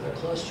invasion, or they're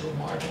close to a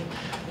margin,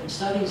 then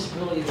studies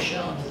really have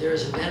shown that there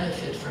is a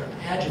benefit from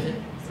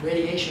adjuvant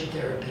radiation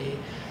therapy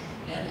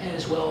and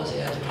as well as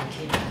adjuvant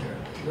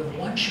chemotherapy. You have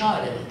one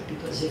shot at it,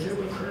 because if it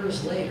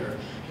recurs later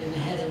in the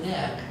head and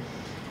neck,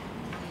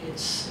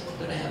 it's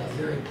going to have a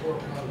very poor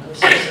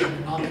prognosis, and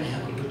you're not going to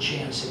have a good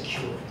chance of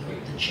cure.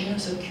 The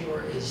chance of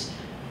cure is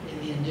in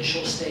the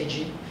initial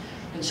staging.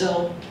 And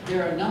so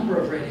there are a number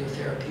of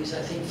radiotherapies.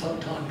 I think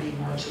photon beam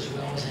works as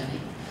well as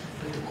any.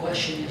 But the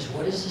question is,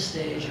 what is the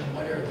stage and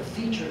what are the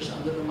features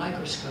under the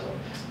microscope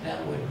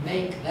that would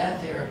make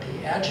that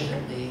therapy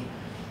adjuvantly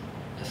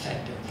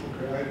effective?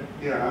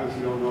 Okay, I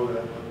honestly don't know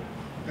that, but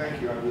thank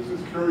you. I was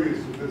just curious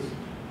if this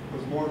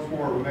was much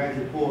more of a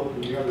magic bullet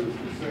than the others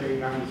were saying,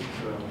 not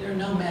necessarily. There are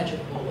no magic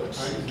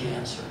bullets in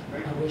cancer.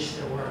 I wish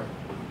there were.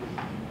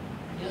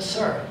 Yes,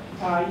 sir.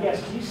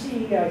 Yes, do you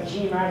see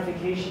gene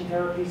modification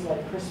therapies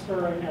like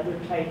CRISPR and other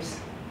types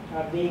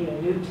being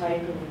a new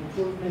type of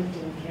improvement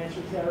in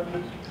cancer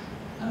therapy?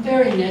 I'm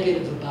very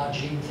negative about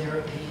gene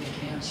therapy in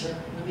cancer.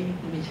 Let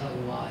me tell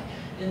you why.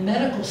 In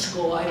medical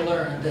school, I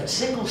learned that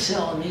sickle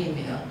cell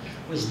anemia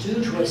was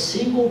due to a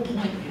single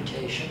point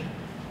mutation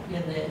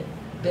in the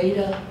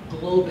beta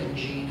globin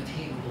gene of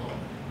hemoglobin.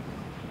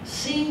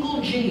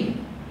 Single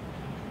gene,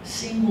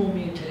 single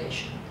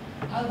mutation.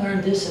 I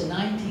learned this in the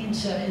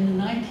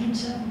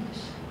 1970s.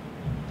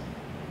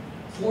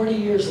 40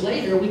 years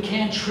later, we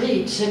can't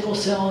treat sickle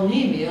cell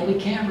anemia. We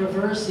can't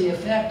reverse the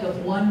effect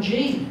of one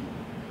gene.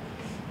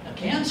 Now,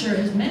 cancer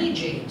has many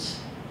genes.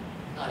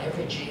 Not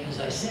every gene, as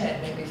I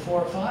said, maybe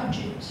 4 or 5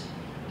 genes.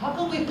 How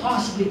can we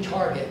possibly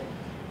target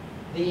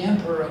the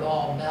emperor of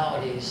all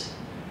maladies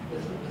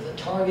with a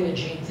targeted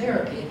gene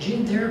therapy? In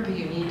gene therapy,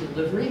 you need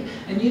delivery,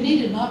 and you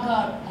need to knock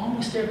out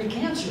almost every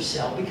cancer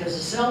cell, because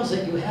the cells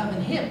that you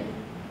haven't hit,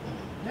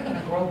 they're going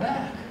to grow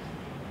back.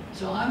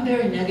 So I'm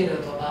very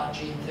negative about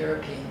gene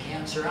therapy in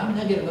cancer. I'm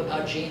negative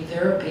about gene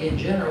therapy in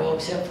general,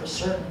 except for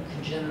certain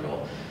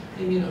congenital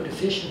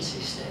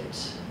immunodeficiency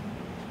states.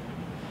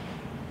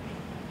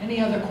 Any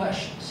other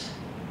questions?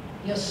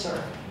 Yes,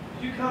 sir.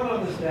 Could you comment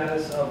on the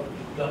status of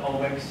the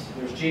omics?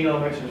 There's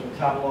genomics, there's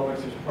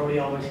metabolomics, there's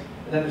proteomics,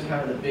 and then there's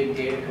kind of the big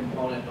data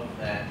component of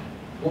that.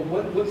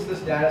 What's the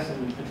status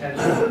and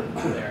potential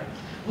there?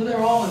 Well, they're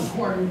all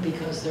important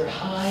because they're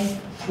high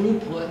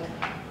throughput.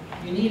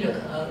 You need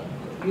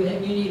you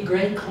need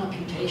great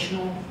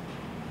computational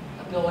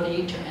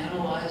ability to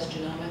analyze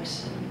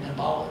genomics and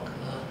metabolic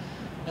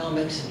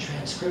omics and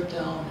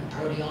transcriptome and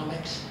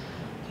proteomics.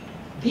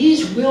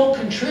 These will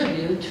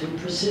contribute to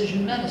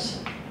precision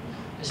medicine,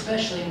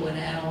 especially when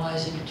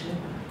analyzing a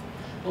tumor.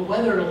 But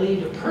whether it'll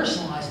lead to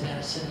personalized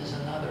medicine is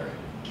another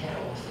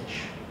kettle of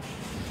fish.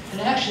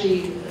 And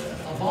actually,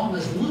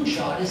 Obama's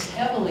moonshot is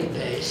heavily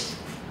based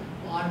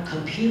on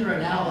computer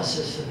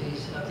analysis of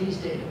these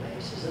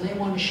databases, and they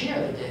want to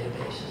share the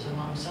databases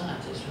among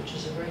scientists, which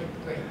is a great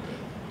thing.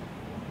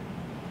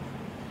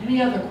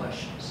 Any other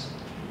questions?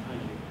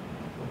 Thank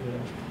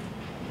you.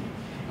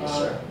 Yes,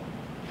 sir.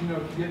 You know,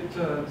 to get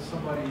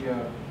somebody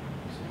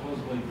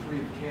supposedly free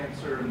of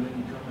cancer and then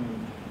you come in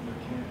with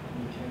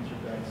cancer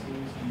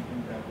vaccines, do you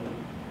think that would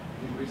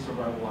increase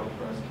survival like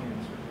breast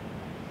cancer?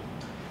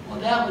 Well,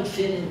 that would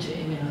fit into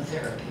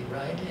immunotherapy,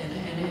 right?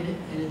 And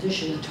in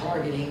addition to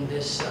targeting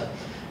this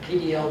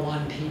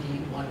PD-L1,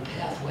 PD-1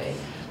 pathway,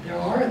 there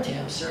are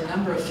attempts, there are a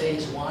number of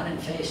phase 1 and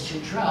phase 2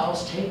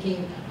 trials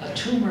taking a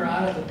tumor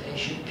out of a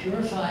patient,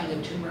 purifying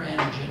a tumor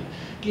antigen,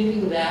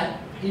 giving that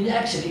in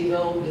ex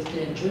vivo with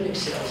dendritic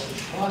cells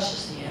which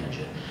process the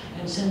antigen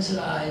and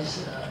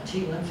sensitize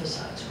T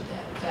lymphocytes with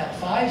that. In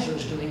fact, Pfizer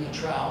is doing a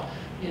trial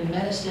in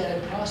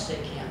metastatic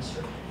prostate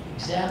cancer,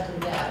 exactly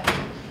that.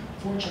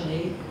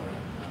 Fortunately,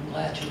 I'm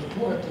glad to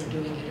report they're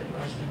doing it at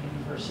Roseman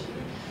University.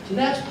 So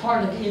that's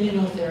part of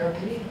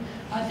immunotherapy.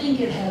 I think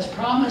it has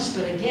promise,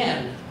 but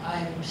again,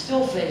 I'm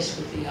still faced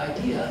with the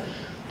idea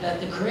that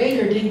the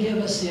Creator didn't give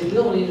us the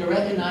ability to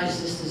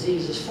recognize this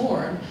disease as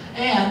foreign,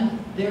 and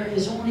there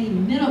is only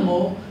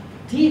minimal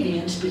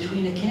deviance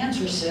between a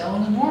cancer cell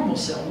and a normal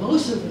cell.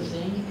 Most of the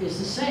thing is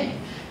the same.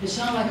 It's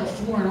not like a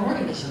foreign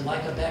organism,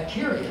 like a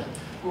bacteria,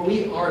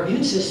 where our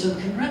immune system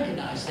can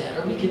recognize that,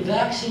 or we can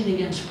vaccine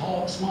against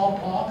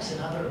smallpox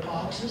and other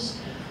poxes.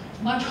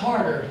 It's much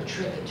harder to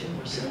trick a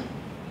tumor cell,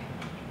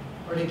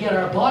 or to get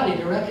our body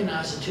to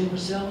recognize a tumor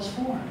cell as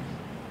foreign.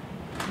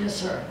 Yes,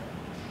 sir.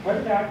 What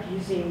about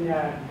using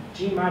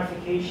gene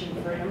modification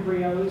for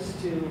embryos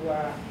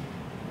to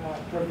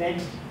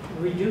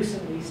reduce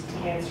at least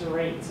cancer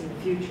rates in the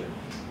future?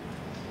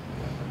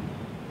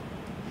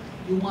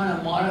 You want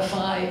to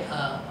modify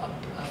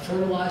a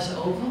fertilized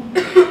ovum?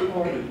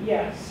 Or,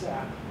 yes.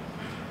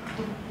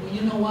 Well,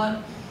 you know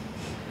what?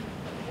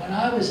 When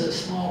I was a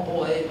small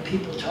boy,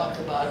 people talked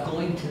about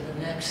going to the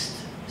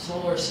next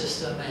solar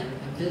system and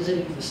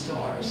visiting the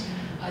stars.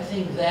 I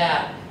think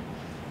that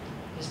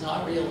is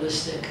not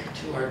realistic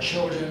to our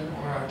children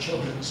or our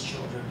children's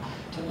children.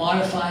 To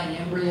modify an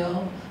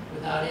embryo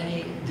without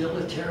any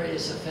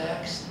deleterious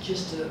effects,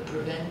 just to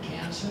prevent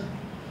cancer,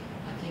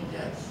 I think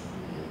that's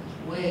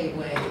way,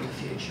 way in the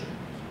future.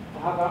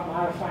 Well, how about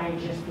modifying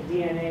just the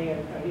DNA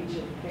of each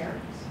of the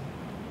parents?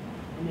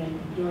 And then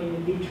doing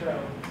in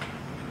vitro?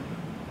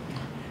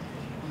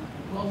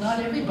 Well, not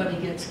everybody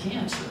gets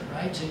cancer,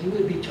 right? So you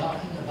would be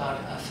talking about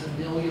a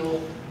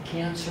familial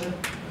cancer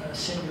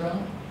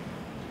syndrome.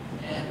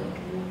 And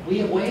we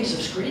have ways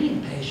of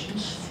screening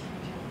patients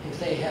if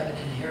they have an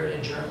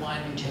inherited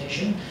germline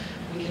mutation.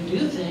 We can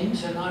do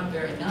things that are not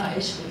very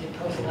nice. We can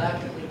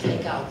prophylactically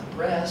take out the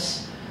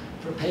breasts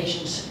for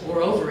patients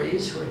or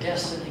ovaries who are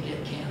destined to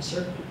get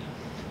cancer.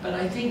 But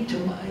I think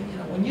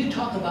when you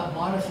talk about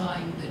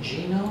modifying the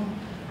genome,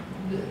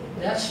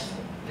 that's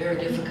very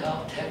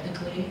difficult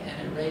technically,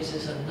 and it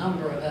raises a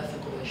number of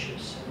ethical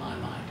issues in my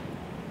mind.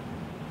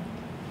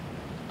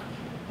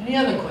 Any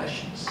other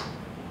questions?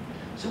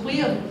 So we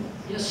have,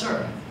 yes,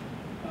 sir.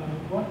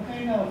 What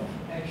kind of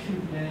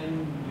action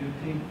plan do you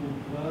think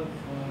would work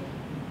for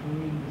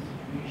improving the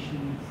situation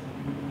in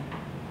Sanford?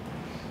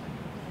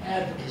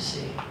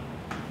 Advocacy.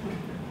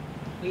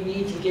 We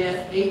need to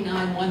get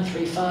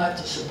 89135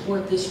 to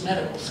support this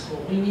medical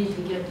school. We need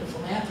to get the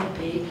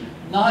philanthropy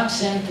not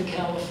sent to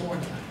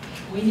California.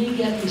 We need to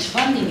get these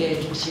funding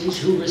agencies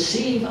who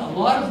receive a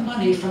lot of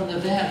money from the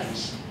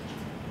veterans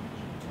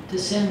to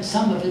send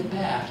some of it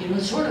back. You know,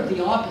 it's sort of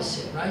the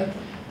opposite, right?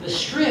 The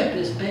Strip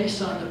is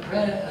based on the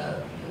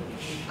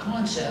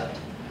concept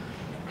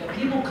that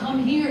people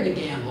come here to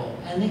gamble,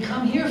 and they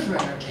come here for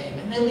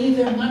entertainment, and they leave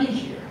their money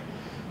here.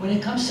 When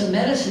it comes to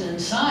medicine and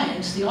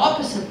science, the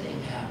opposite thing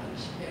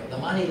happens. The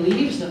money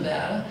leaves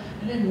Nevada,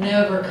 and it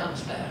never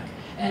comes back.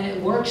 And it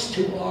works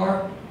to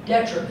our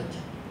detriment.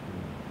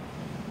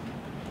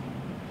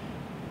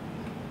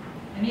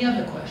 Any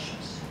other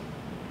questions?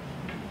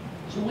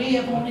 So we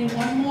have only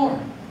one more.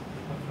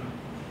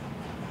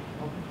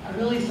 I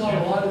really thought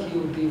a lot of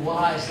you would be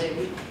wise. They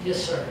would,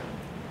 yes, sir.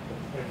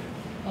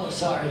 Oh,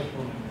 sorry.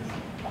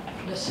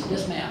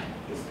 Yes, ma'am.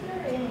 Is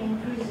there any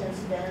increased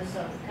incidence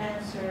of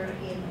cancer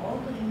in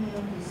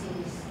autoimmune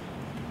disease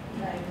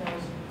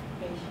diagnosed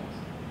patients?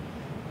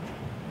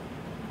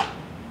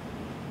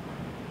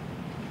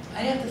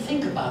 I have to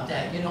think about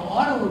that. You know,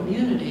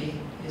 autoimmunity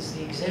is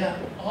the exact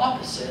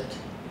opposite,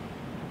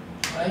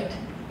 right,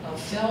 of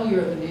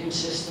failure of the immune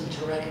system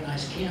to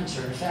recognize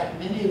cancer. In fact,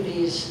 many of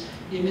these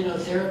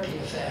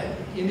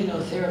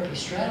immunotherapy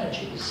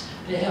strategies,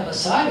 they have a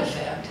side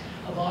effect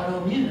of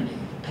autoimmunity.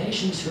 The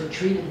patients who are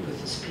treated with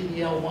this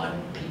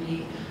PD-L1,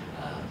 PD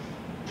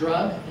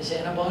drug, this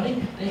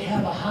antibody, they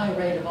have a high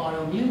rate of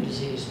autoimmune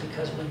disease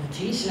because when the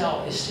T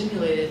cell is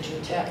stimulated to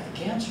attack the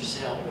cancer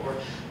cell, or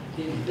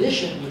the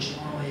inhibition which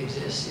normally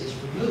exists is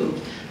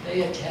removed,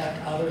 they attack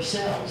other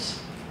cells.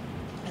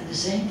 And the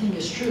same thing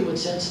is true when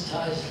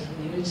sensitizes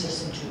the immune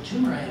system to a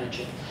tumor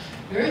antigen.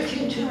 Very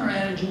few tumor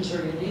antigens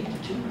are unique to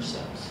tumor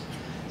cells.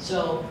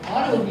 So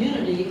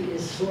autoimmunity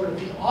is sort of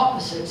the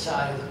opposite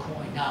side of the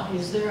coin. Now,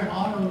 is there an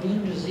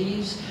autoimmune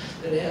disease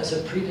that has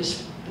a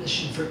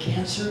predisposition for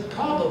cancer?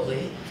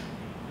 Probably.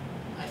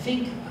 I'm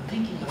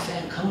thinking of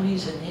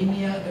Fanconi's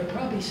anemia. There are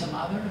probably some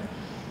other,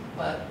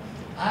 but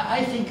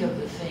I think of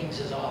the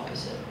things as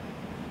opposite.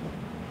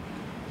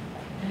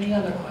 Any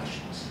other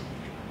questions?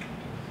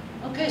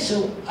 Okay,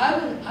 so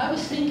I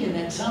was thinking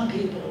that some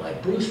people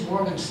like Bruce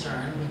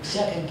Morgenstern would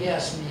second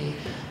guess me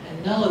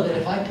and know that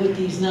if I put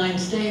these 9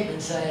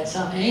 statements, I had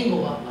some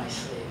angle up my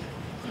sleeve.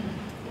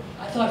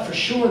 I thought for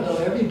sure, though,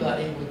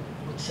 everybody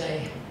would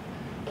say,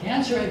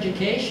 cancer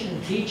education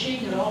and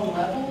teaching at all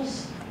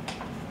levels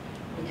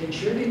would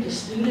contribute to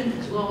student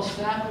as well as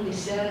faculty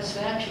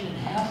satisfaction and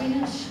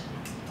happiness.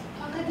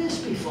 How could this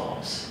be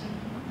false?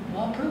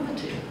 Well, I'll prove it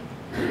to you.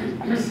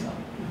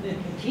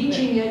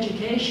 Teaching,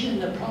 education,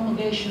 and the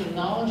promulgation of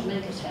knowledge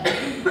make us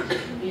happy?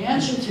 The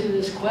answer to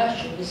this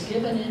question is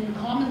given in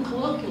common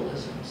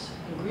colloquialisms,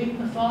 in Greek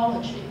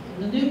mythology,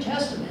 in the New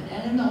Testament,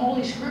 and in the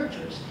Holy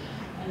Scriptures.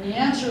 And the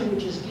answer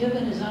which is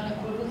given is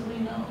unequivocally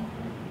no.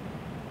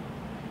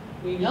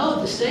 We know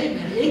the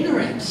statement,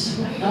 ignorance,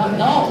 not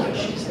knowledge,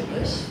 is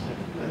bliss.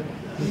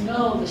 We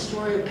know the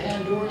story of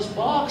Pandora's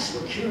box,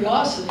 where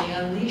curiosity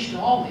unleashed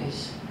all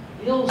these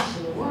ills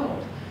to the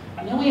world.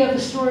 And then we have the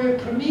story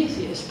of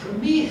Prometheus.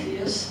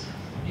 Prometheus,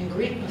 in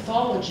Greek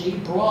mythology,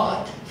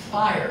 brought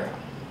fire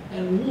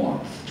and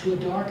warmth to a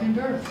darkened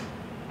earth.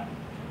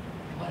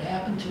 What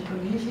happened to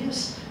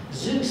Prometheus?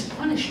 Zeus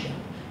punished him.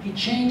 He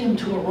chained him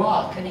to a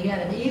rock, and he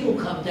had an eagle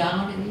come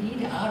down and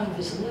eat out of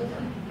his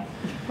liver.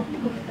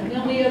 And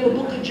then we have the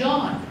book of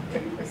John,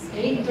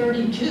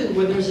 8:32,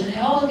 where there's an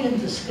elegant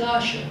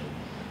discussion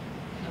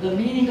of the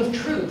meaning of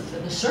truth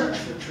and the search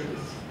for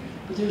truth.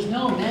 But there's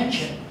no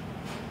mention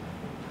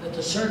that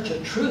the search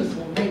of truth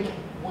will make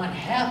one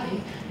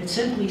happy. It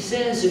simply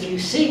says, if you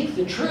seek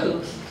the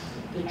truth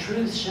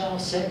shall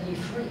set you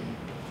free.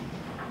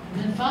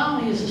 And then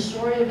finally is the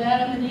story of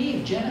Adam and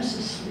Eve,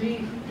 Genesis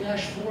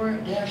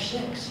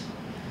 3-4-6.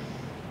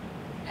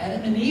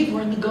 Adam and Eve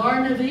were in the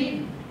Garden of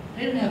Eden.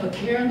 They didn't have a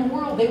care in the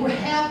world. They were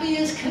happy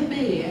as can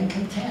be and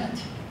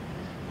content.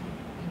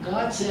 And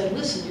God said,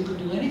 listen, you can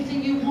do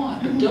anything you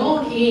want, but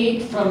don't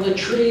eat from the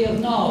tree of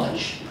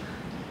knowledge.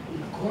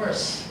 And of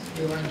course,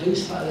 they were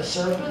induced by the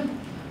serpent,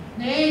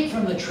 and they ate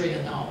from the tree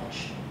of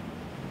knowledge.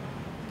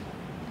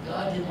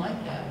 God didn't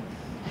like that.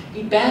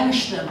 He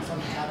banished them from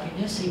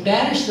happiness. He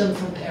banished them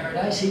from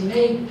paradise. He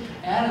made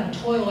Adam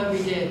toil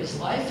every day of his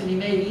life, and he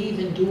made Eve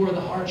endure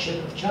the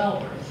hardship of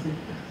childbirth.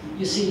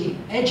 You see,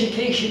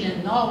 education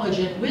and knowledge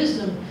and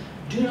wisdom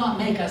do not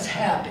make us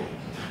happy.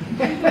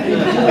 They do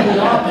the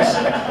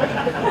opposite.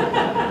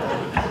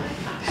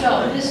 So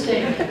this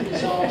statement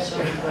is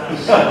also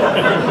false.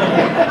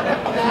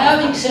 Now,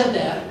 having said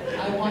that,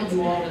 I want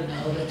you all to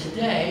know that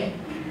today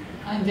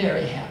I'm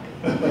very happy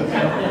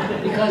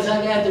because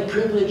I've had the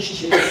privilege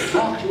to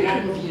talk to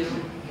all of you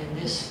in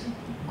this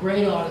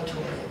great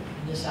auditorium,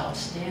 in this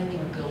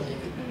outstanding building,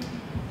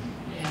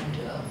 and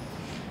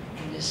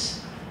in this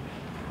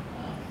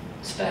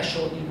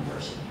special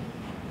university.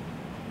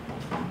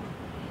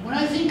 When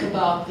I think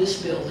about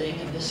this building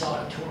and this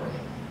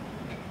auditorium,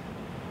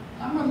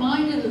 I'm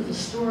reminded of the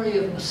story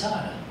of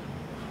Masada.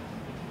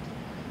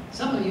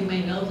 Some of you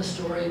may know the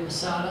story of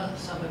Masada,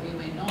 some of you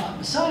may not.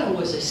 Masada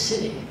was a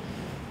city.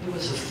 It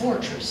was a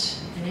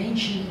fortress in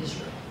ancient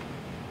Israel.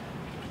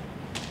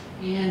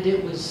 And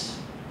it was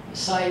the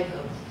site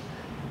of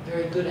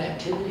very good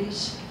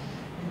activities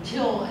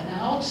until an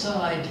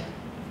outside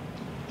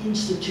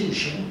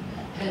institution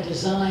had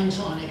designs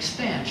on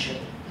expansion.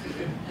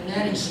 And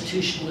that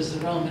institution was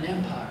the Roman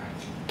Empire.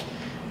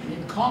 And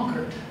it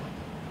conquered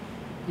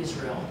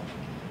Israel.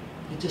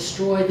 It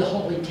destroyed the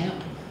Holy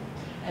Temple.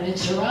 And it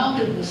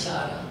surrounded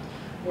Masada,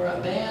 where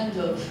a band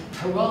of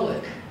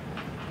heroic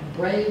and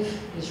brave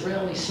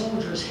Israeli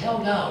soldiers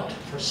held out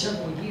for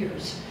several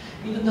years,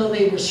 even though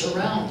they were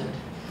surrounded.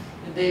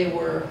 And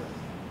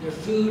their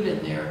food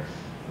and their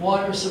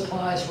water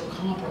supplies were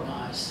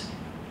compromised.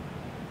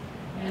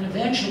 And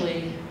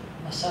eventually,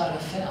 Masada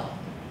fell.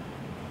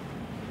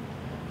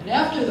 And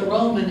after the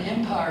Roman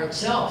Empire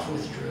itself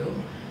withdrew,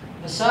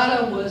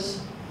 Masada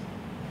was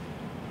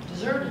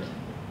deserted.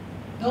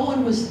 No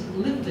one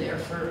lived there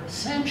for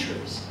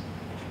centuries.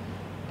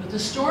 But the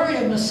story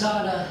of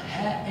Masada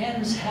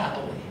ends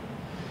happily,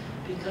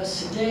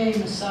 because today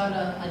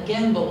Masada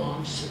again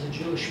belongs to the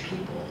Jewish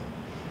people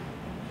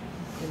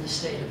in the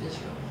state of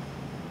Israel.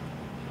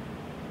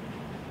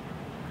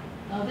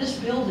 Now this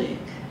building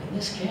and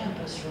this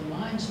campus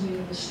reminds me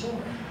of a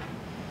story,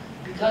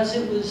 because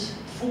it was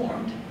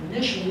formed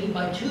initially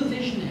by two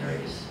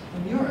visionaries,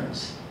 the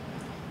Murans,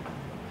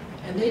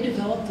 and they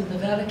developed the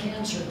Nevada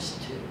Cancer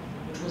Institute,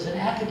 which was an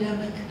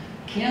academic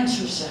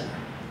cancer center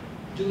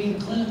doing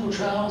clinical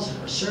trials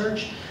and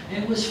research,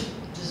 and it was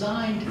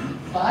designed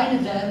by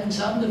Nevadans,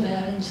 of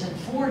Nevadans, and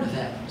for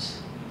Nevadans.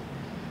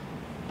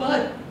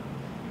 But,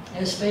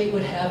 as fate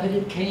would have it,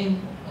 it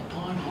came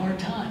upon hard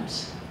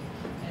times,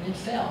 and it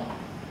fell.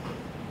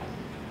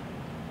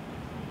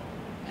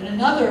 And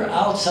another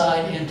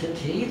outside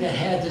entity that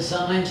had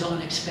designs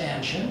on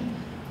expansion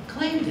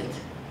claimed it,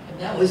 and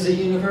that was the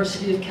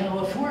University of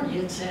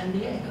California at San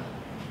Diego.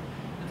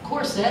 Of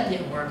course, that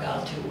didn't work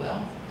out too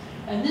well.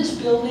 And this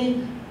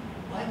building,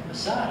 like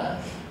Masada,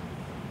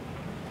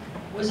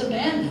 was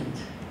abandoned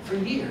for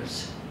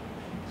years,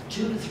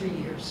 2 to 3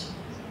 years.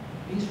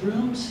 These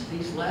rooms,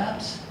 these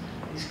labs,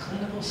 these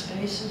clinical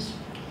spaces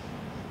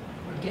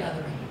were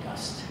gathering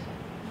dust.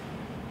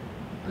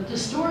 But the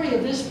story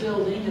of this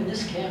building and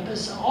this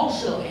campus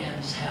also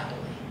ends happily,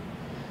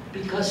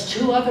 because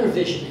two other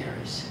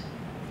visionaries,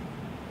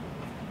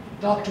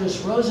 Doctors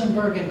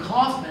Rosenberg and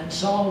Kaufman,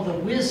 saw the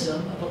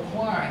wisdom of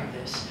acquiring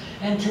this.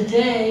 And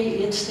today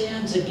it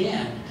stands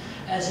again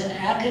as an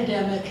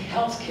academic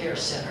healthcare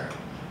center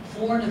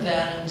for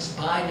Nevadans,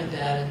 by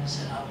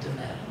Nevadans, and of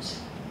Nevadans.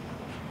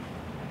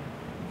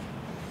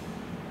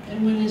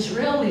 And when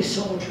Israeli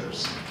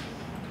soldiers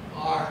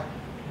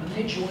when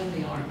they join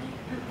the army,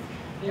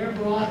 they're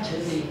brought to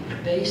the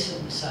base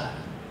of Masada,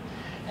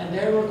 and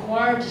they're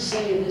required to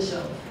say this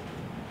oath: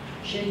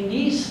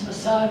 Shenis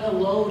Masada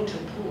lo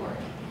tupor.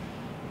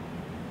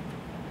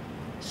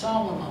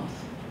 Solemn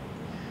oath.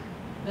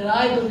 That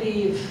I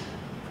believe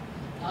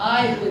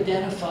I who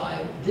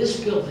identify this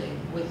building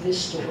with this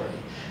story,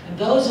 and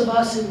those of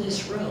us in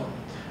this room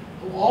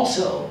who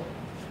also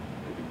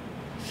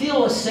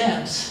feel a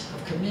sense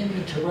of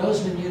commitment to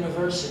Roseman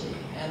University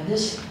and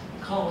this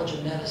College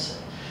of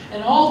Medicine,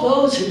 and all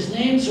those whose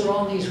names are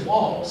on these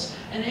walls,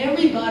 and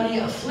everybody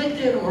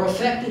afflicted or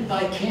affected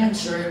by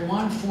cancer in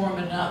one form or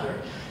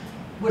another,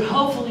 would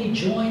hopefully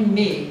join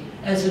me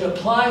as it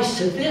applies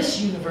to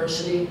this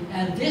university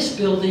and this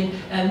building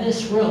and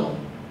this room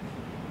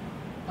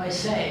by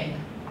saying,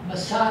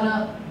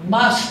 Masada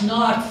must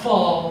not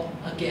fall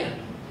again.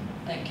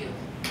 Thank you.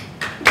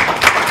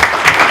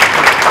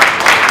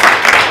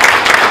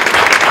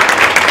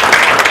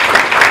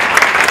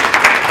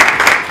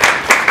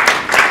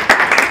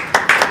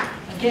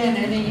 Again,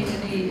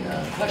 any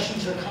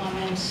questions or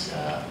comments,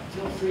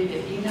 feel free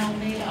to email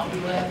me. I'll be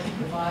glad to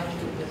provide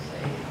you with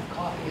a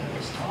copy of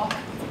this talk.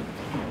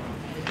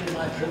 And it's been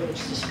my privilege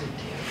to speak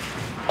to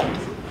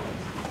you.